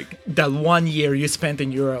think of, like... That 1 year you spent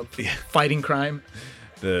in Europe fighting crime.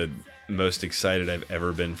 The most excited I've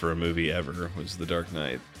ever been for a movie ever was The Dark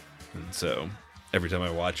Knight. And so, every time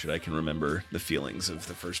I watch it, I can remember the feelings of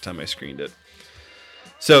the first time I screened it.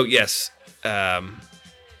 So, yes, I'll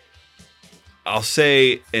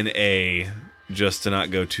say an A, just to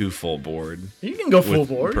not go too full board. You can go full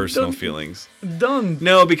board. Personal feelings. Done.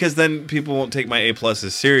 No, because then people won't take my A+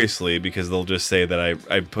 seriously, because they'll just say that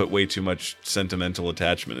I put way too much sentimental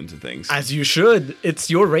attachment into things. As you should.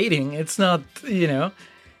 It's your rating. It's not, you know.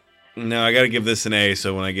 No, I got to give this an A,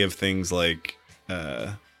 so when I give things like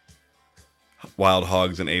Wild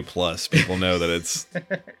Hogs an A+, people know that it's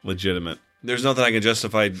legitimate. There's nothing I can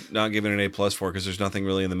justify not giving an A+ for, because there's nothing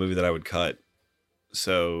really in the movie that I would cut.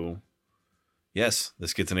 So, yes,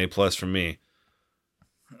 this gets an A+ from me.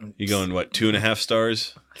 You going, what, 2.5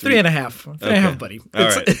 stars? 3.5. 3.5, buddy. All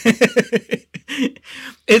right.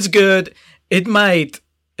 It's good. It might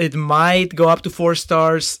go up to 4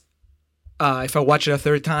 stars if I watch it a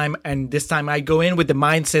third time, and this time I go in with the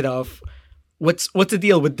mindset of, what's the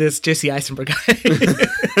deal with this Jesse Eisenberg guy?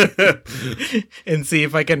 And see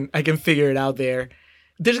if I can figure it out there.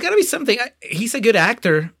 There's got to be something. He's a good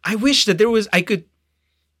actor. I wish that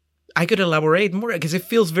I could elaborate more, because it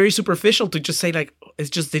feels very superficial to just say, like,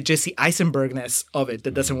 it's just the Jesse Eisenbergness of it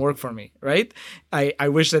that doesn't work for me, right? I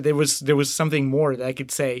wish that there was something more that I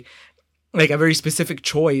could say, like a very specific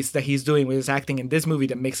choice that he's doing with his acting in this movie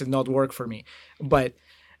that makes it not work for me. But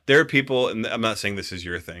there are people, and I'm not saying this is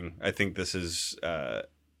your thing. I think this is...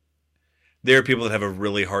 there are people that have a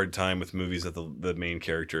really hard time with movies that the main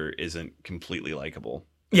character isn't completely likable.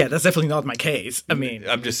 Yeah, that's definitely not my case. I mean...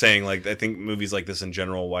 I'm just saying, like, I think movies like this in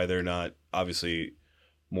general, why they're not obviously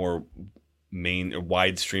more main or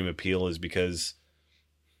wide stream appeal is because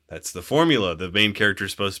that's the formula. The main character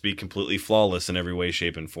is supposed to be completely flawless in every way,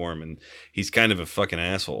 shape, and form, and he's kind of a fucking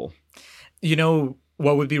asshole. You know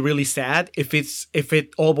what would be really sad? If it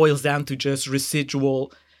all boils down to just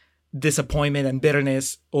residual disappointment and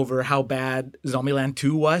bitterness over how bad Zombieland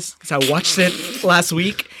 2 was. Because I watched it last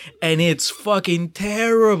week, and it's fucking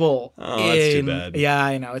terrible. Oh, that's too bad. Yeah,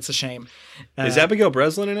 I know. It's a shame. Is Abigail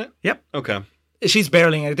Breslin in it? Yep. Okay. She's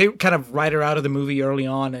barely in it. They kind of write her out of the movie early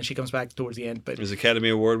on, and she comes back towards the end. But is Academy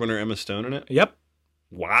Award winner Emma Stone in it? Yep.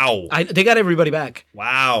 Wow. They got everybody back.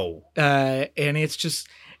 Wow. And it's just...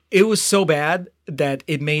 It was so bad that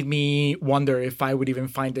it made me wonder if I would even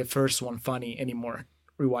find the first one funny anymore,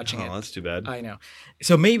 rewatching it. Oh, that's too bad. I know.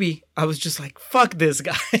 So maybe I was just like, fuck this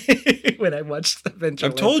guy when I watched Adventureland.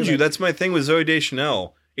 I've told you, that's my thing with Zooey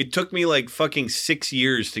Deschanel. It took me like fucking 6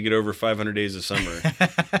 years to get over 500 Days of Summer.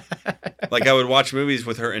 Like, I would watch movies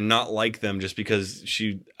with her and not like them just because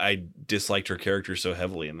I disliked her character so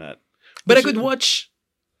heavily in that. But I could watch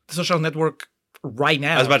The Social Network right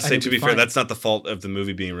now. I was about to say, and to it'll be fair, fine. that's not the fault of the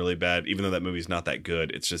movie being really bad, even though that movie's not that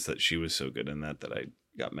good. It's just that she was so good in that I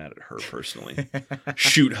got mad at her personally.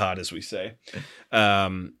 Shoot hot, as we say.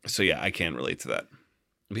 So yeah, I can relate to that.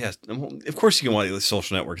 Yes, of course you can watch The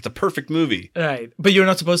Social Network. It's a perfect movie. Right. But you're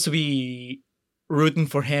not supposed to be rooting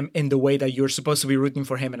for him in the way that you're supposed to be rooting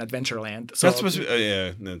for him in Adventureland. So That's supposed to be,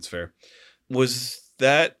 yeah, that's fair. Did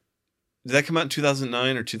that come out in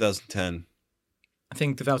 2009 or 2010? I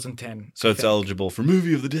think 2010. So it's eligible for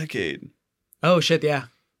movie of the decade. Oh shit, yeah.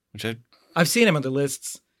 Which I've seen him on the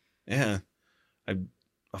lists. yeah.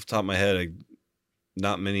 Off the top of my head,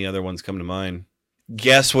 not many other ones come to mind.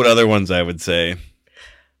 Guess what other ones I would say?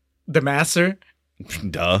 The Master.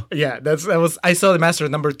 Duh. Yeah, I saw The Master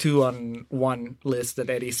number 2 on one list that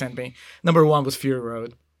Eddie sent me. Number 1 was Fury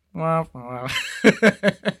Road. Wow.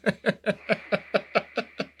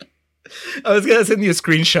 I was gonna send you a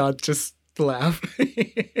screenshot just to laugh.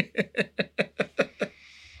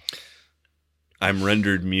 I'm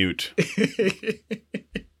rendered mute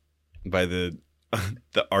by the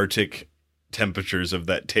Arctic temperatures of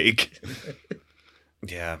that take.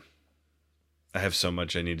 Yeah. I have so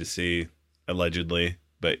much I need to see, allegedly.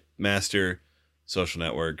 But Master, Social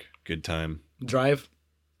Network, good time. Drive.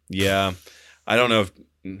 Yeah. I don't know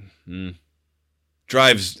if...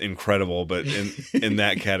 Drive's incredible, but in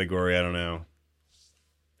that category, I don't know.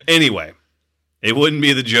 Anyway, it wouldn't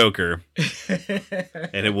be The Joker.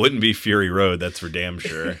 And it wouldn't be Fury Road, that's for damn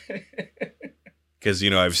sure. Because,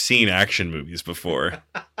 I've seen action movies before.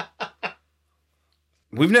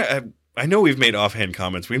 I know we've made offhand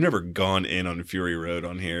comments. We've never gone in on Fury Road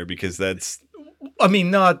on here because that's... I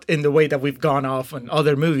mean, not in the way that we've gone off on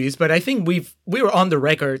other movies, but I think we were on the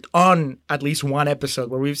record on at least one episode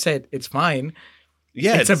where we've said it's fine.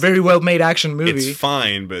 Yeah, it's a very well-made action movie. It's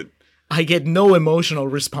fine, but... I get no emotional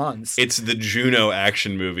response. It's the Juno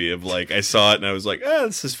action movie of I saw it and I was like,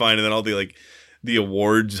 this is fine. And then all the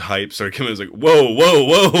awards hype started coming. I was like,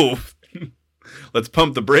 whoa. Let's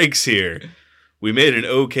pump the brakes here. We made an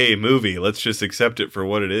okay movie. Let's just accept it for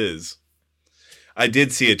what it is. I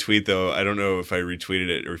did see a tweet, though. I don't know if I retweeted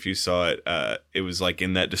it or if you saw it. It was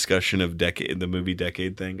in that discussion of the movie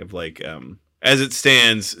decade thing of as it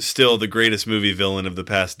stands, still the greatest movie villain of the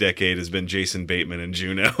past decade has been Jason Bateman in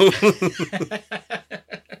Juno.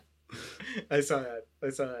 I saw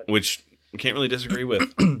that. Which I can't really disagree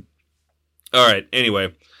with. All right.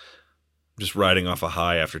 Anyway, just riding off a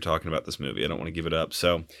high after talking about this movie. I don't want to give it up.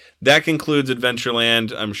 So that concludes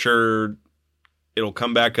Adventureland. I'm sure it'll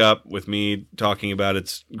come back up with me talking about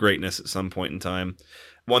its greatness at some point in time.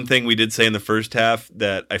 One thing we did say in the first half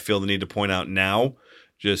that I feel the need to point out now,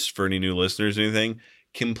 just for any new listeners or anything,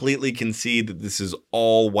 completely concede that this is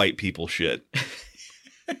all white people shit.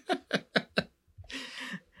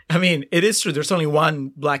 I mean, it is true. There's only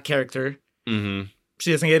one black character. Mm-hmm.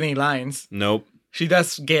 She doesn't get any lines. Nope. She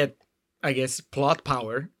does get, I guess, plot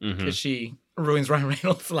power because she ruins Ryan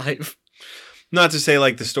Reynolds' life. Not to say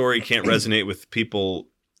the story can't resonate with people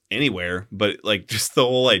anywhere, but just the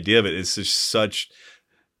whole idea of it is just such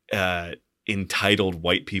entitled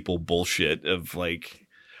white people bullshit of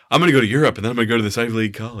I'm going to go to Europe and then I'm going to go to this Ivy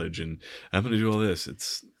League college and I'm going to do all this.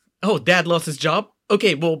 It's... Oh, dad lost his job?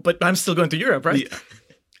 Okay, well, but I'm still going to Europe, right? Yeah.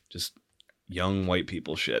 Just young white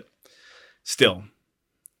people shit. Still.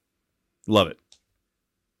 Love it.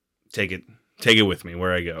 Take it with me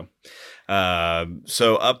where I go.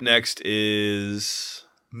 So up next is...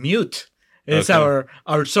 Mute. It's Okay.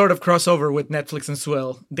 our sort of crossover with Netflix and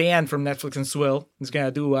Swill. Dan from Netflix and Swill is going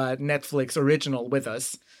to do a Netflix original with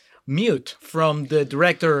us. Mute, from the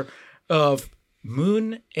director of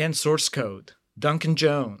Moon and Source Code, Duncan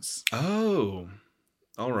Jones. Oh.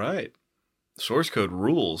 All right. Source Code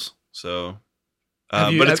rules. So...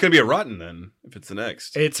 Have you- but it's going to be a rotten then, if it's the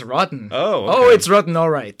next. It's rotten. Oh, okay. Oh, it's rotten, all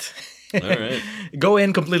right. All right. Go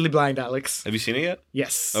in completely blind, Alex. Have you seen it yet?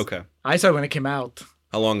 Yes. Okay. I saw it when it came out.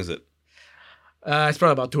 How long is it? It's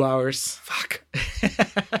probably about 2 hours. Fuck.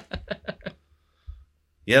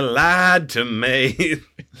 You lied to me.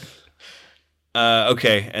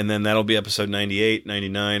 Okay, and then that'll be episode 98,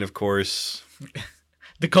 99, of course.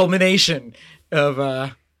 The culmination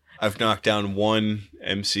of... I've knocked down one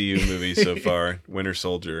MCU movie so far, Winter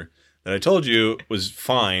Soldier, that I told you was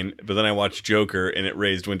fine, but then I watched Joker and it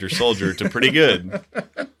raised Winter Soldier to pretty good.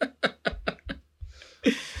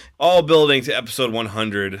 All building to episode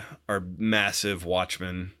 100, our massive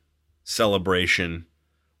Watchmen celebration,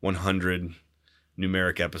 100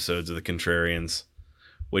 numeric episodes of The Contrarians,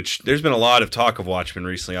 which there's been a lot of talk of Watchmen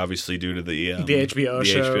recently, obviously due to the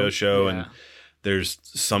HBO show, Yeah. and there's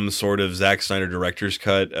some sort of Zack Snyder director's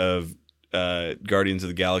cut of Guardians of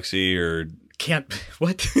the Galaxy, or Can't...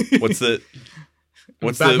 What? what's the...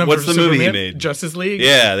 What's Batman the versus movie he Superman, made? Justice League.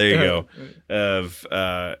 Yeah, there you go. Of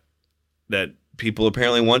that people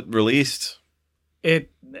apparently want released. I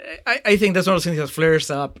think that's one of those things that flares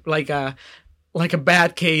up like a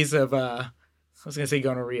bad case of I was gonna say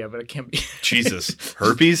gonorrhea, but it can't be. Jesus,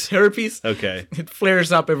 herpes. Herpes. Okay, It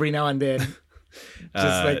flares up every now and then.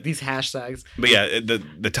 Just like these hashtags. but yeah,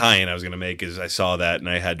 the tie-in I was going to make is I saw that and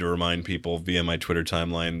I had to remind people via my Twitter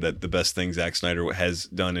timeline that the best thing Zack Snyder has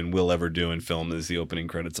done and will ever do in film is the opening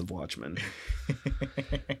credits of Watchmen.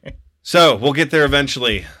 So we'll get there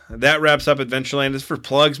eventually. That wraps up Adventureland. As for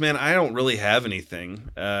plugs, man, I don't really have anything.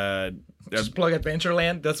 Just plug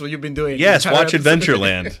Adventureland. That's what you've been doing. Yes, the entire watch episode.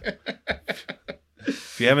 Adventureland.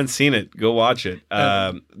 If you haven't seen it, go watch it.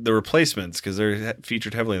 The Replacements, because they're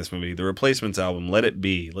featured heavily in this movie. The Replacements album, Let It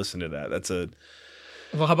Be. Listen to that. That's a...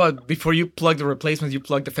 Well, how about before you plug the Replacements, you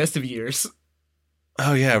plug the festive years?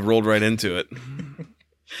 Oh, yeah, I rolled right into it.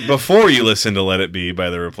 Before you listen to Let It Be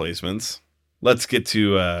by The Replacements, let's get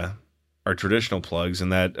to our traditional plugs,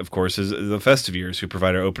 and that, of course, is the festive years, who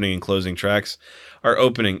provide our opening and closing tracks. Our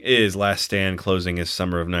opening is Last Stand, closing is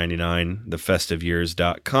Summer of 99,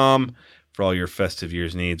 thefestiveyears.com. For all your festive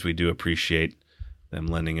years needs, we do appreciate them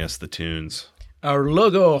lending us the tunes. Our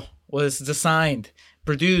logo was designed,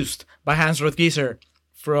 produced by Hans Rothgieser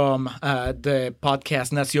from the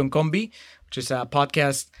podcast Nación Combi, which is a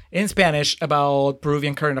podcast in Spanish about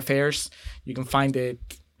Peruvian current affairs. You can find it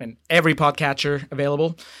in every podcatcher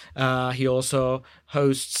available. He also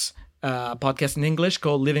hosts a podcast in English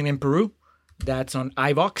called Living in Peru. That's on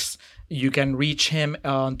iVox. You can reach him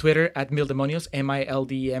on Twitter at Mildemonios,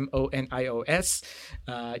 MILDEMONIOS.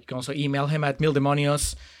 You can also email him at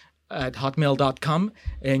mildemonios@hotmail.com.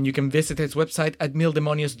 And you can visit his website at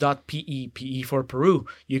mildemonios.pe, PE for Peru.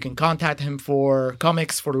 You can contact him for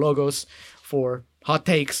comics, for logos, for hot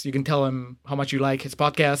takes. You can tell him how much you like his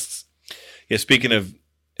podcasts. Yeah, speaking of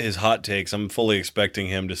his hot takes, I'm fully expecting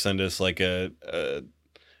him to send us like an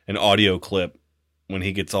audio clip when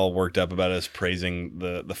he gets all worked up about us praising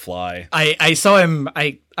the Fly. I saw him.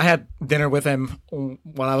 I had dinner with him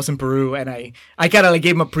while I was in Peru, and I kind of like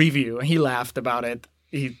gave him a preview, and he laughed about it.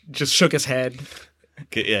 He just shook his head.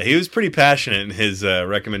 Yeah, he was pretty passionate in his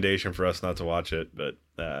recommendation for us not to watch it. But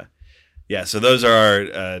yeah, so those are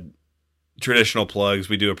our traditional plugs.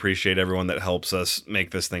 We do appreciate everyone that helps us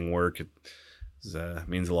make this thing work. It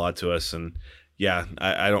means a lot to us. And yeah,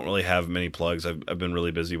 I don't really have many plugs. I've been really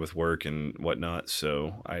busy with work and whatnot.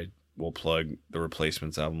 So I will plug the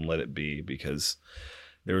Replacements album, Let It Be, because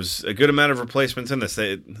there was a good amount of replacements in this.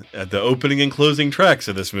 At the opening and closing tracks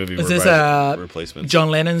of this movie Is were this by Replacements. John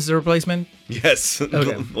Lennon's The Replacement? Yes,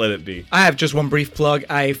 Okay. Let It Be. I have just one brief plug.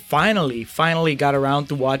 I finally got around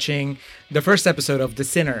to watching the first episode of The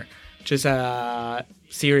Sinner, which is a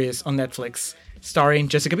series on Netflix starring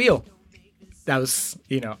Jessica Biel. That was,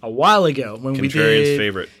 a while ago when we Contrarian's did.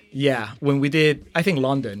 favorite. Yeah, when we did, I think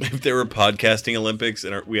London. If there were podcasting Olympics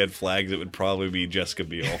and we had flags, it would probably be Jessica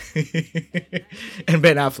Biel. And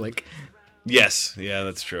Ben Affleck. Yes, yeah,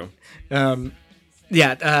 that's true. Dan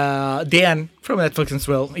from Netflix as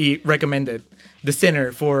well, he recommended The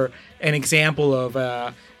Sinner for an example of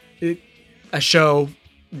a show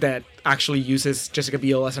that actually uses Jessica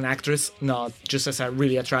Biel as an actress, not just as a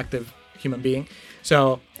really attractive human being.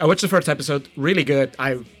 So I watched the first episode, really good.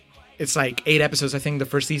 It's like 8 episodes, I think, the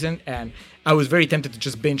first season, and I was very tempted to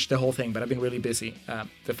just binge the whole thing, but I've been really busy.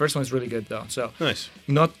 The first one is really good though, so Nice.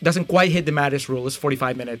 doesn't quite hit the Mattis rule. It's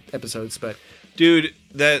 45-minute episodes, but Dude,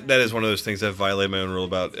 that is one of those things I've violated my own rule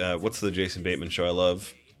about. What's the Jason Bateman show I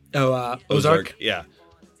love? Ozark. Yeah.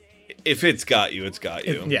 If it's got you, it's got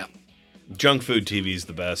you. Yeah. Junk food TV is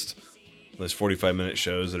the best. Those 45-minute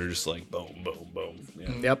shows that are just like boom, boom, boom.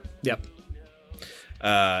 Yeah. Yep.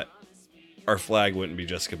 Our flag wouldn't be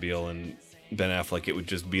Jessica Biel and Ben Affleck. It would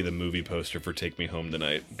just be the movie poster for Take Me Home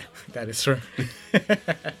Tonight. That is true.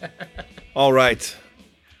 All right.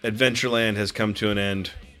 Adventureland has come to an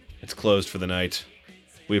end. It's closed for the night.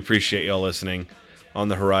 We appreciate y'all listening. On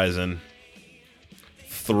the horizon,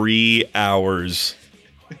 3 hours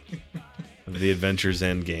of the Adventure's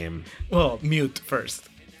End game. Well, mute first.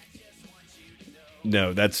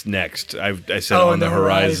 No, that's next. I said on the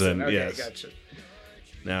horizon. Okay, yes. gotcha.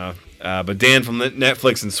 Now, but Dan from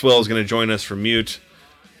Netflix and Swill is going to join us for Mute,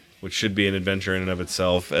 which should be an adventure in and of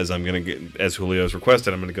itself. As Julio's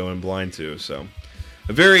requested, I'm going to go in blind too. So,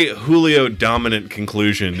 a very Julio dominant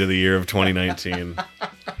conclusion to the year of 2019.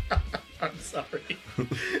 I'm sorry.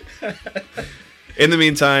 In the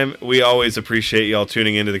meantime, we always appreciate y'all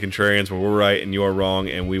tuning into the Contrarians, where we're right and you're wrong,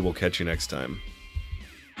 and we will catch you next time.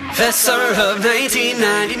 The summer of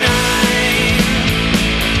 1999,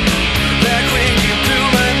 back when you blew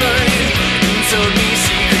my mind told me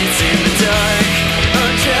secrets in the dark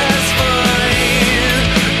are just fine.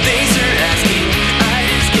 Thanks for asking, I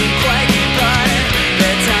just can't quite get by.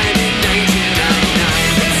 That time in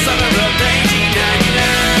 1999, that summer of 1999,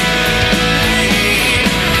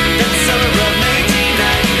 that summer of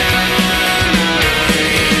 1999,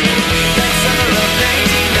 that summer of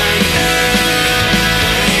 1999,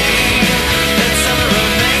 that summer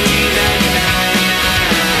of 1999.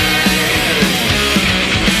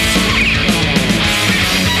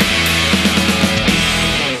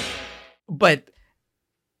 But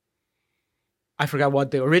I forgot what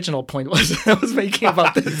the original point was I was making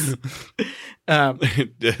about this.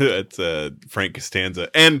 That's Frank Costanza.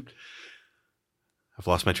 And I've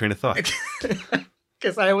lost my train of thought.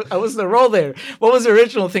 Because I was the role there. What was the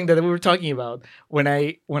original thing that we were talking about when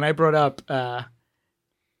I brought up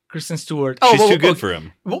Kristen Stewart? She's too good for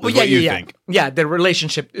him. Well, is yeah, what you yeah, think. yeah. The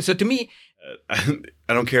relationship. So to me, I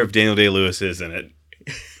don't care if Daniel Day-Lewis is in it.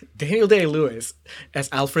 Daniel Day-Lewis as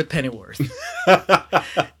Alfred Pennyworth.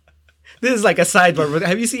 This is like a sidebar, but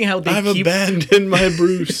have you seen how they I've keep abandoned my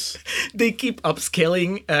Bruce. they keep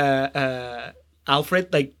upscaling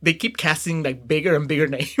Alfred? Like they keep casting like bigger and bigger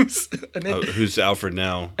names. And then, Who's Alfred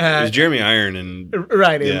now? It's Jeremy Iron and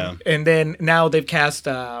right, yeah. and then now they've cast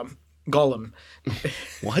Gollum.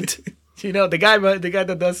 What? You know the guy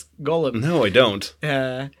that does Gollum. No, I don't.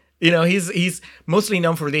 You know he's mostly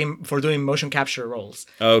known for doing motion capture roles.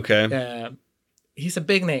 Okay. He's a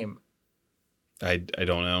big name. I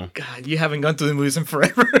don't know. God, you haven't gone to the movies in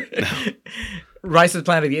forever. No. Rise of the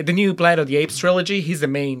Planet of the Apes, the new Planet of the Apes trilogy. He's the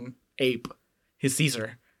main ape. He's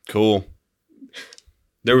Caesar. Cool.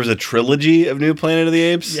 There was a trilogy of New Planet of the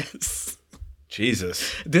Apes? Yes.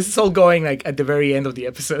 Jesus. This is all going like at the very end of the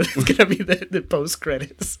episode. It's gonna be the post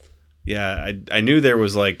credits Yeah, I knew there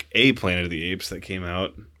was like a Planet of the Apes that came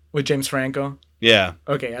out. with James Franco. Yeah.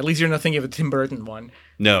 Okay, at least you're not thinking of a Tim Burton one.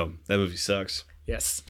 No, that movie sucks. Yes.